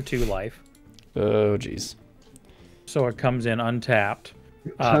pay another 2 life. Oh, jeez. So it comes in untapped.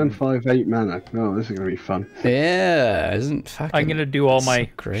 Turn 5, 8 mana. Oh, this is going to be fun. Yeah, isn't fucking... I'm going to do all my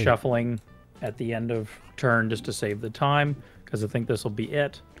great. shuffling at the end of turn just to save the time, because I think this will be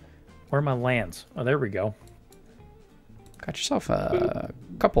it. Where are my lands? Oh, there we go. Got yourself a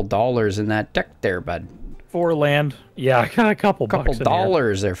couple dollars in that deck there, bud. 4 land. Yeah, I got a couple bucks in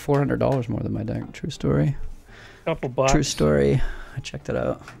dollars there. $400 more than my deck. True story. here. Couple bucks. True story. I checked it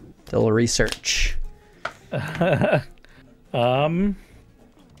out. Did a little research. I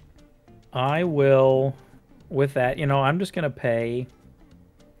will, with that, I'm just going to pay,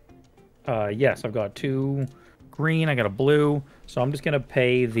 yes, I've got 2 green, I got a blue, so I'm just going to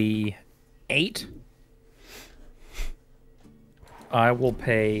pay the 8. I will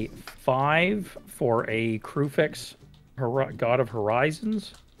pay 5 for a Crufix God of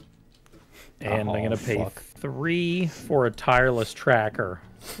Horizons, and I'm going to pay 3 for a Tireless Tracker.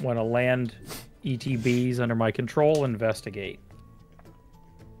 When a land ETBs under my control, investigate.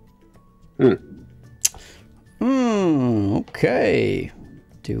 Okay.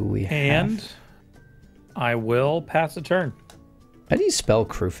 Do we have... And I will pass the turn. How do you spell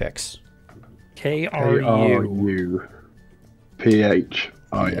Crufix? K-R-U. K-R-U-P-H.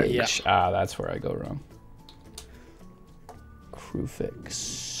 Oh yeah. Yeah. Ah, that's where I go wrong.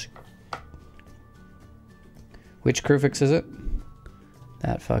 Crufix. Which Crufix is it?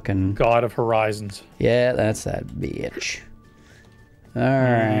 That fucking... God of Horizons. Yeah, that's that bitch.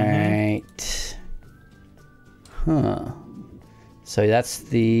 Alright. Huh. So that's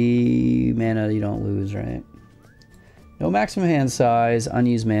the mana you don't lose, right? No maximum hand size.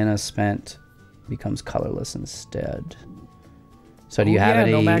 Unused mana spent becomes colorless instead. So do you have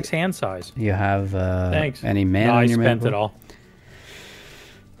any... no max hand size. You have Thanks. any mana No, in your mana? I spent it all.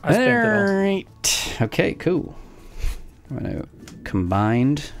 I spent it all. Alright. Okay, cool. I'm going to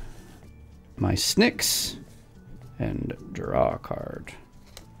combine my Snicks and draw a card.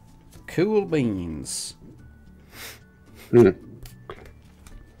 Cool beans.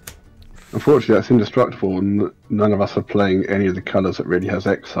 Unfortunately, that's indestructible, and none of us are playing any of the colours that really has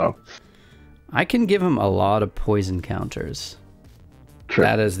exile. I can give him a lot of poison counters. True.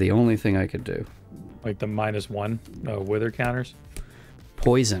 That is the only thing I could do. Like the -1 wither counters.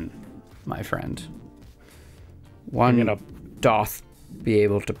 Poison, my friend. One You're gonna- doth be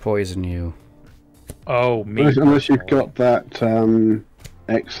able to poison you. Oh, me. Unless you've got that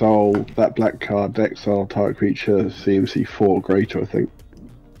exile, that black card, exile target creature, CMC 4 greater, I think.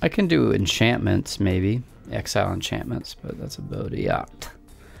 I can do enchantments, maybe. Exile enchantments, but that's about it.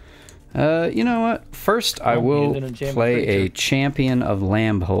 You know what? First, I will use an enchantment play a creature. Champion of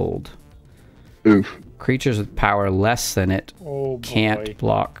Lambhold. Oof. Creatures with power less than it Oh, boy. can't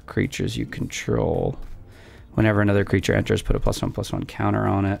block creatures you control. Whenever another creature enters, put a +1/+1 counter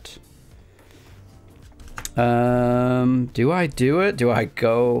on it. Do I do it? Do I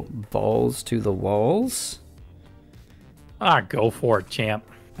go balls to the walls? Go for it, champ.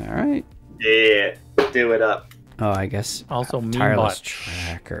 All right. Yeah, do it up. Oh, I guess Also, me Tireless much.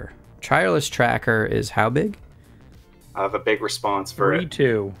 Tracker. Tireless Tracker is how big? I have a big response for it.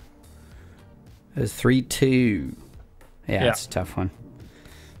 3-2. It's 3/2. Yeah, Yeah. it's a tough one.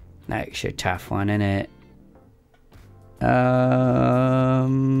 That's a tough one, isn't it?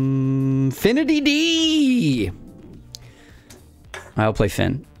 Finity D. I'll play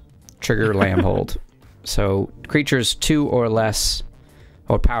Fynn. Trigger Lambhold. So creatures 2 or less,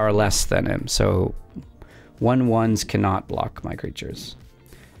 or power less than him. So 1/1s cannot block my creatures.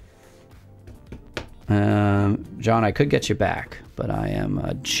 John, I could get you back, but I am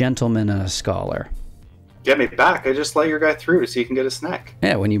a gentleman and a scholar. Get me back. I just let your guy through so you can get a snack.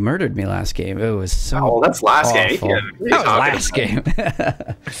 Yeah, when you murdered me last game, it was so. Oh, that's last game. awful. Yeah, what are you That was talking last about? game.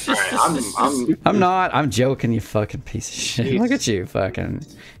 All right, I'm I'm not. I'm joking, you fucking piece of shit. Jeez. Look at you, fucking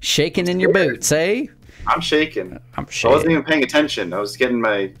shaking in your boots, eh? I'm shaking. I'm I shaking. wasn't even paying attention. I was getting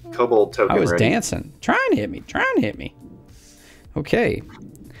my kobold token I was ready. dancing. Trying to hit me. Trying to hit me. Okay.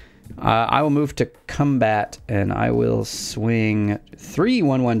 I will move to combat, and I will swing 3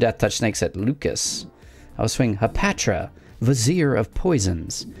 1/1 Death Touch Snakes at Lucas. I'll swing Hapatra, Vizier of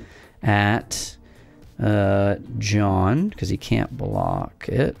Poisons, at John, because he can't block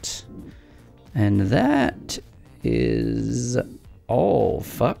it. And that is all,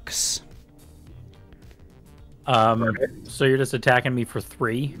 fucks. So you're just attacking me for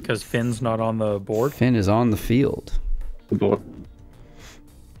 3 because Finn's not on the board? Fynn is on the field. The board.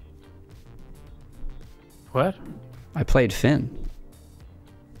 What? I played Fynn.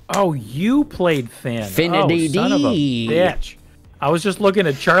 Oh, you played Finn. Finity Oh, son of a D. bitch. I was just looking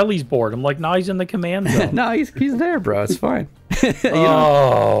at Charlie's board. I'm like, no, he's in the command zone. No, he's there, bro. It's fine.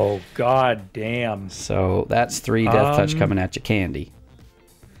 Oh, god damn. So that's 3 Death Touch coming at you, Candy.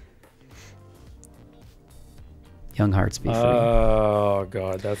 Young Hearts be free. Oh,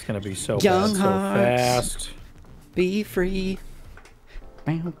 god, that's going to be so Young bad so Hearts. fast. Be free.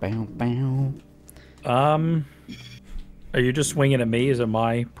 Bow, bow, bow. Are you just swinging at me? Is it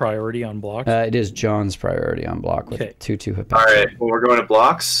my priority on blocks? It is John's priority on block with Okay. 2/2 Hapatra. All right, well, we're going to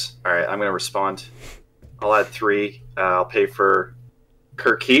blocks. All right, I'm going to respond. I'll add 3. I'll pay for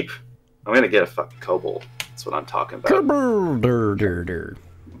Keep. I'm going to get a fucking kobold. That's what I'm talking about. Dur.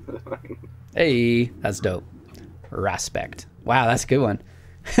 Hey, that's dope. Respect. Wow, that's a good one.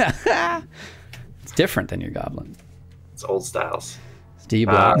 It's different than your goblin. It's old styles. Do you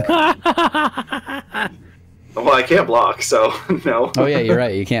block? Well, I can't block, so no. Oh yeah, you're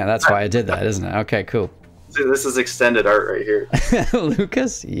right. You can't. That's why I did that, isn't it? Okay, cool. See, this is extended art right here.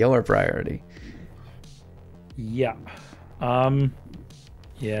 Lucas, your priority. Yeah.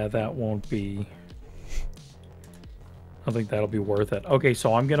 Yeah, that won't be... I think that'll be worth it. Okay,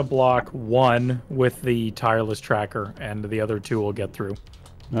 so I'm going to block 1 with the Tireless Tracker, and the other 2 will get through.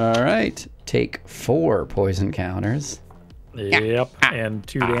 All right. Take 4 poison counters. Yep, and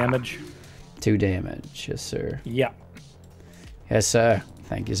 2 damage. 2 damage. Yes, sir. Yeah. Yes, sir.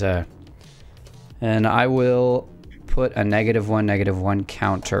 Thank you, sir. And I will put a -1/-1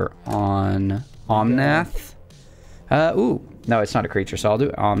 counter on Omnath. Ooh, no, it's not a creature, so I'll do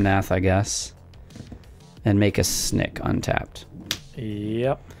Omnath, I guess. And make a Snick untapped.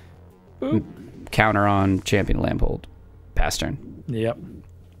 Yep. Boop. Counter on Champion Lampold. Pass turn. Yep.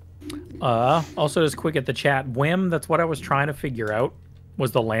 Also, just quick at the chat, Whim, that's what I was trying to figure out,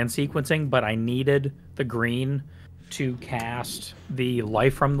 was the land sequencing, but I needed the green to cast the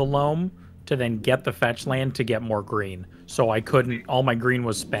Life from the Loam to then get the fetch land to get more green. So I couldn't, all my green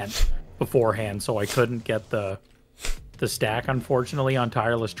was spent beforehand, so I couldn't get the stack, unfortunately, on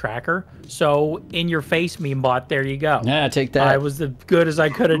Tireless Tracker. So, in your face, meme bot, there you go. Yeah, take that. I was as good as I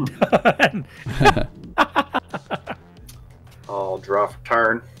could have done. I'll draw for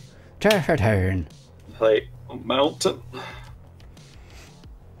turn. Turn. Play Mountain.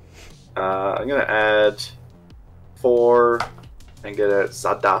 I'm gonna add 4 and get a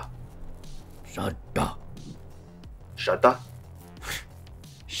Zada. Zada. Zada.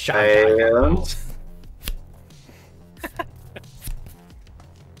 Zada. And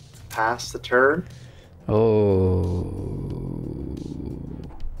pass the turn. Oh.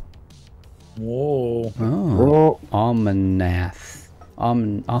 Whoa. Oh. Omnath.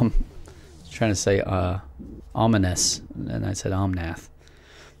 Trying to say ominous, and I said Omnath.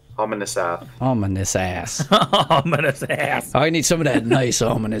 Ominous ass. Ominous ass. Ominous ass. I need some of that nice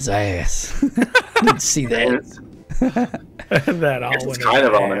ominous ass. Let's see that. That It's kind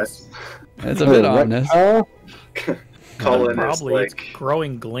of ominous. It's a bit ominous. Colin Probably is it's like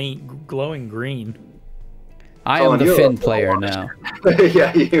glowing green. I am Colin, the you're Fynn a- player now.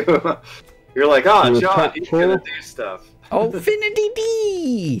 yeah, you're like, oh, You're a John, top he's four. gonna do stuff. Oh, Finity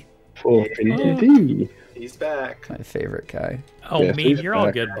D! For Infinity. He's back. My favorite guy. Oh, Yes, me, he's you're all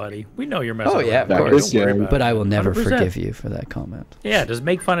back. good, buddy. We know you're messing Oh, yeah, around. of Back course. again. Don't worry about But it. I will never 100%. forgive you for that comment. Yeah, just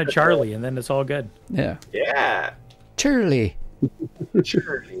make fun of Charlie, and then it's all good. Yeah. Yeah, Charlie.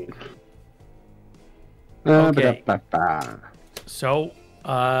 sure. Okay. Ba-da-ba-ba. So,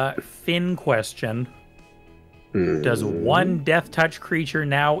 Fynn question. Hmm. Does 1 death touch creature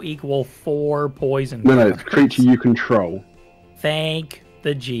now equal 4 poison? No, it's a creature you control. Thank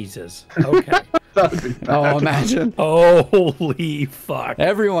the Jesus. Okay. That would be bad. Oh, imagine. Holy fuck.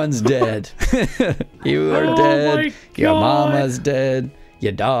 Everyone's dead. You are Oh dead. my Your God. mama's dead.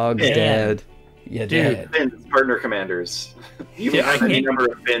 Your dog's Man. dead. You're Dude. dead. Fins, partner commanders. You Yeah, I have any can't- number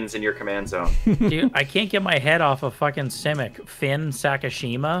of fins in your command zone. Dude, I can't get my head off of fucking Simic. Fynn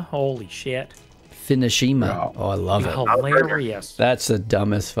Sakashima? Holy shit. Finishima. Wow. Oh, I love it. Hilarious. That's the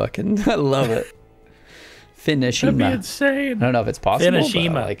dumbest fucking. I love it. That'd be Finishima. I insane. don't know if it's possible, but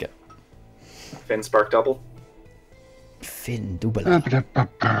Finishima. I like it. Fin spark double. Fin Dubala.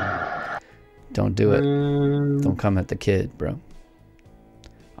 Ba-da-ba-ba. Don't do it. You Don't come at the kid, bro. got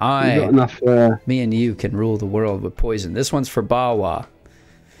I, enough. me and you can rule the world with poison. This one's for Bawa.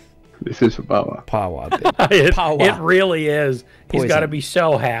 This is for Bawa. Pawa. Baby. It Power. really is. He's Poison. got to be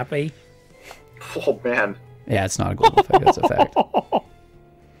so happy. Oh man, Yeah, it's not a global effect. That's a fact.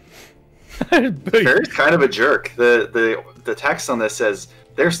 Barry's kind of a jerk. The text on this says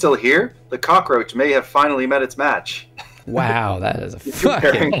they're still here. The cockroach may have finally met its match. Wow, that is a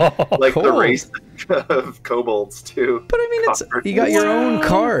Comparing fucking. like the cold. race of kobolds too. But I mean, it's you got your own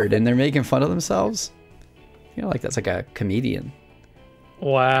card, and they're making fun of themselves. I feel like that's like a comedian.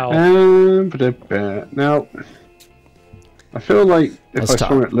 Wow. Ba-da-ba. Now, I feel like if Let's I talk.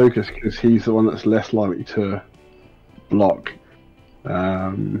 swung at Lucas, because he's the one that's less likely to block,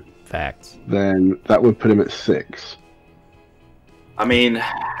 Facts. then that would put him at 6. I mean,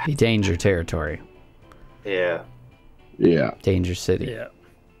 Be danger territory, yeah. Yeah. danger city. Yeah.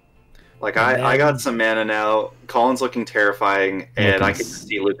 Like And I then- got some mana now. Colin's looking terrifying, and I Looking can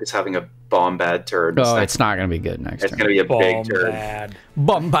see Lucas having a bomb bad turn. Oh, it's not gonna be good next It's turn. gonna be a big turn. Bombad.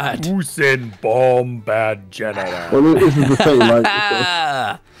 Bombard. Who's in Bombad General? Well, this is the thing. Like,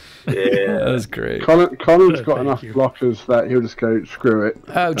 Ah, Yeah. that was great. Colin's got Thank enough you. blockers that he'll just go screw it.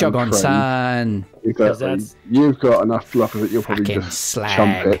 Oh, and jog on trade. sun. Exactly. that's- You've got enough blockers that you'll probably Fucking just slag.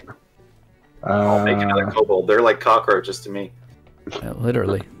 chump it. I'll make another kobold. They're like cockroaches to me.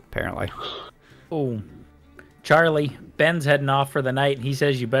 Literally, apparently. Oh, Charlie, Ben's heading off for the night. He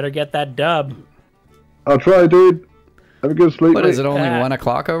says you better get that dub. I'll try, dude. Have a good sleep. What is it? Only Ah. 1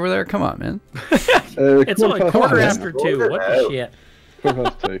 o'clock over there? Come on, man. It's only quarter after 2. What the out.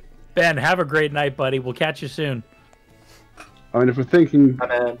 shit? 2. Ben, have a great night, buddy. We'll catch you soon. I mean, if we're thinking Hi,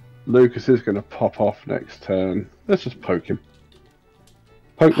 man. Lucas is going to pop off next turn, let's just poke him.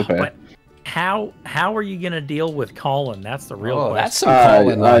 Poke the bear. But how are you gonna deal with Colin? That's the real Oh, question. that's some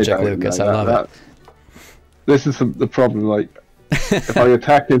Colin logic, don't Lucas. know I love that. it. This is the problem. Like, if I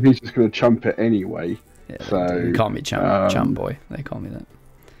attack him, he's just going to chump it anyway. Yeah, so they call me chum boy. They call me that.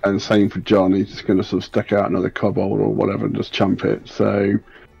 And same for John. He's just going to sort of stick out another kobold or whatever and just chump it. So I'm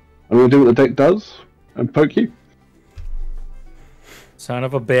going to do what the deck does and poke you. Son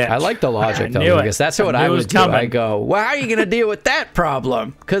of a bitch. I like the logic, though, because that's what I would do. Coming. I go, well, how are you going to deal with that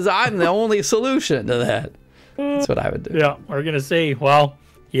problem? Because I'm the only solution to that. That's what I would do. Yeah, we're going to see. Well,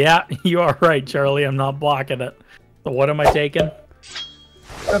 yeah, you are right, Charlie. I'm not blocking it. So what am I taking?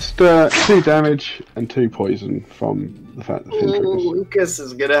 Just 2 damage and 2 poison from the fact that Fynn triggers. Lucas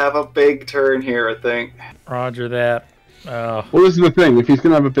is going to have a big turn here, I think. Roger that. Well, this is the thing. If he's going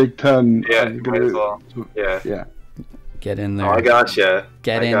to have a big turn... Yeah, might as well. Yeah. Get in there. Oh, I gotcha.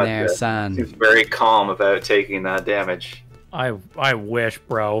 Get in there, son. He's very calm about taking that damage. I wish,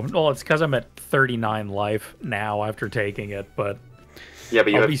 bro. Well, it's because I'm at 39 life now after taking it, but yeah,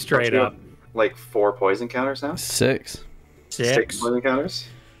 but you I'll have, be straight up. Like 4 poison counters now? 6. 6 poison counters?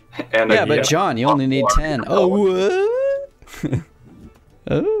 And yeah, but John, you only need 10. Oh, what?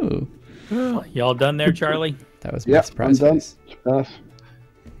 Oh. Y'all done there, Charlie? That was my surprise face.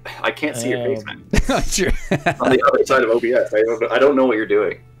 I can't see your face, man. True. On the other side of OBS. I don't know what you're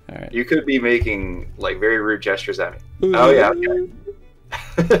doing. All right. You could be making like very rude gestures at me. Ooh. Oh, yeah.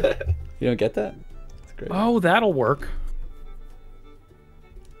 Okay. You don't get that? That's great. Oh, that'll work.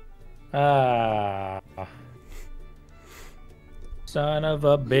 Son of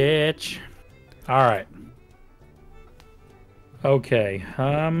a bitch. All right. Okay.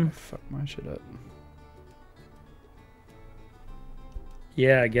 Fuck my shit up.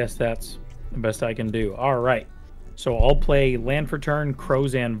 Yeah, I guess that's the best I can do. All right. So I'll play land for turn,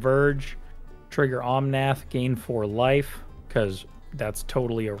 Crozan Verge, trigger Omnath, gain 4 life, because that's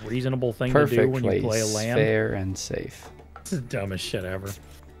totally a reasonable thing to do when you play a land. Fair and safe. This is the dumbest shit ever.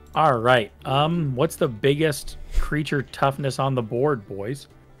 All right. What's the biggest creature toughness on the board, boys?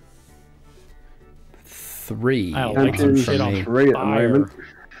 3. I don't like some shit on 3 at the moment.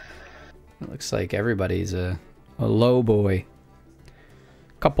 It looks like everybody's a low boy.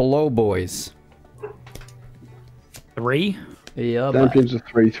 Couple low boys. 3? Yeah. Champions of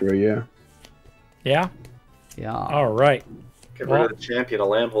 3/3, yeah. Yeah? Yeah. All right. Get rid of the champion, a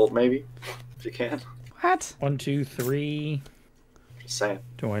Landholt, maybe, if you can. What? 1, 2, 3. Just saying.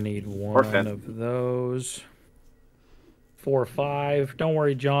 Do I need one of those? 4, 5. Don't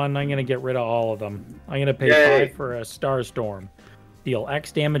worry, John. I'm going to get rid of all of them. I'm going to pay 5 for a Starstorm. Deal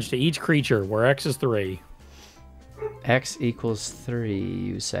X damage to each creature, where X is 3. X equals 3,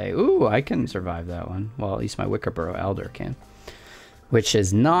 you say. Ooh, I can survive that one. Well, at least my Wickerboro Elder can. Which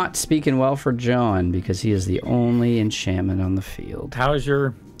is not speaking well for John, because he is the only enchantment on the field. How can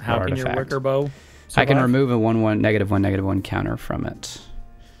your Wickerbow survive? I can remove a -1/-1 counter from it.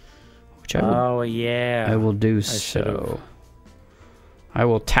 Which I will, I will do so. I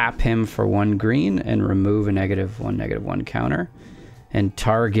will tap him for 1 green and remove a -1/-1 counter. And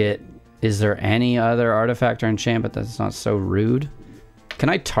target... Is there any other artifact or enchantment that's not so rude? Can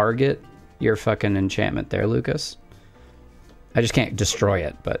I target your fucking enchantment there, Lucas? I just can't destroy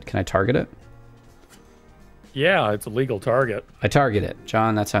it, but can I target it? Yeah, it's a legal target. I target it.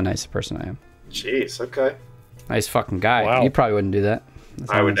 John, that's how nice a person I am. Jeez, okay. Nice fucking guy. Wow. You probably wouldn't do that.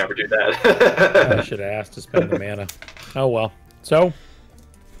 I would never do that. I should have asked to spend the mana. Oh, well. So...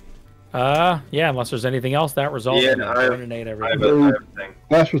 yeah, unless there's anything else, that resolves I have a thing.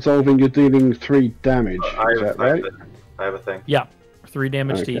 That's resolving, you're dealing 3 damage. Is that right? I have a thing. Yeah, 3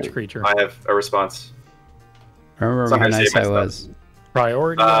 damage to each creature. I have a response. Remember how nice I was.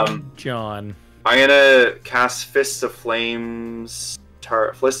 Priority John. I'm gonna cast Fists of Flame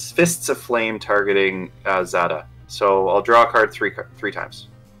targeting Zada. So I'll draw a card three times.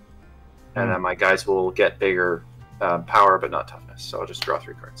 And then my guys will get bigger power, but not toughness. So I'll just draw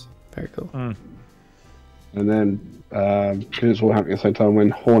 3 cards. Very cool. And then, because it's all happening at the same time, when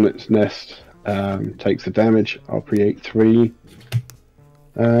Hornet's Nest takes the damage, I'll create 3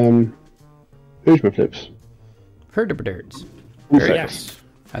 Huzma Flips. Vertebrates. Yes.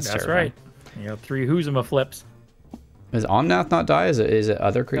 That's right. You know, 3 Huzma Flips. Does Omnath not die? Is it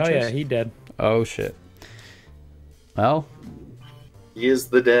other creatures? Oh, yeah, he dead. Oh, shit. Well. He is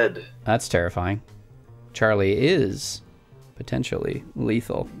the dead. That's terrifying. Charlie is potentially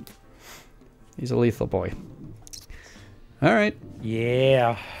lethal. He's a lethal boy. All right.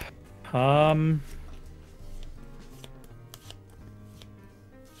 Yeah. Oh,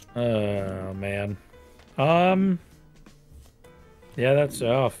 man. Yeah, that's...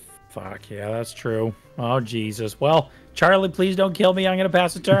 Oh, fuck. Yeah, that's true. Oh, Jesus. Well, Charlie, please don't kill me. I'm going to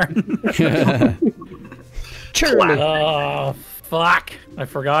pass a turn. Charlie. Oh, fuck. I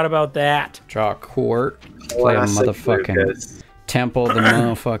forgot about that. Draw a court. Play a motherfucking Temple the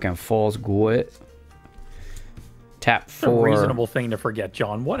motherfucking Falls Gwit. Tap 4. A reasonable thing to forget,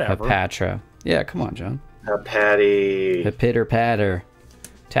 John. Whatever. Hapatra. Yeah, come on, John. Patty. Pitter patter.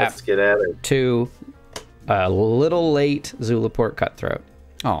 Tap. Let's get at it. 2. A little late Zulaport Cutthroat.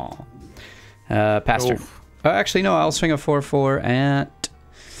 Aw. Pass turn. Oh, actually, no. I'll swing a 4/4 at.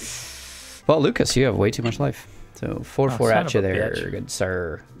 Well, Lucas, you have way too much life. So 4/4 at you there, good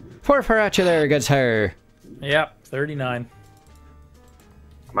sir. 4/4 at you there, good sir. Yep, 39.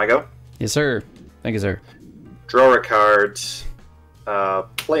 My go? Yes, sir. Thank you, sir. Draw a card.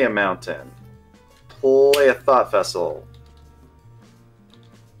 Play a mountain. Play a thought vessel.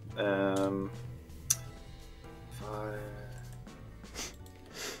 5.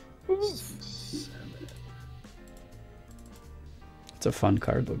 7. It's a fun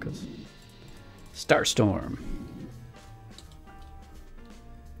card, Lucas. Starstorm.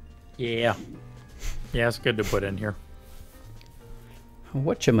 Yeah. Yeah, it's good to put in here.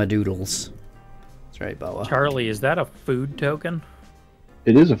 Whatchamadoodles. That's right, Bella. Charlie, is that a food token?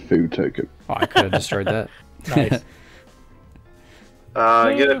 It is a food token. Oh, I could have destroyed that. Nice.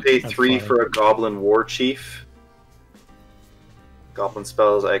 You're gonna pay That's 3 funny. for a Goblin War Chief. Goblin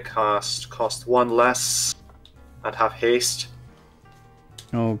spells I cost 1 less and have haste.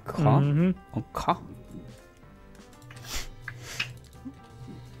 Okay. Okay.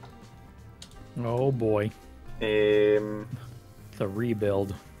 Oh boy, Um, the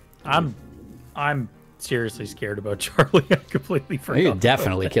rebuild. I'm seriously scared about Charlie. I completely forgot. He could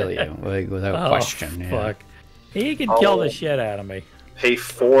definitely kill you, like, without question. Yeah. Fuck. He could kill the shit out of me. pay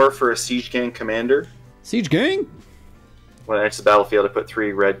 4 for a Siege Gang Commander. Siege Gang? When it enters the battlefield, I put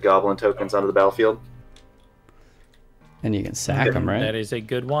 3 red Goblin tokens onto the battlefield. And you can sack them, right? That is a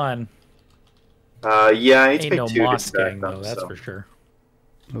good one. Yeah, I need to Ain't pay no 2 to Moss stack Gang, them, though, that's so. for sure.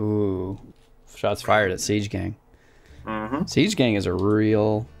 Ooh. Shots fired at Siege Gang. Mm-hmm. Siege Gang is a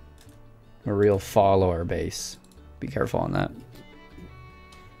real follower base. Be careful on that.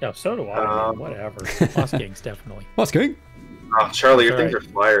 Yeah, so do I. Man. Whatever. Moss Gang's definitely. Moss Gang? Oh, Charlie, your That's things are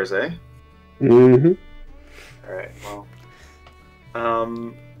flyers, eh? Mm-hmm. Alright,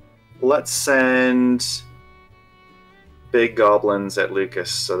 well. Let's send big goblins at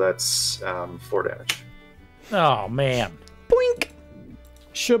Lucas, so that's 4 damage. Oh, man. Boink!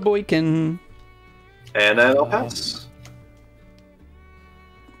 Shaboykin. And then I'll pass.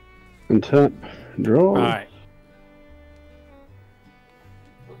 And tap, draw, All right.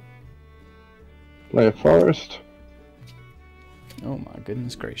 play a forest. Oh my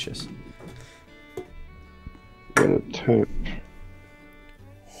goodness gracious. Gonna tap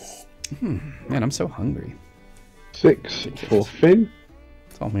Man, I'm so hungry. 6 for Fynn.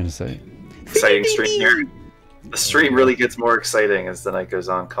 That's all I'm gonna say. Exciting stream here. The stream really gets more exciting as the night goes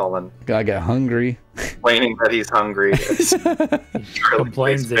on. Colin I got hungry. complaining that he's hungry. Charlie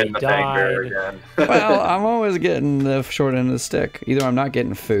Complains that he plays Fynn the Fangbearer died. again. Well, I'm always getting the short end of the stick. Either I'm not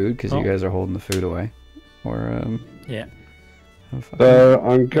getting food because you guys are holding the food away, or Yeah. So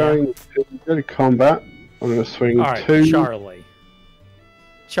I'm going to go to combat. I'm going to swing All right, 2. Charlie.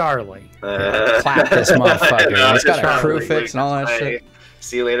 clap this motherfucker. No, He's got a Charlie, crew fix and all that Lucas, shit. bye.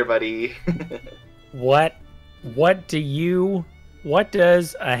 See you later, buddy. What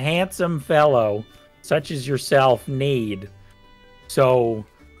does a handsome fellow such as yourself need so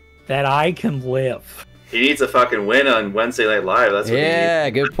that I can live? He needs a fucking win on Wednesday Night Live. That's what Yeah,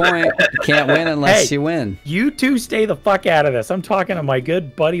 good point. You can't win unless Hey. you win. You two stay the fuck out of this. I'm talking to my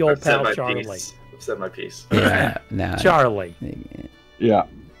good buddy he old needs. I've said pal my Charlie. piece. I've said my piece. Yeah, nah. Charlie, Yeah.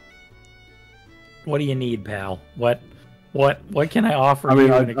 what do you need, pal? What can I offer I mean,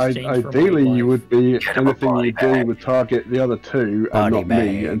 you in exchange for ideally, my you life? would be Get him a anything body you do bag. would target the other 2 and Body not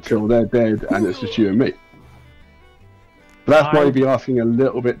me bag. until they're dead, and it's just you and me. But that's maybe asking a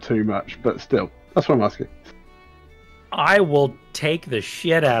little bit too much, but still, that's what I'm asking. I will take the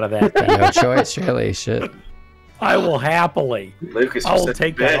shit out of that thing. No choice, really. Shit. I will happily. Lucas, I you're will such a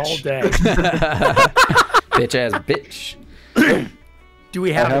take that all bitch. day. Bitch ass bitch. Do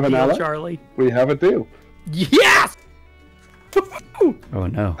we have have a an deal, ally? Charlie? We have a deal, Yes! Oh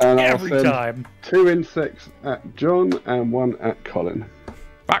no. and I'll Every send time. 2 insects at John and 1 at Colin.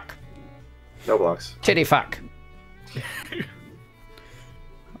 Fuck. No blocks. Chitty fuck.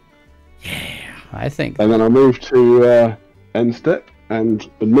 Yeah. I think. And then I'll move to end step and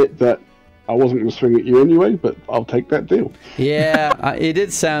admit that I wasn't going to swing at you anyway, but I'll take that deal. Yeah, it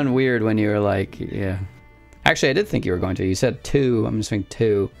did sound weird when you were like, yeah. Actually, I did think you were going to. You said 2. I'm just saying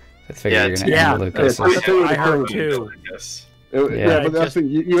 2. I figured you were going to yeah. end Lucas. Yeah, two I heard with the 2. Yes. Yeah. Yeah, but that's the thing.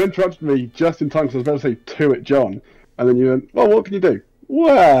 You interrupted me just in time because I was about to say 2 at John, and then you went, "Well, what can you do?"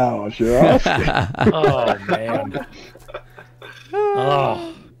 Wow, sure asking. Oh, man.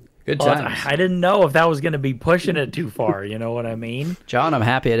 Oh, Good well, times. I didn't know if that was going to be pushing it too far. You know what I mean? John, I'm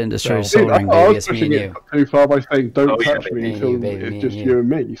happy I didn't destroy your So- soul Dude, I ring, thought I baby. was It's me pushing and it you. too far by saying don't Oh, yeah, touch me me and until you, baby, me it's just and you and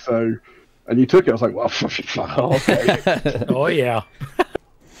me. So, and you took it. I was like, well, fuck off. Okay. Oh yeah.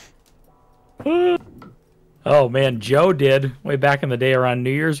 Oh man, Joe did way back in the day around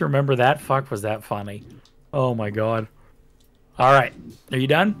New Year's. Remember that? Fuck, was that funny? Oh my god. All right, are you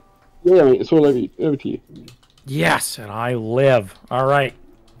done? Yeah, mate, it's all over to you. Yes, and I live. All right.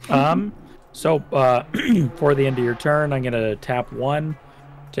 So for the end of your turn, I'm gonna tap 1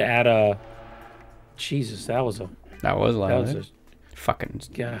 to add a. Jesus, that was loud. that was Right? a Fucking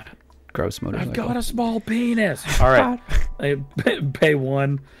God. gross motorcycle. I've got a small penis. All right. I pay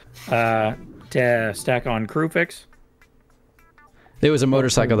 1 to stack on Crewfix. There was a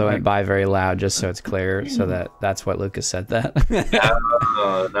motorcycle that went by very loud, just so it's clear, so that's what Lucas said that.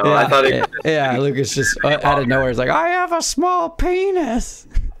 No, I thought it. Yeah, Lucas just out of nowhere is like, I have a small penis.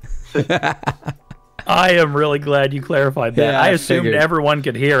 I am really glad you clarified that. Yeah, I I assumed figured. everyone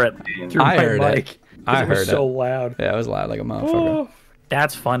could hear it through I my heard mic. it. 'Cause I it was heard so it. loud. Yeah, it was loud like a motherfucker. Oh,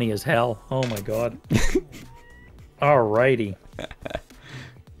 that's funny as hell. Oh my god. Alrighty.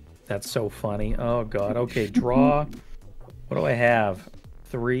 That's so funny. Oh god. Okay, draw. What do I have?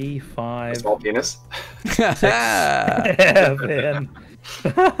 3, 5, Small penis. 7.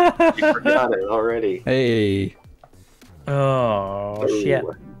 You forgot it already. Hey. Oh shit.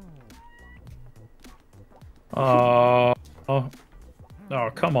 Oh.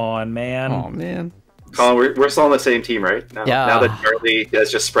 Come on, man. Oh man. Colin, we're still on the same team, right? Now, Yeah. Now that Charlie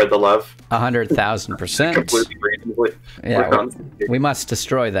has just spread the love 100,000%. completely randomly. Yeah, we're on the same team. we must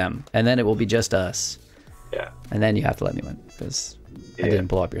destroy them, and then it will be just us. Yeah. And then you have to let me win because I Yeah. didn't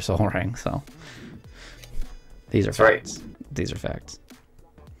blow up your soul ring. So these are That's right. facts. These are facts.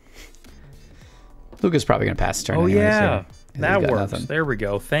 Luca's probably gonna pass his turn. Oh anyways, yeah, so he's that got works. nothing. There we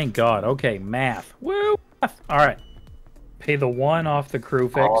go. Thank God. Okay, math. Woo! Math. All right. Pay the 1 off the crew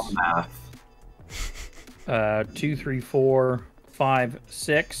fix. All math. 2, 3, 4, 5,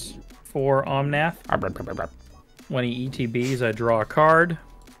 6 for Omnath. When he ETBs, I draw a card.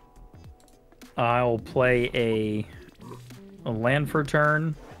 I'll play a land for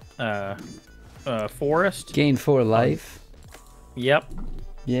turn. Forest. Gain 4 life. Yep.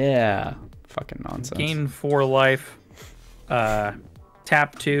 Yeah. Fucking nonsense. Gain 4 life.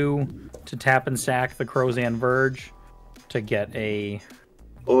 Tap 2 to tap and sack the Crozan Verge to get a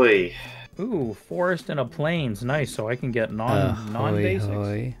Oi. forest and a plains. Nice, so I can get non-basics.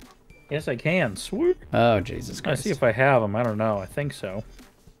 Hoy. Yes, I can. Sweet. Oh Jesus I Christ! see if I have them. I don't know. I think so.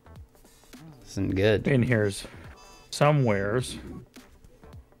 Isn't good. In here's somewheres.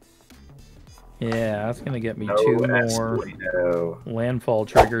 Yeah, that's gonna get me 2 more No. landfall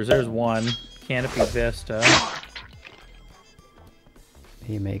triggers. There's 1. Canopy Vista.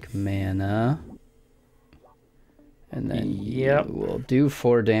 You make mana. And then Yep. you will do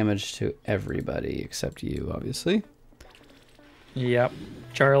 4 damage to everybody except you, obviously. Yep.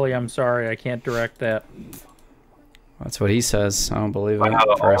 Charlie, I'm sorry. I can't direct that. That's what he says. I don't believe it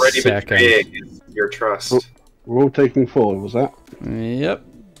Wow, for a already second. big is your trust. We're all taking 4, was that? Yep.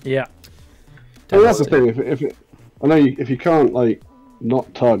 Yeah. Well, that's the thing. I know if you can't like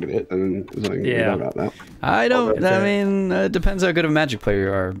not target it, then there's nothing you can Yeah. do about that. I don't. Okay. I mean, it depends how good of a Magic player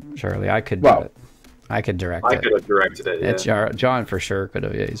you are, Charlie. I could do Well, it. I could direct I it. could have directed it. It's Yeah. John for sure could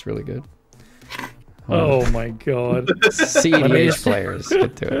have. Yeah, he's really good. Oh my god. CEDH players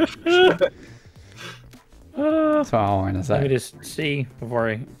could do it. That's all I want to Let me say. just see before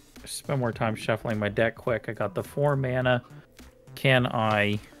I spend more time shuffling my deck quick. I got the 4 mana. Can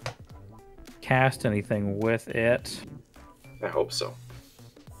I cast anything with it? I hope so.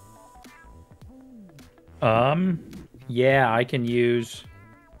 Yeah, I can use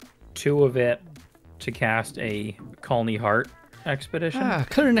 2 of it to cast a Colney Heart expedition.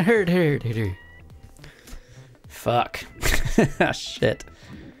 Couldn't hurt. Fuck. Shit.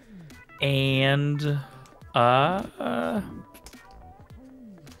 And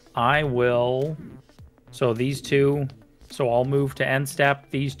I will. So these 2. So I'll move to end step.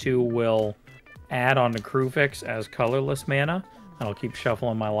 These 2 will add on to Crewfix as colorless mana. And I'll keep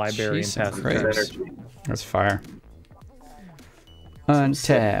shuffling my library Jesus and pass the Christ. turn. Energy. That's fire.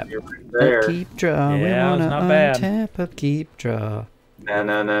 Untap. You're right there. Upkeep draw. We Yeah, wanna it's not bad. untap, upkeep draw.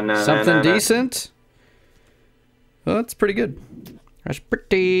 No. Something decent? Well, that's pretty good. That's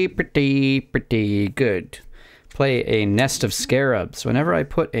pretty good. Play a Nest of Scarabs. Whenever I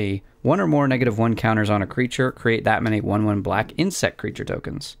put a 1 or more -1 counters on a creature, create that many 1/1 black insect creature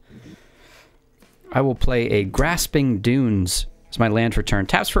tokens. I will play a Grasping Dunes It's my land for turn.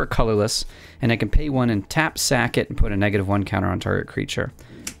 Taps for a colorless, and I can pay 1 and tap, sack it, and put a -1 counter on target creature.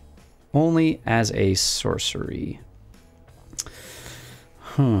 Only as a sorcery.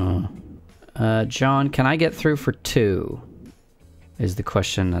 John, can I get through for 2? Is the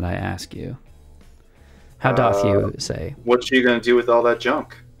question that I ask you. How doth you say? What you gonna do with all that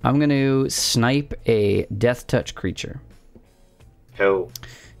junk? I'm going to snipe a Death Touch creature. Hell.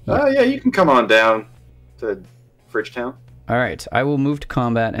 Yeah, you can come on down to Fridgetown. All right, I will move to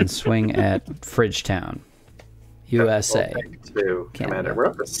combat and swing at Fridgetown, USA. Commander, we're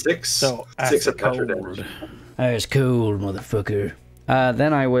up to 6. So, 6 of pressure damage. That's cool, motherfucker.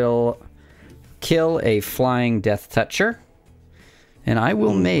 Then I will kill a flying Death Toucher, and I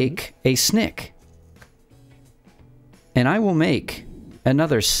will make a Snick. And I will make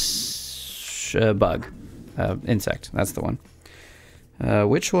another bug. Insect, that's the one.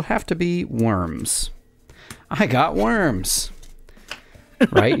 Which will have to be worms. I got worms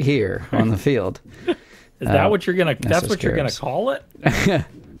right here on the field. Is that what you're gonna? That's what you're gonna call it?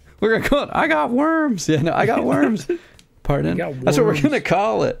 We're gonna call it. I got worms. Yeah, no, I got worms. Pardon. That's what we're gonna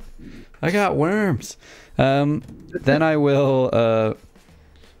call it. I got worms. Then I will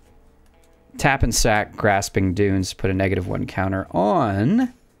tap and sack Grasping Dunes. Put a -1 counter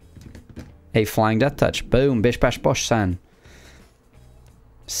on a Flying Death Touch. Boom. Bish bash bosh san.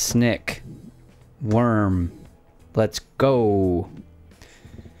 Snick. Worm. Let's go.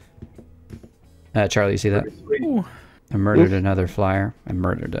 Charlie, you see that? Ooh. I murdered another flyer. I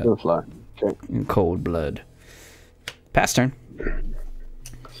murdered it. Fly. Okay. In cold blood. Pass turn.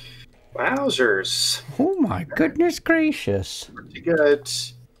 Wowzers. Oh my goodness gracious. Pretty good.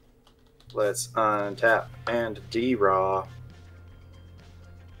 Let's untap and de-raw.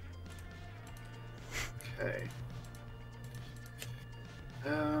 Okay.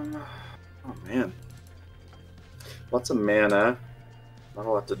 Oh man. Lots of mana. Not a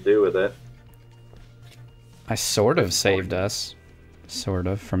lot to do with it. I sort of saved us. Sort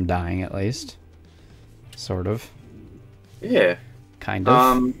of. From dying, at least. Sort of. Yeah. Kind of.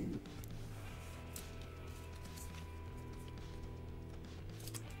 I'm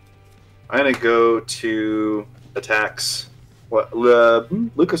gonna go to attacks. What,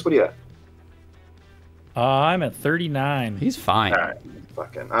 Lucas? What do you got? I'm at 39. He's fine. All right,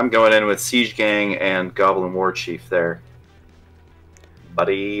 fucking. I'm going in with Siege Gang and Goblin War Chief there.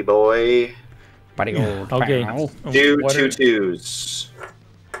 Buddy boy. Buddy old. Okay. Do 2/2s.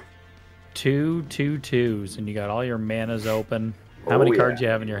 2 2/2s, and you got all your manas open. How many cards do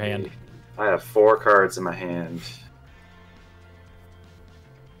you have in your hand? I have 4 cards in my hand.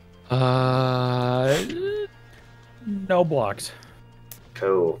 No blocks.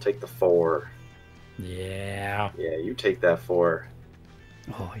 Cool. Take the 4. Yeah. Yeah, you take that 4.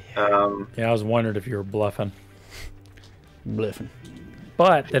 Oh yeah. Yeah, I was wondering if you were bluffing. Bluffing.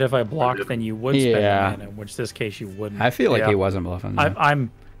 But that if I blocked, then you would spend Yeah. mana, which this case you wouldn't. I feel like Yeah. he wasn't bluffing. though.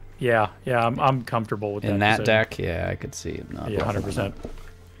 I'm comfortable with that. In that decision. deck, yeah, I could see him not. Yeah, 100%.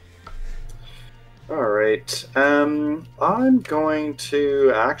 All right. I'm going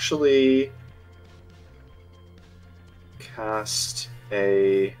to actually cast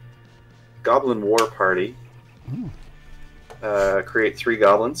a Goblin War Party. Create 3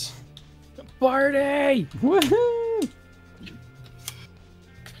 goblins. Party! Woohoo!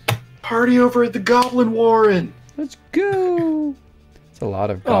 Party over at the Goblin Warren. Let's go. It's a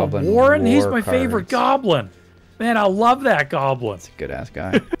lot of goblin. Warren, he's war my favorite cards. goblin. Man, I love that goblin. That's a good ass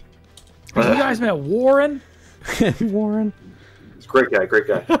guy. You guys met Warren? Warren. He's a great guy, great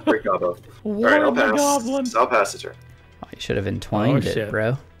guy, great goblin. All right, Warren I'll the pass. goblin. I'll pass the turn. Oh, you should have entwined it, shit.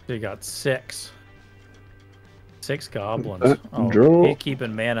 bro. So you got 6. 6 goblins. Draw. He's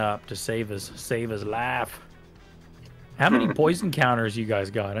keeping mana up to save his life. How many poison counters you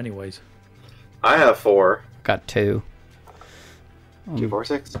guys got, anyways? I have 4. Got 2. 2, 4,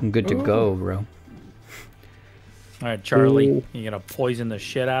 6. I'm good to go, bro. All right, Charlie, you gonna poison the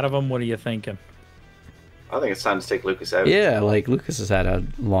shit out of him? What are you thinking? I think it's time to take Lucas out. Yeah, like Lucas has had a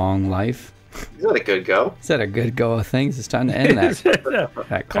long life. Is that a good go? He's had a good go of things. It's time to end that. that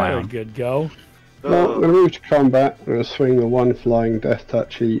Had a clown. good go. Well, I'm going to move to combat. I'm going to swing the 1 flying Death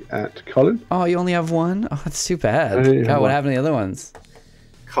Touchy at Colin. Oh, you only have 1? Oh, that's too bad. I only have God, what 1. happened to the other ones?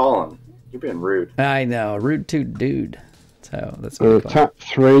 Colin, you're being rude. I know, rude to dude. So that's I'm what going we to call it. tap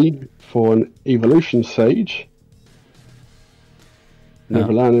 3 for an Evolution Sage.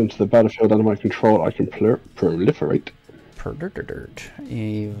 Never land into the battlefield under my control. I can proliferate.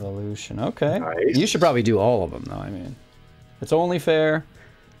 Evolution. Okay. Nice. You should probably do all of them, though. I mean, it's only fair.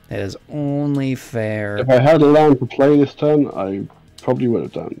 It is only fair. If I had a land to play this turn, I probably would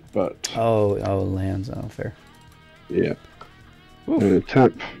have done. But Oh, lands. Oh, fair. yeah,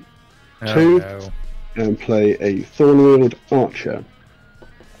 Tap 2 no. and play a Thornwielded Archer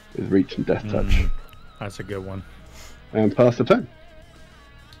with reach and death touch. That's a good one. And pass the turn.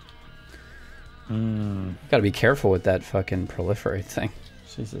 Gotta be careful with that fucking proliferate thing.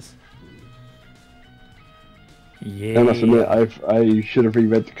 Jesus. Yeah. I must admit, I should have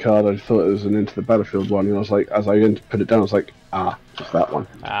reread the card. I thought it was an Into the Battlefield one, and I was like, as I went to put it down, I was like, it's that one.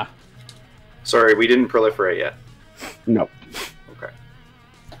 Sorry, we didn't proliferate yet. No. Okay.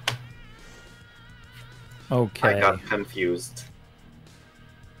 Okay. I got confused.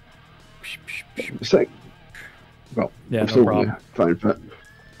 So, well, Yeah, I'm no still problem. fine, but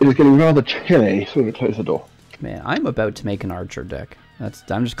it is getting rather chilly, so I'm going to close the door. Man, I'm about to make an archer deck.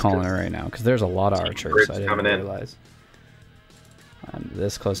 I'm just calling it right now because there's a lot of archers. Birds I didn't coming in. realize. I'm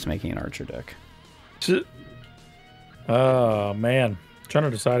this close to making an archer deck. Oh man, trying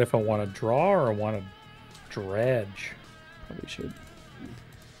to decide if I want to draw or I want to dredge. Probably should.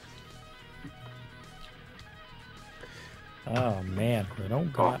 Oh man, I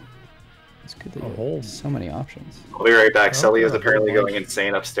don't got. It's good that A you whole- have so many options. I'll be right back. Sully is Okay, apparently hold on. going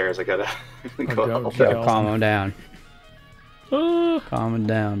insane upstairs. I gotta go go, help go. him. Calm him down. Ah, Calm him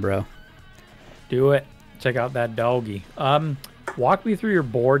down, bro. do it. Check out that doggy. Walk me through your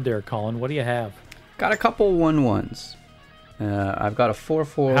board there, Colin. What do you have? Got a couple 1/1s. I've got a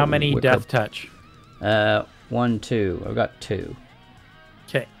 4/4. How many Wicker. death touch? 1, 2. I've got 2.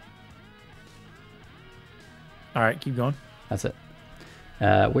 Okay. All right, keep going. That's it.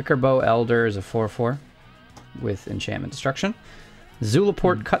 Wickerbow Elder is a 4/4 with enchantment destruction.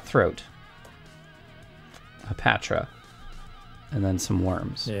 Zulaport Cutthroat. Hapatra. And then some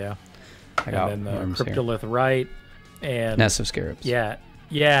worms. Yeah. I got And then the worms here. Cryptolith right, and Nest of Scarabs. yeah,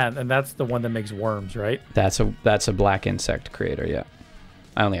 and that's the one that makes worms, right? That's a black insect creator, yeah.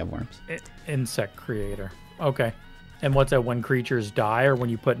 I only have worms. Insect creator. Okay. And what's that? When creatures die, or when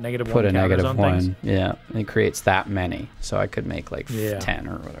you put -1 Put a counters negative on 1. things? Yeah. And it creates that many. So I could make like Yeah. 10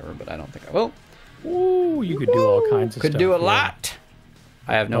 or whatever, but I don't think I will. Ooh, you could do all kinds of Could stuff. do a yeah. lot.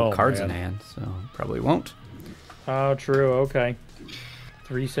 I have no Oh, cards man. in hand, so probably won't. Oh, true. Okay.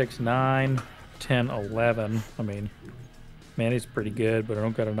 3, 6, 9, 10, 11. I mean, Manny's pretty good, but I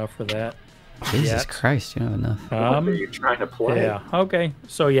don't got enough for that. Jesus yet. Christ, you don't have enough. What are you trying to play? Yeah. Okay.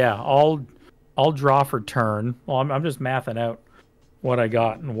 So yeah, I'll draw for turn. Well, I'm just mathing out what I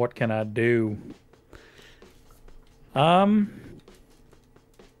got and what can I do.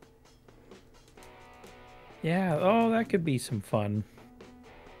 Yeah. Oh, that could be some fun.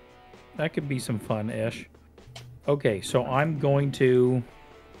 That could be some fun-ish. Okay, so I'm going to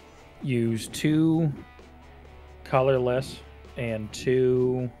use 2 colorless and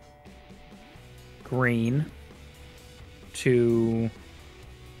 2 green to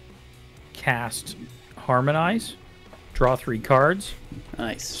cast Harmonize, draw 3 cards.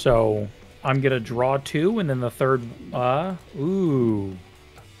 Nice. So I'm gonna draw 2, and then the third, ooh.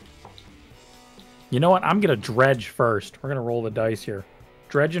 You know what? I'm gonna dredge first. We're gonna roll the dice here.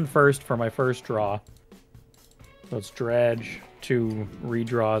 Dredging first for my first draw. So it's dredge to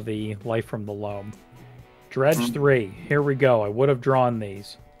redraw the Life from the Loam. Dredge 3. Here we go. I would have drawn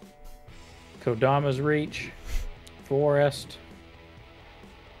these. Kodama's Reach, Forest,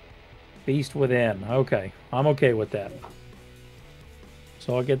 Beast Within. Okay, I'm okay with that.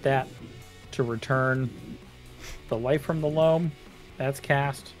 So I'll get that to return the Life from the Loam. That's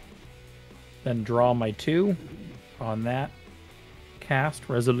cast. Then draw my 2 on that. Cast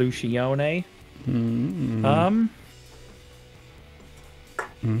Resoluzione.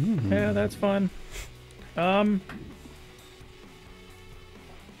 Yeah, that's fun.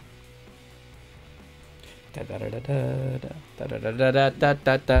 That's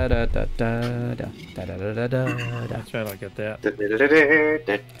right, I'll get that.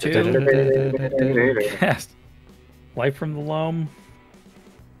 Cast Life from the Loam.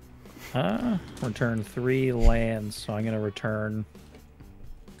 Return 3 lands, so I'm going to return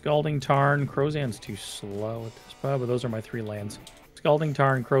Scalding Tarn. Crozan's too slow at this point, but those are my 3 lands. Scalding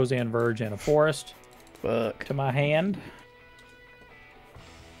Tarn, Crozan Verge, and a Forest. Fuck. To my hand.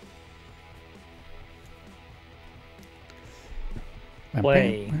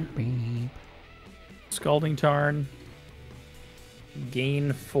 Play Scalding Tarn.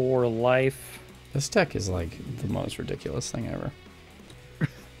 Gain 4 life. This deck is like the most ridiculous thing ever.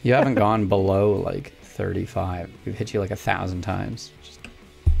 You haven't gone below like 35. We've hit you like 1,000 times. Just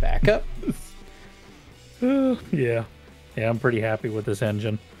back up. Yeah. Yeah, I'm pretty happy with this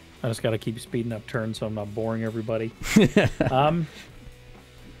engine. I just got to keep speeding up turns so I'm not boring everybody.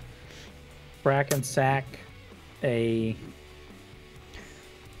 Bracken Sack, a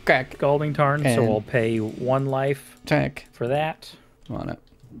Crack. Scalding Tarn, And so I'll pay 1 life attack. for that On it.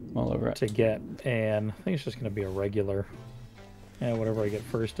 All over it. to get, and I think it's just going to be a regular. Yeah, whatever I get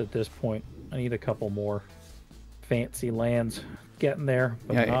first at this point. I need a couple more fancy lands. Getting there,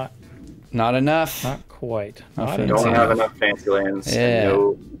 but Yeah, not enough. not quite. Not Not fancy Don't enough. have enough fancy lands. Yeah.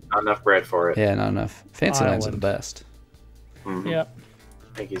 No, not enough bread for it. Yeah, not enough. Fancy lands are the Island. best. Mhm. Yep,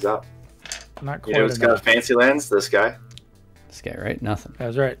 I think he's up. not You quite know who's got enough. fancy lands? This guy. This guy, right? Nothing.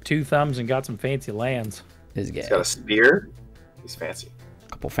 That's right. 2 thumbs and got some fancy lands. This guy. He's got a spear. He's fancy.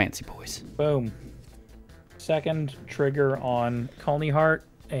 Couple fancy boys. Boom. Second trigger on Colney Heart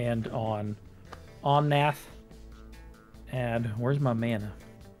and on Omnath. And where's my mana?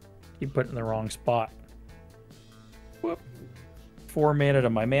 Keep putting it in the wrong spot. Whoop. 4 mana to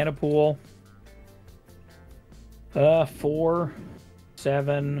my mana pool. 4,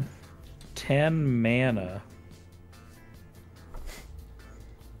 7, 10 mana.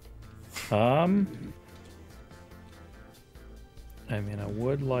 I mean, I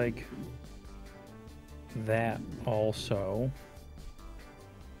would like that also.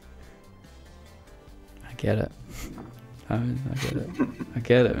 I get it. I get it. I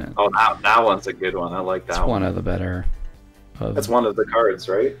get it, man. Oh, that one's a good one. I like that It's one of the better. That's one of the cards,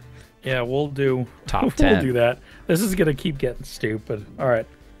 right? Yeah, we'll do Top we'll 10. do that. This is gonna keep getting stupid. All right,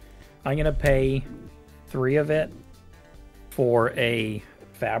 I'm gonna pay 3 of it for a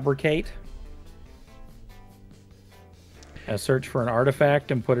fabricate. I search for an artifact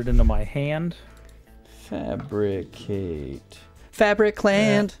and put it into my hand. Fabricate. Fabric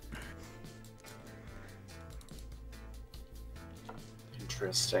land.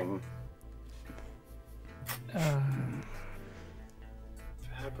 Interesting.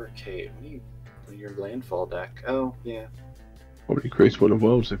 Fabricate. What are your landfall deck? Oh, yeah. Probably creates one of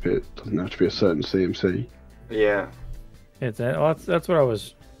worlds if it doesn't have to be a certain CMC. Yeah. It's that's what I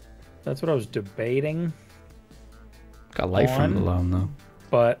was debating. Got life from On. alone though.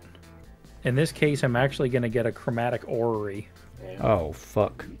 But in this case, I'm actually going to get a chromatic orrery. Yeah. Oh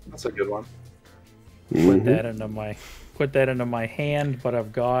fuck. That's a good one. Put that into my hand. But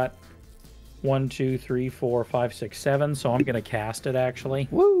I've got 1, 2, 3, 4, 5, 6, 7. So I'm going to cast it actually.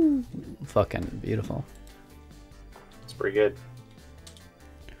 Woo! Fucking beautiful. It's pretty good.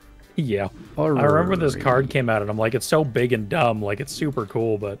 Yeah. I remember this card came out, and I'm like, it's so big and dumb. Like, it's super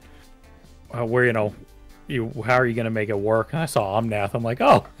cool, but where how are you going to make it work? And I saw Omnath. I'm like,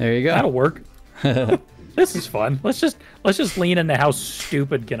 oh, There you go. that'll work. This is fun. Let's just lean into how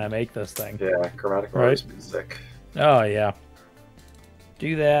stupid can I make this thing. Yeah, chromatic Right. right. Is sick. Oh yeah.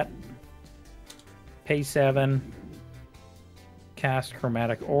 Do that. Pay 7. Cast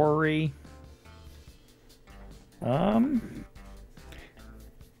chromatic orrery. And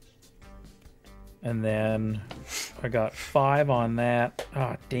then I got 5 on that.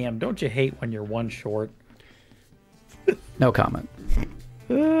 Ah, damn! Don't you hate when you're 1 short? No comment.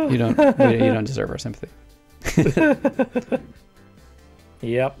 You don't deserve our sympathy.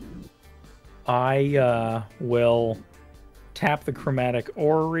 Yep. I will tap the chromatic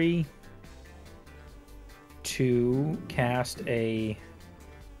orrery to cast a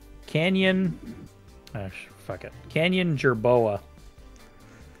Canyon. Fuck it. Canyon Jerboa.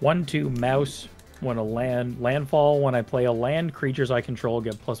 1/2 mouse. When a landfall, when I play a land, creatures I control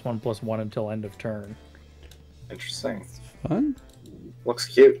get +1/+1 until end of turn. Interesting. Fun. Looks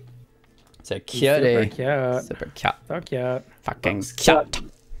cute. It's a Super cutie. cute. Super cute. So cute. Fucking Looks cute.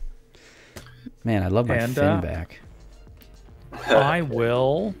 Man, I love my And, Fynn back. I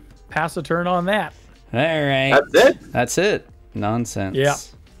will pass a turn on that. All right. That's it. That's it. Nonsense. Yeah.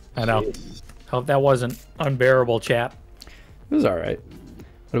 I know. Jeez. Hope that wasn't unbearable, chat. It was all right.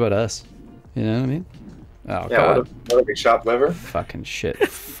 What about us? You know what I mean? Oh, Yeah, God. what a big shop liver. Fucking shit.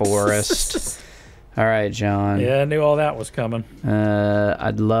 Forest. All right, John. Yeah, I knew all that was coming.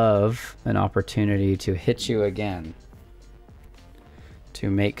 I'd love an opportunity to hit you again to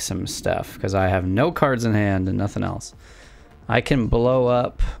make some stuff because I have no cards in hand and nothing else. I can blow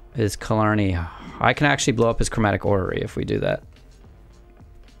up his Killarney. I can actually blow up his Chromatic Orrery if we do that.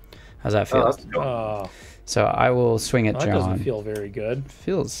 How's that feel? Oh, that's cool. Oh, So I will swing at that John. doesn't feel very good.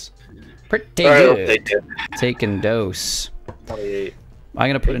 Feels pretty All right, I'll good. take it. Taking dose. 28. I'm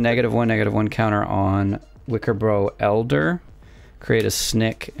going to put a -1/-1 counter on Wickerbro Elder. Create a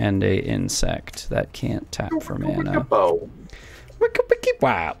Snick and a Insect that can't tap for mana. Bow.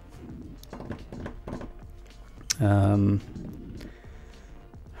 Wow.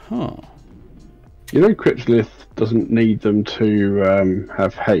 Huh. You know, Cryptolith doesn't need them to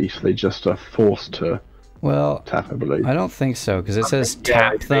have haste. They just are forced to Well, tap, I believe. I don't think so because it says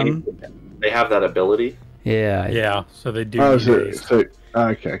Yeah, tap them. They have that ability. Yeah. Yeah, so they do. Oh, need so, haste. so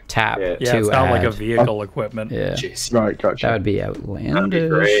Okay. Tap Yeah, Yeah, to it's not like a add. vehicle equipment. Yeah, Jeez. Right, gotcha. that would be That'd be outlandish.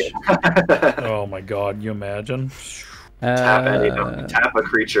 great. Oh my god, you imagine? Tap a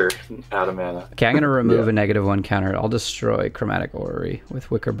creature out of mana. Okay, I'm gonna remove a -1 counter. I'll destroy Chromatic Orrery with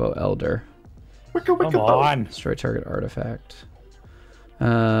Wickerbow Elder. Come on. Destroy target artifact.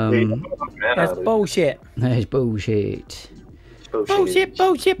 That's bullshit. That's bullshit. Bullshit.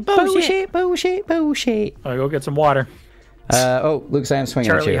 I'll go get some water. Lucas, I am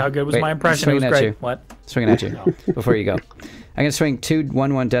swinging at Charlie, you. how good was Wait, my impression? It swinging was at great. you. What? Swinging at you before you go. I'm gonna swing 2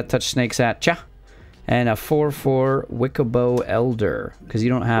 1/1 Death Touch Snakes at ya, and a 4/4 Wickerbow Elder, because you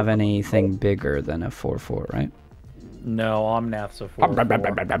don't have anything bigger than a 4/4, right? No, Omnath's a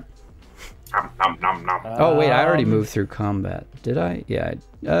 4/4. Oh wait, I already moved through combat. Did I? Yeah.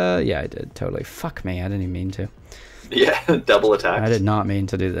 Yeah, I did. Totally. Fuck me. I didn't even mean to. Yeah, double attack. I did not mean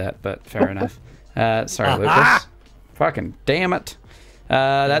to do that, but fair enough. Sorry, Lucas. Fucking damn it.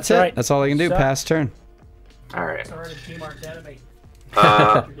 That's it. right. That's all I can do. So- Pass turn. All right. Sorry to team arch enemy.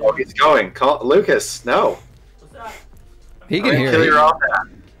 Oh, he's going. Call Lucas. No. What's up? He I'm can gonna hear kill you. your Omnath.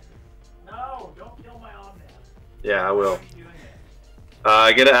 No, don't kill my Omnath. Yeah, I will. Why are you doing that?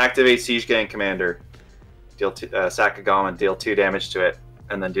 I get to activate Siege Gang Commander. Deal sack a Gauntlet, deal 2 damage to it,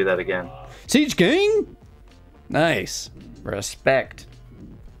 and then do that again. Siege King. Nice. Respect.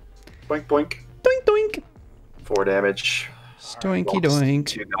 Boink boink. Doink doink. 4 damage. Stoinky Lost doink.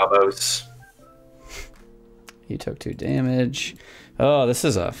 2 gobos. You took 2 damage. Oh, this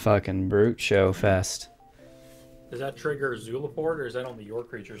is a fucking brute show fest. Does that trigger Zulaport, or is that only your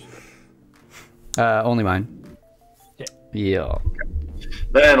creatures? Only mine. Yeah. Yeah.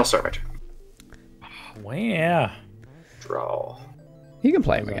 Then I'll start my turn. Well, yeah. Draw. You can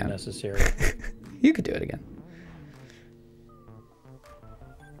play him That was again. unnecessary. You could do it again.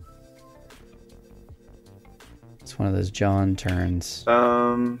 It's one of those John turns.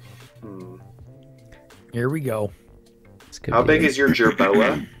 Here we go. How big is your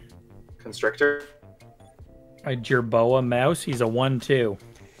Jerboa Constrictor? My Jerboa mouse, he's a 1/2.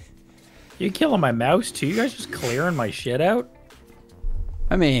 You killing my mouse too? You guys just clearing my shit out?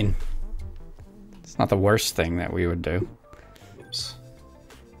 I mean, it's not the worst thing that we would do. Oops.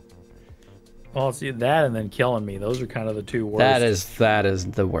 Well, see that and then killing me. Those are kind of the two worst. That is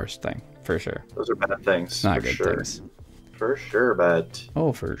the worst thing, for sure. Those are bad things. Not for good sure. things. For sure, but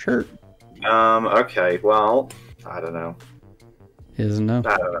Oh, for sure. okay, well, I don't know. Isn't no.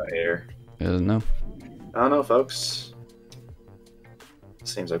 I don't know here. Isn't no. I don't know, folks.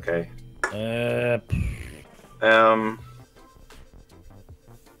 Seems okay. I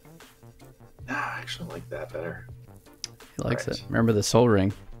actually like that better. He likes Right. it. Remember the Soul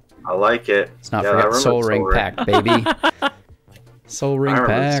Ring. I like it. Let's not Yeah, I forget remember Soul the Ring Pact, baby. Soul Ring I remember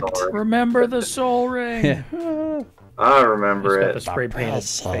the Pact. Soul Ring. Remember the Soul Ring. Yeah. I remember Got the it. spray painted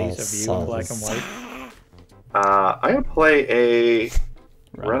face of you in black and white. I would play a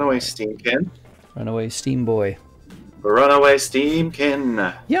Runaway Steamkin. Runaway Steam Boy. Runaway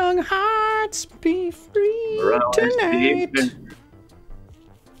Steamkin. Young hearts be free Runaway tonight. Steamkin.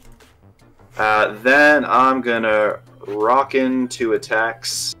 Then I'm gonna rock in 2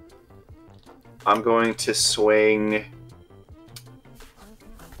 attacks. I'm going to swing.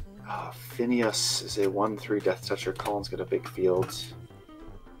 Phineas is a 1/3 Death Toucher. Colin's got a big field.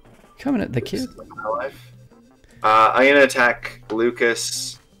 Coming at the kid. My life. I'm gonna attack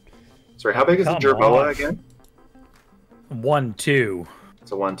Lucas. Sorry, how big is the Come Jerboa on. again? 1/2.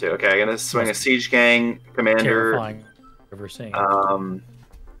 It's a 1/2. Okay, I'm gonna swing a Siege Gang Commander. Terrifying. Ever seen?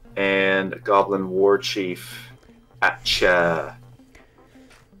 And Goblin War Chief. Atcha.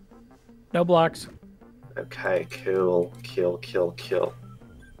 No blocks. Okay, kill.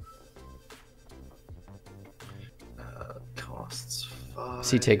 Costs 5.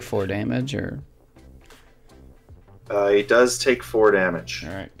 Does he take 4 damage or? He does take 4 damage.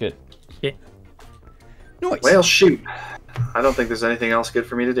 All right, good. Yeah. Noise. Well, shoot. I don't think there's anything else good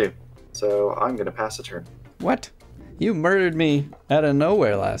for me to do. So I'm gonna pass a turn. What? You murdered me out of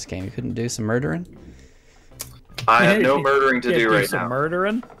nowhere last game. You couldn't do some murdering? I have no murdering to Can't do right some now.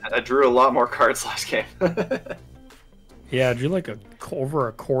 murdering. I drew a lot more cards last game. Yeah, I drew like over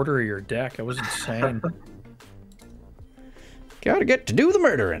a quarter of your deck. It was insane. Gotta get to do the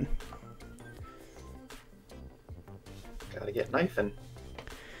murdering. Gotta get knifing.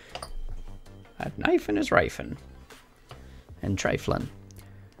 That knifing is rifing. And trifling.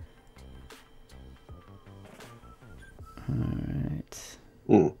 Alright.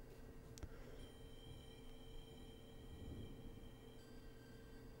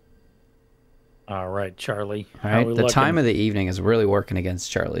 All right, Charlie. Alright, the time of the evening is really working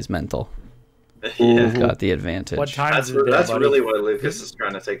against Charlie's mental. Yeah. got the advantage. What time That's is it? that's buddy? really what Lucas is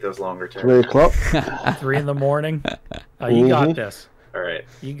trying to take those longer turns. 3 o'clock. 3 in the morning. Oh, you got this. All right.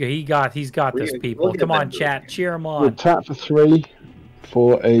 He's got this, people. We'll get Come on, them chat. Cheer him We'll on. tap for 3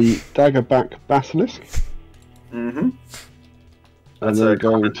 for a Daggerback Basilisk. Mm-hmm. And That's then a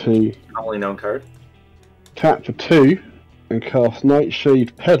going to commonly known card. tap for 2 and cast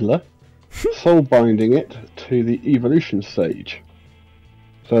Nightshade Peddler, soul binding it to the evolution stage.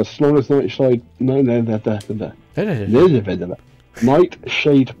 So as long as Nightshade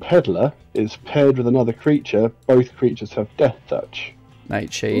Nightshade Peddler is paired with another creature, both creatures have Death Touch.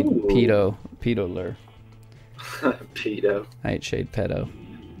 Nightshade Ooh. pedo lure. Pedo. Nightshade pedo.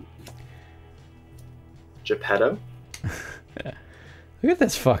 Geppetto? Look at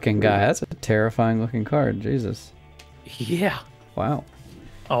this fucking guy. That's a terrifying looking card. Jesus. Yeah. Wow.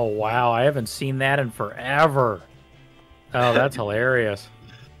 Oh, wow. I haven't seen that in forever. Oh, that's hilarious.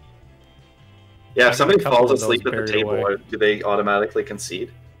 Yeah, I if got somebody a couple falls of those asleep at the buried table, away. do they automatically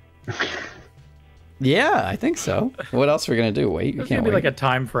concede? Yeah, I think so. What else are we gonna do? Wait, you There's can't going to wait. be like a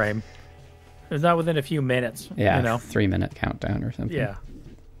time frame. It's not within a few minutes. Yeah, You know? 3-minute countdown or something. Yeah.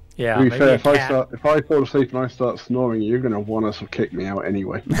 Yeah. To be maybe fair, a if I cat. fall asleep and I start snoring, you're going to want us to kick me out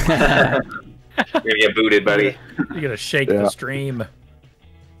anyway. You're gonna get booted, buddy. You're going to shake Yeah. the stream.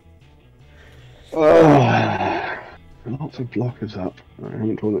 Oh, lots of blockers up. I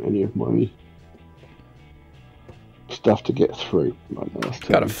haven't drawn any of my stuff to get through.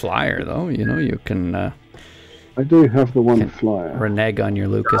 Got a flyer though. You know, you can I do have the one Can- flyer. renege on your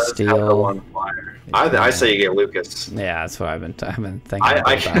Lucas Let's have the deal. one flyer. I say you get Lucas. Yeah, that's what I've been thinking I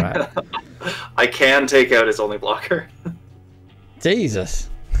about. can, I can take out his only blocker. Jesus.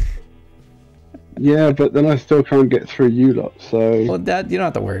 Yeah, but then I still can't get through you lot. So, Well, that you don't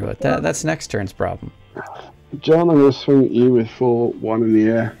have to worry about that. That's next turn's problem. John, I'm going to swing at you with 4-1 in the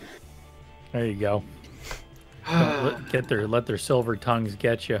air. There you go. Let their silver tongues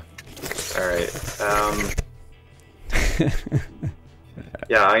get you. All right.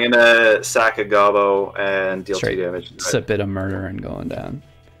 Yeah, I'm gonna sack a gobbo and deal Straight 2 damage. It's a bit of murder and going down.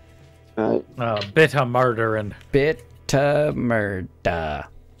 Bit of murder and Bit of murder.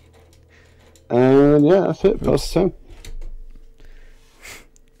 And yeah, that's it. Plus 10.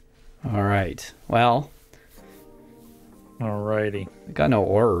 All right. Well, alrighty. I got no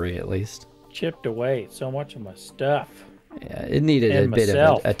orrery at least. Chipped away so much of my stuff. Yeah, it needed And a bit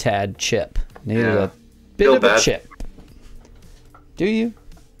myself. of a tad chip. Needed Yeah. a bit Feel of a bad. chip. Do you?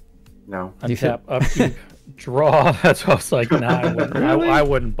 No. You feel- Untap, upkeep, draw. That's what I was like. Nah, I wouldn't. Really? I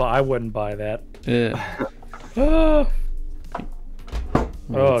wouldn't buy that. Yeah.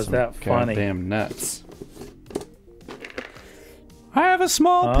 Oh, is that funny? Goddamn nuts. I have a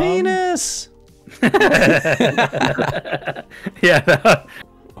small penis. Yeah.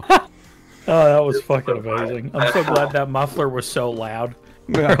 Oh, that was fucking amazing. I'm so glad that muffler was so loud.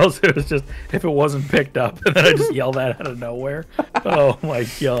 Or else it was just, if it wasn't picked up, and then I just yelled that out of nowhere. Oh my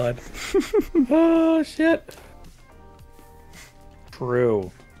god. Oh shit.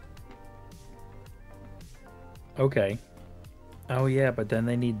 True. Okay. Oh yeah, but then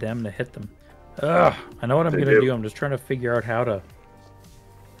they need them to hit them. Ugh. I know what I'm They gonna do. do. I'm just trying to figure out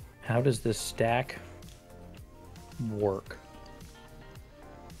how does this stack work?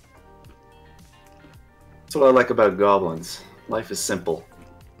 That's what I like about goblins. Life is simple.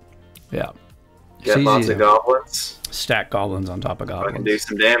 Yeah. Get It's lots easy of to goblins. stack goblins on top of I can do goblins.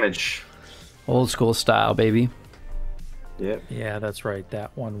 some damage. Old school style, baby. Yep. Yeah, that's right.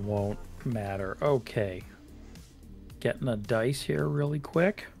 That one won't matter. Okay. Getting a dice here really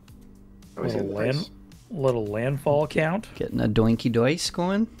quick. Always Little, get the dice. little landfall count. Getting a doinky dice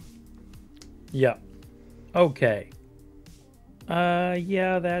going. Yeah. Okay.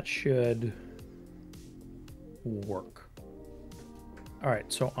 Yeah, that should work. All right,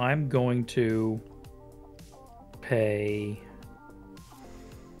 so I'm going to pay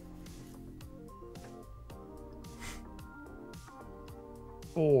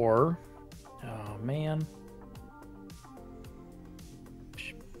for, oh man.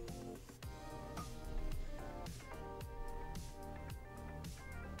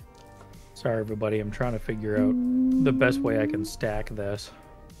 Sorry, everybody. I'm trying to figure out the best way I can stack this.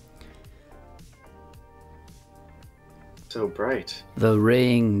 So bright. The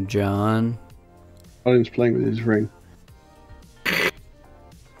ring, John. Colin's playing with his ring. Best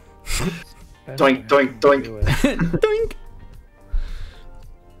Doink, way I doink, can doink. do it. Doink.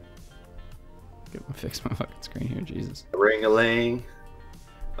 Fix my fucking screen here, Jesus. Ring-a-ling.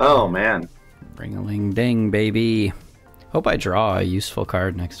 Oh man. Ring-a-ling ding, baby. Hope I draw a useful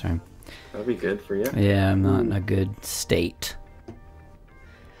card next time. That'd be good for you. Yeah, I'm not in a good state.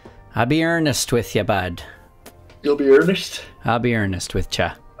 I'll be earnest with you, bud. You'll be earnest? I'll be earnest with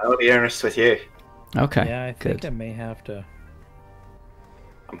ya. I'll be earnest with you. Okay. Yeah, I think good. I may have to.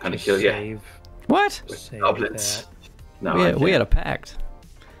 I'm gonna kill you. Save. What? Save Goblins. that. No, We had a pact.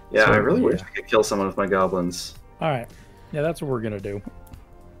 Yeah, So, I really wish yeah. I could kill someone with my goblins. All right. Yeah, that's what we're gonna do.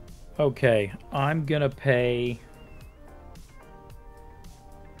 Okay, I'm gonna pay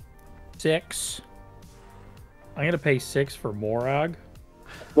 6. I'm gonna pay 6 for Morag.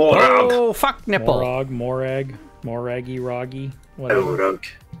 Oh, fuck nipple. Moraggy, Roggy, whatever.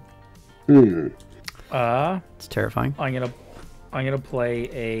 It's terrifying. I'm gonna play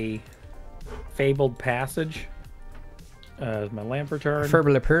a Fabled Passage as my land for turn.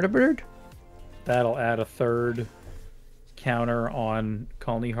 Bird. That'll add a 3rd counter on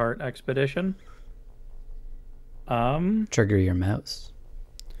Colony Heart Expedition. Trigger your mouse.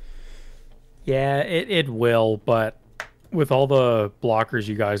 Yeah, it will, but with all the blockers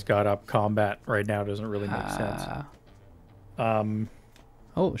you guys got up, combat right now doesn't really make sense.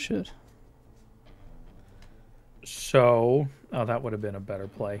 Oh shit. So, that would have been a better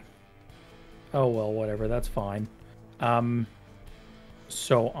play. Oh well, whatever, that's fine.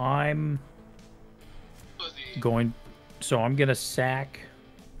 So I'm gonna sack.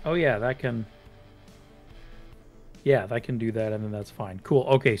 Oh yeah, that can do that, and then that's fine. Cool.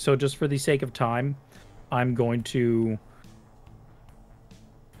 Okay, so just for the sake of time, I'm going to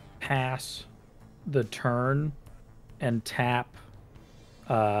pass the turn and tap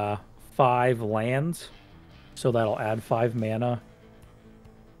 5 lands. So that'll add 5 mana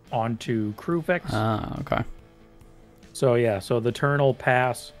onto Kruvix. Ah, okay. So yeah, so the turn will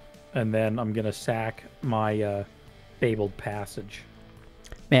pass, and then I'm gonna sack my Fabled Passage.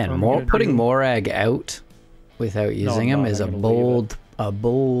 Man, putting Morag out without using him is a bold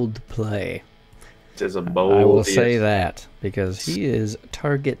play. It is a bold. I will say that because he is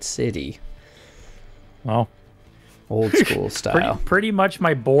Target City. Well, old school style. Pretty much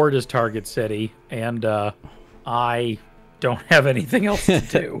my board is Target City, and I don't have anything else to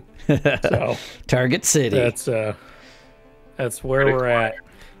do. So Target City. That's where we're at.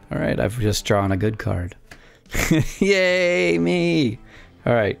 All right, I've just drawn a good card. Yay, me!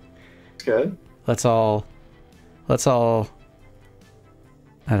 All right. Good. Let's all. I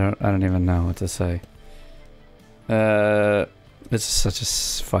don't even know what to say. It's such a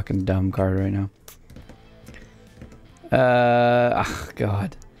fucking dumb card right now. Oh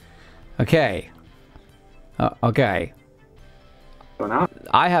God. Okay. Okay. Going out.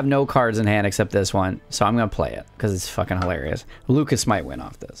 I have no cards in hand except this one, so I'm gonna play it because it's fucking hilarious. Lucas might win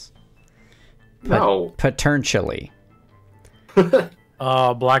off this. No. Potentially.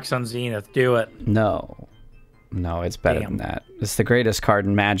 Oh, Black Sun Zenith, do it. No, it's better than that. It's the greatest card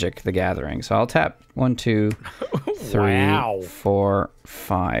in Magic: The Gathering. So I'll tap 1, 2, 3, Wow. 4,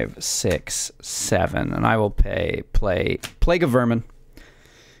 5, 6, 7, and I will play Plague of Vermin.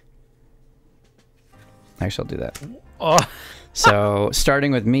 Actually, I'll do that. Oh. So,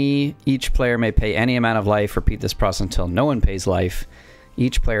 starting with me, each player may pay any amount of life. Repeat this process until no one pays life.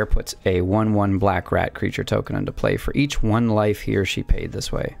 Each player puts a 1/1 black rat creature token into play for each 1 life he or she paid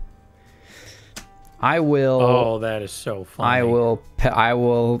this way. I will. Oh, that is so funny. I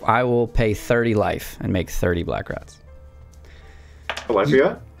will pay 30 life and make 30 black rats. What life are you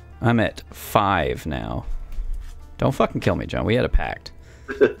at? I'm at 5 now. Don't fucking kill me, John. We had a pact.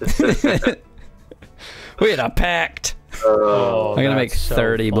 We had a pact. Oh, I'm gonna make that's so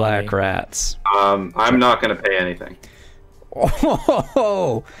 30 funny. black rats. I'm not gonna pay anything.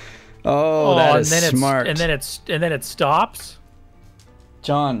 Oh, that is smart. And then it stops.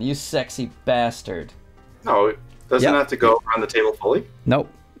 John, you sexy bastard. No, it doesn't Yep. have to go around the table fully. Nope.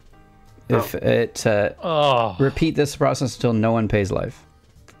 If it repeat this process until no one pays life.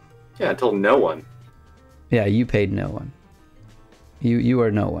 Yeah, until no one. Yeah, you paid no one. You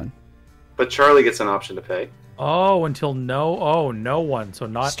are no one. But Charlie gets an option to pay. Oh, until no one. So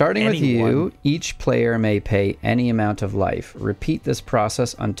not Starting with anyone. you, each player may pay any amount of life. Repeat this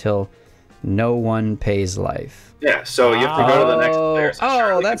process until no one pays life. Yeah, so you have to go to the next player. So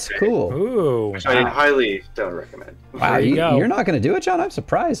Charlie that's can pay, cool. Ooh. Which I highly don't recommend. Wow, There you go. you're not going to do it, John? I'm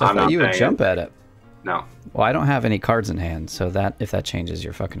surprised. I I'm thought not you would paying jump at it. No. Well, I don't have any cards in hand, so that if that changes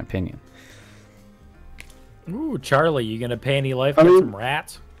your fucking opinion. Ooh, Charlie, you gonna pay any life? I Get mean- some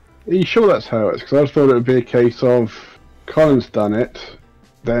rats? Are you sure that's how it is? Because I just thought it would be a case of Colin's done it,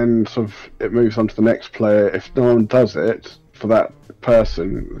 then sort of it moves on to the next player. If no one does it for that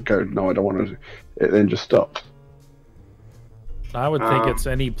person, go, no, I don't want to. It then just stops. I would think it's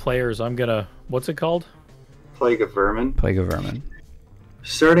any players. I'm gonna. What's it called? Plague of Vermin. Plague of Vermin.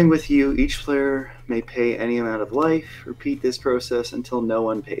 Starting with you, each player may pay any amount of life. Repeat this process until no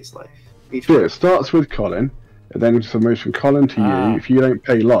one pays life. It starts with Colin, and then it's a moves from Colin to you. If you don't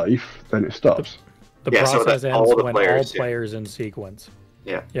pay life, then it stops. The process ends when all players in sequence.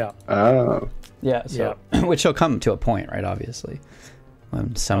 Yeah. Yeah. Oh. Yeah, so which will come to a point, right, obviously.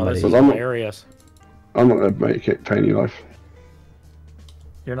 When somebody... this is hilarious. I'm not going to make it pay any life.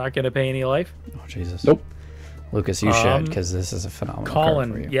 You're not going to pay any life? Oh, Jesus. Nope. Lucas, you should, because this is a phenomenal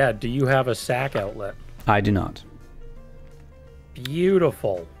Colin, card for you. yeah, do you have a sack outlet? I do not.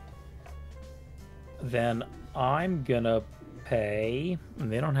 Beautiful. Then I'm going to pay...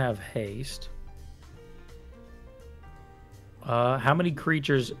 And they don't have haste. How many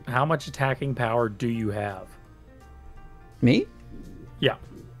creatures... How much attacking power do you have? Me? Yeah.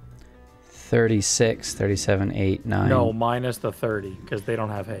 36, 37, 8, 9... No, minus the 30, because they don't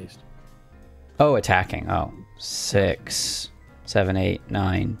have haste. Oh, attacking. Oh. 6, 7, 8,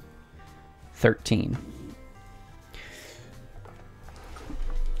 9, 13.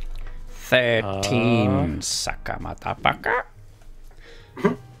 13. Sakamatapaka.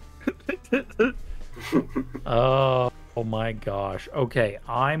 Oh my gosh. Okay,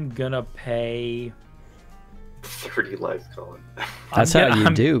 I'm gonna pay 30 life, Colin. That's how you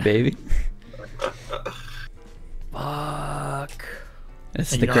do, baby. Fuck.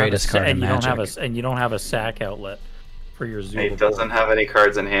 It's the greatest card in Magic. And you don't have a sack outlet for your Zoo. He doesn't have any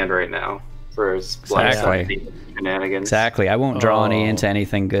cards in hand right now for his shenanigans. Exactly. I won't draw any into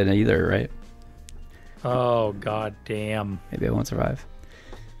anything good either, right? Oh god damn. Maybe I won't survive.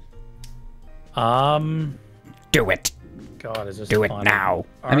 Do it. God, is this Do it now.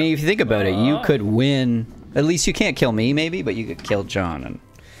 I mean, if you think about it, you could win. At least you can't kill me, maybe, but you could kill John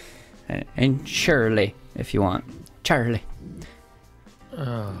and Shirley if you want. Charlie.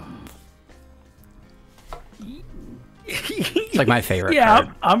 It's like my favorite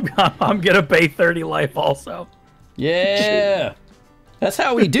card. I'm gonna pay 30 life also. Yeah. That's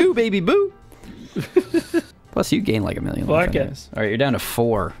how we do, baby boo. Plus, you gain like 1 million life. Fuck it. All right, you're down to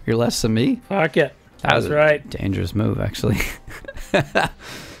 4. You're less than me. Fuck it. That was right. Dangerous move, actually.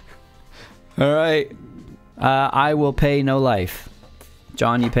 All right. I will pay no life.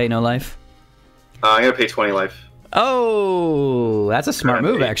 John, you pay no life? I'm going to pay 20 life. Oh, that's a smart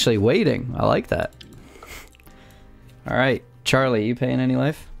move, actually. Waiting. I like that. All right. Charlie, you paying any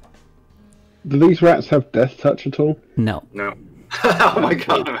life? Do these rats have death touch at all? No. No. Oh my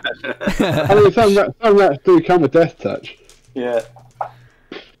god, imagine. I mean, some rats do come with death touch. Yeah.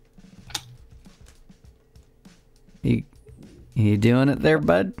 You doing it there,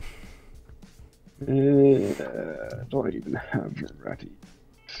 bud? Do I even have ratty?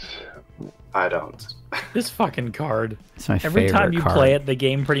 I don't. This fucking card. It's my Every favorite time you card. play it, the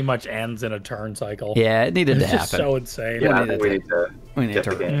game pretty much ends in a turn cycle. Yeah, it needed to It's happen. just so insane. Yeah, we need to get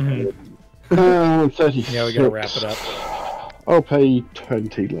the to game. 36. Yeah, we gotta wrap it up. I'll pay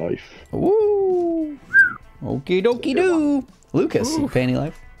 20 life. Ooh. Okie dokie doo. Lucas, you pay any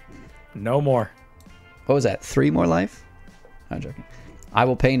life? No more. What was that? 3 more life? I'm joking. I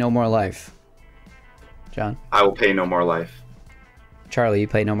will pay no more life. John? I will pay no more life. Charlie, you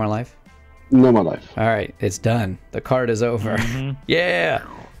pay no more life? No more life. All right, it's done. The card is over. Yeah.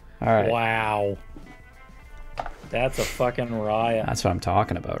 All right. Wow. That's a fucking riot. That's what I'm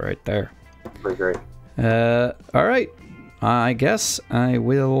talking about right there. Pretty great. All right. I guess I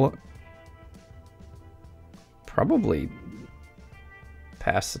will probably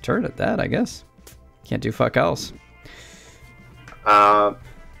pass the turn at that, I guess. Can't do fuck else. At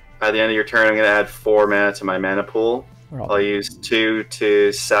the end of your turn, I'm going to add 4 mana to my mana pool. I'll use 2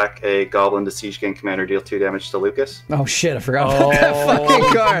 to sack a goblin to siege gain commander, deal 2 damage to Lucas. Oh shit, I forgot about that fucking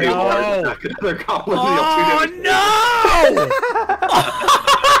card. Another goblin, Oh deal 2 damage. no!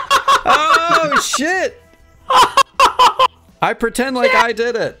 Oh shit! I pretend like I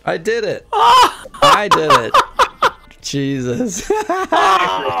did it. I did it. I did it. Jesus.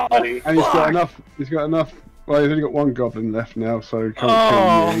 And he's got enough. Well, he's only got 1 goblin left now, so can't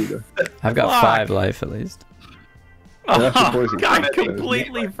kill you either. I've got 5 life at least. That's the poison I card.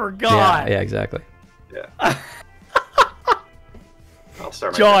 completely forgot. Yeah, exactly. Yeah. I'll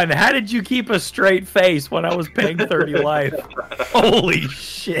start my John, how did you keep a straight face when I was paying 30 life? Holy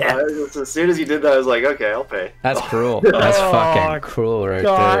shit. As soon as you did that, I was like, okay, I'll pay. That's cruel. That's fucking cruel right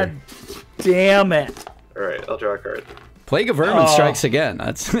God there. damn it. Alright, I'll draw a card. Plague of Vermin strikes again.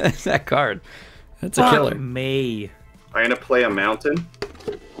 That's that card. That's a killer. Me. I'm going to play a mountain.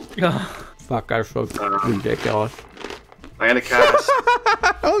 Fuck, I feel ridiculous. I'm going to cast...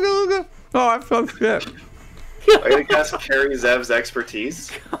 Oh, I feel shit. I'm going to cast Carrie Zev's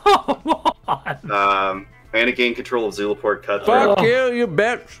Expertise. Come on. I'm gonna gain control of Zulaport cut. Fuck you, you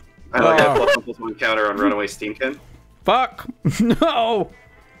bitch. I don't get +1/+1 counter on Runaway Steamkin. Fuck. No.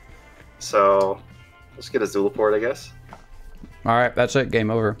 So, let's get a Zulaport, I guess. All right, that's it. Game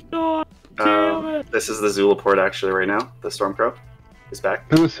over. This is the Zulaport actually right now. The Stormcrow is back.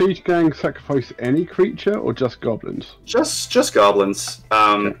 Can the Siege Gang sacrifice any creature or just goblins? Just goblins. But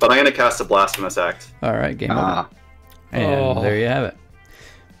I'm gonna cast a Blasphemous Act. All right, game over. And there you have it.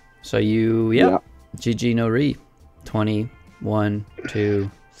 So GG no re. 20, 1,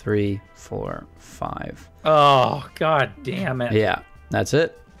 2, 3, 4, 5. Oh, god damn it. Yeah, that's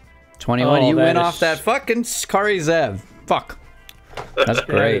it. 21. You went off that fucking Skari Zev. Fuck. That's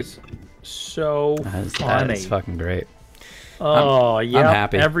great. So funny. That is fucking great. Oh, yeah. I'm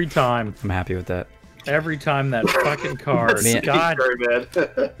happy. Every time. I'm happy with that. Every time that fucking card. God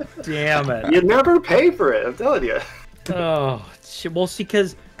damn it. You never pay for it, I'm telling you. Oh, well, see,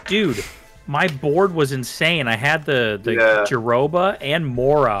 because, dude, my board was insane. I had the Jeroba and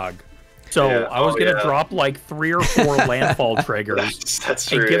Morag. So I was going to drop like 3 or 4 landfall triggers. That's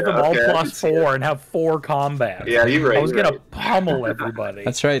true. And give them all +4 and have 4 combats. Yeah, you're right. I was going to pummel everybody.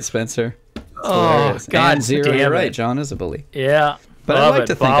 That's right, Spencer. Oh, God and Zero, damn you're it. right, John Isabelle. Yeah. But I like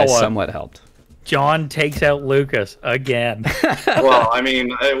to think I somewhat helped. John takes out Lucas again. Well, I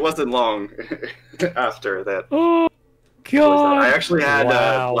mean, it wasn't long after that. Oh, God. I actually had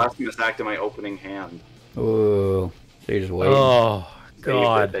Blasphemous Act in my opening hand. Ooh. So you're just waiting. Oh,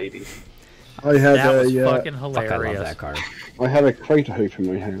 God. Baby. I had that was fucking hilarious. Fuck, I love that card. I had a Crater Hoop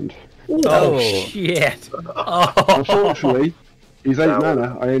in my hand. Oh, shit. Oh. Unfortunately, he's 8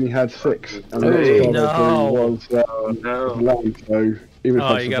 mana. I only had 6, and the next card was land. So even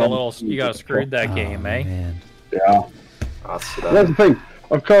if you got screwed that game, eh? Man. Yeah. That's the thing.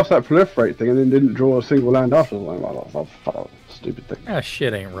 I've cast that proliferate thing and then didn't draw a single land after. Stupid thing. That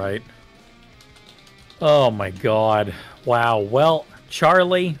shit ain't right. Oh my god. Wow. Well,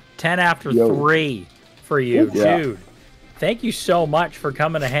 Charlie, 10 after 3 for you, dude. Thank you so much for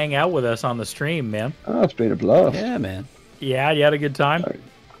coming to hang out with us on the stream, man. Oh, it's been a blast. Yeah, man. Yeah, you had a good time?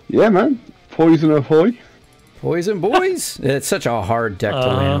 Yeah, man. Poison ahoy. Poison boys. It's such a hard deck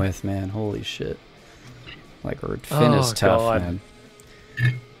to win with, man. Holy shit. Like, Fynn is tough, man.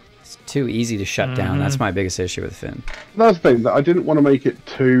 It's too easy to shut down. That's my biggest issue with Fynn. That's the thing. That I didn't want to make it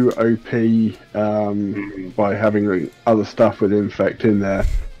too OP by having other stuff with Infect in there.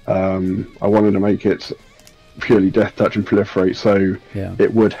 I wanted to make it purely Death Touch and Proliferate, so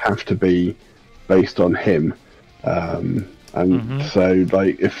it would have to be based on him. So,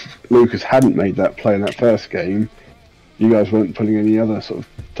 like, if Lucas hadn't made that play in that first game, you guys weren't putting any other sort of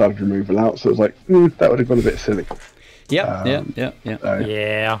target removal out, so it was like, that would have gone a bit silly. Yeah,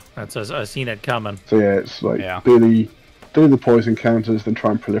 I've seen it coming. So yeah, it's like do the poison counters, then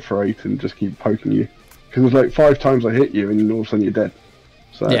try and proliferate and just keep poking you. Because it's like 5 times I hit you and all of a sudden you're dead.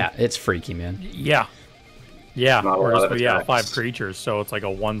 So yeah, it's freaky, man. Yeah. Whereas we have 5 creatures, so it's like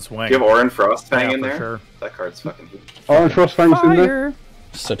a 1 swing. Do you have Orin Frostfang in there? Sure. That card's fucking huge. Orin Frostfang's in there?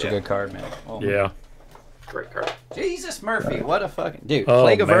 Such a good card, man. Oh, yeah. Great card. Jesus Murphy, what a fucking dude!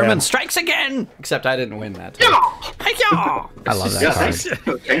 Plague of Vermin strikes again. Except I didn't win that time. I love that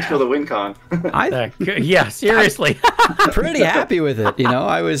card. Thanks for the win con. Yeah, seriously. Pretty happy with it. You know,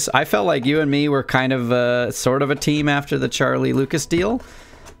 I felt like you and me were kind of sort of a team after the Charlie Lucas deal,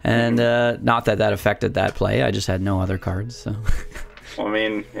 and not that affected that play. I just had no other cards. So. Well, I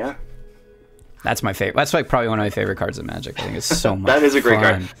mean, yeah. That's my favorite. That's like probably one of my favorite cards in Magic. I think it's so much. That is a great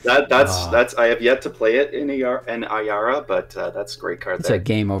fun. card. That's. I have yet to play it in Ayara, but that's a great card. It's a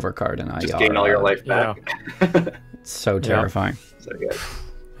game over card in Ayara. Just gain all your life back. It's so terrifying. So good.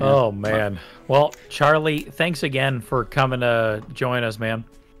 Oh man. Well, Charlie, thanks again for coming to join us, man.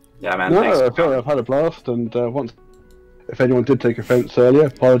 Yeah, man. No, thanks. I've had a blast, and if anyone did take offence earlier,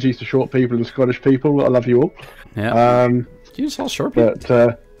 apologies to short people and Scottish people. I love you all. Yeah. You just all short people.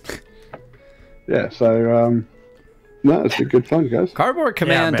 But yeah, so no, it's been good fun, guys. Cardboard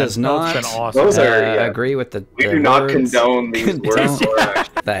Command does not agree with the. We do not condone these words.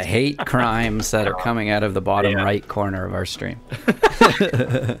 The hate crimes that are coming out of the bottom right corner of our stream.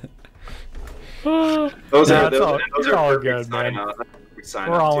 Those are all good, man.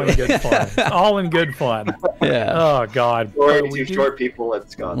 We're all in good fun. All in good fun. Yeah. Oh God. Two short people at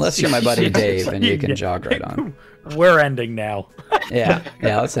Scott's. Unless you're my buddy Dave, and you can jog right on. We're ending now. Yeah.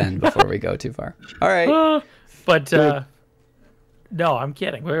 Let's end before we go too far. All right. But no, I'm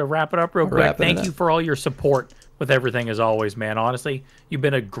kidding. We're gonna wrap it up real quick. Thank you for all your support with everything, as always, man. Honestly, you've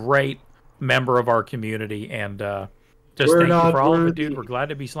been a great member of our community, and just thank you for all of it, dude. We're glad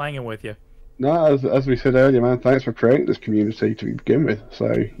to be slanging with you. No, as we said earlier, man, thanks for creating this community to begin with.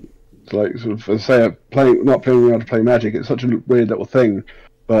 So like sort of, as I say, not being able to play Magic, it's such a weird little thing.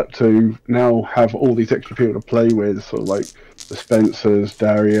 But to now have all these extra people to play with, sort of like the Spencers,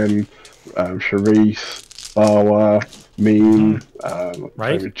 Darian, Charisse, Bawa, me,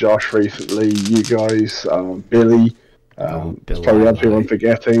 played with Josh recently, you guys, Billy. There's probably other people I'm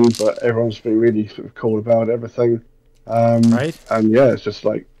forgetting, but everyone's been really sort of cool about everything. And yeah, it's just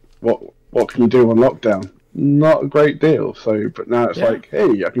like, what can you do on lockdown? Not a great deal. So, but now it's like,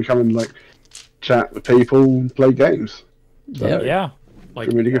 hey, I can come and like chat with people and play games. So, like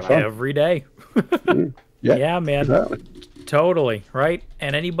really good fun every day. Yeah, man, exactly. Totally right.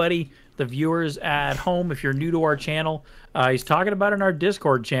 And anybody, the viewers at home, if you're new to our channel, he's talking about in our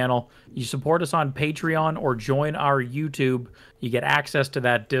Discord channel. You support us on Patreon or join our YouTube. You get access to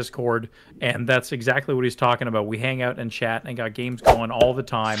that Discord, and that's exactly what he's talking about. We hang out and chat and got games going all the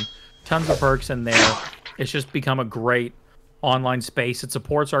time. Tons of perks in there. It's just become a great online space. It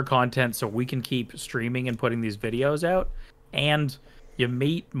supports our content so we can keep streaming and putting these videos out. And you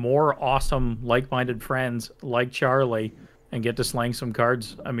meet more awesome, like-minded friends like Charlie and get to slang some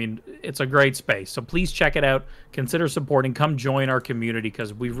cards. I mean, it's a great space. So please check it out. Consider supporting. Come join our community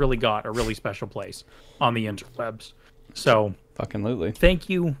because we've really got a really special place on the interwebs. So, fucking-lutely. Thank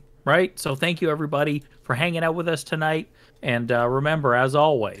you, right? So thank you, everybody, for hanging out with us tonight. And remember, as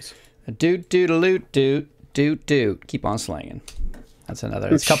always... Doot. Keep on slanging. That's another...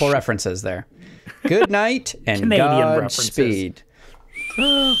 There's a couple references there. Good night and Godspeed.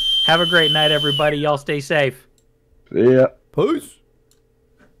 Have a great night, everybody. Y'all stay safe. See ya. Peace.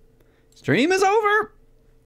 Stream is over.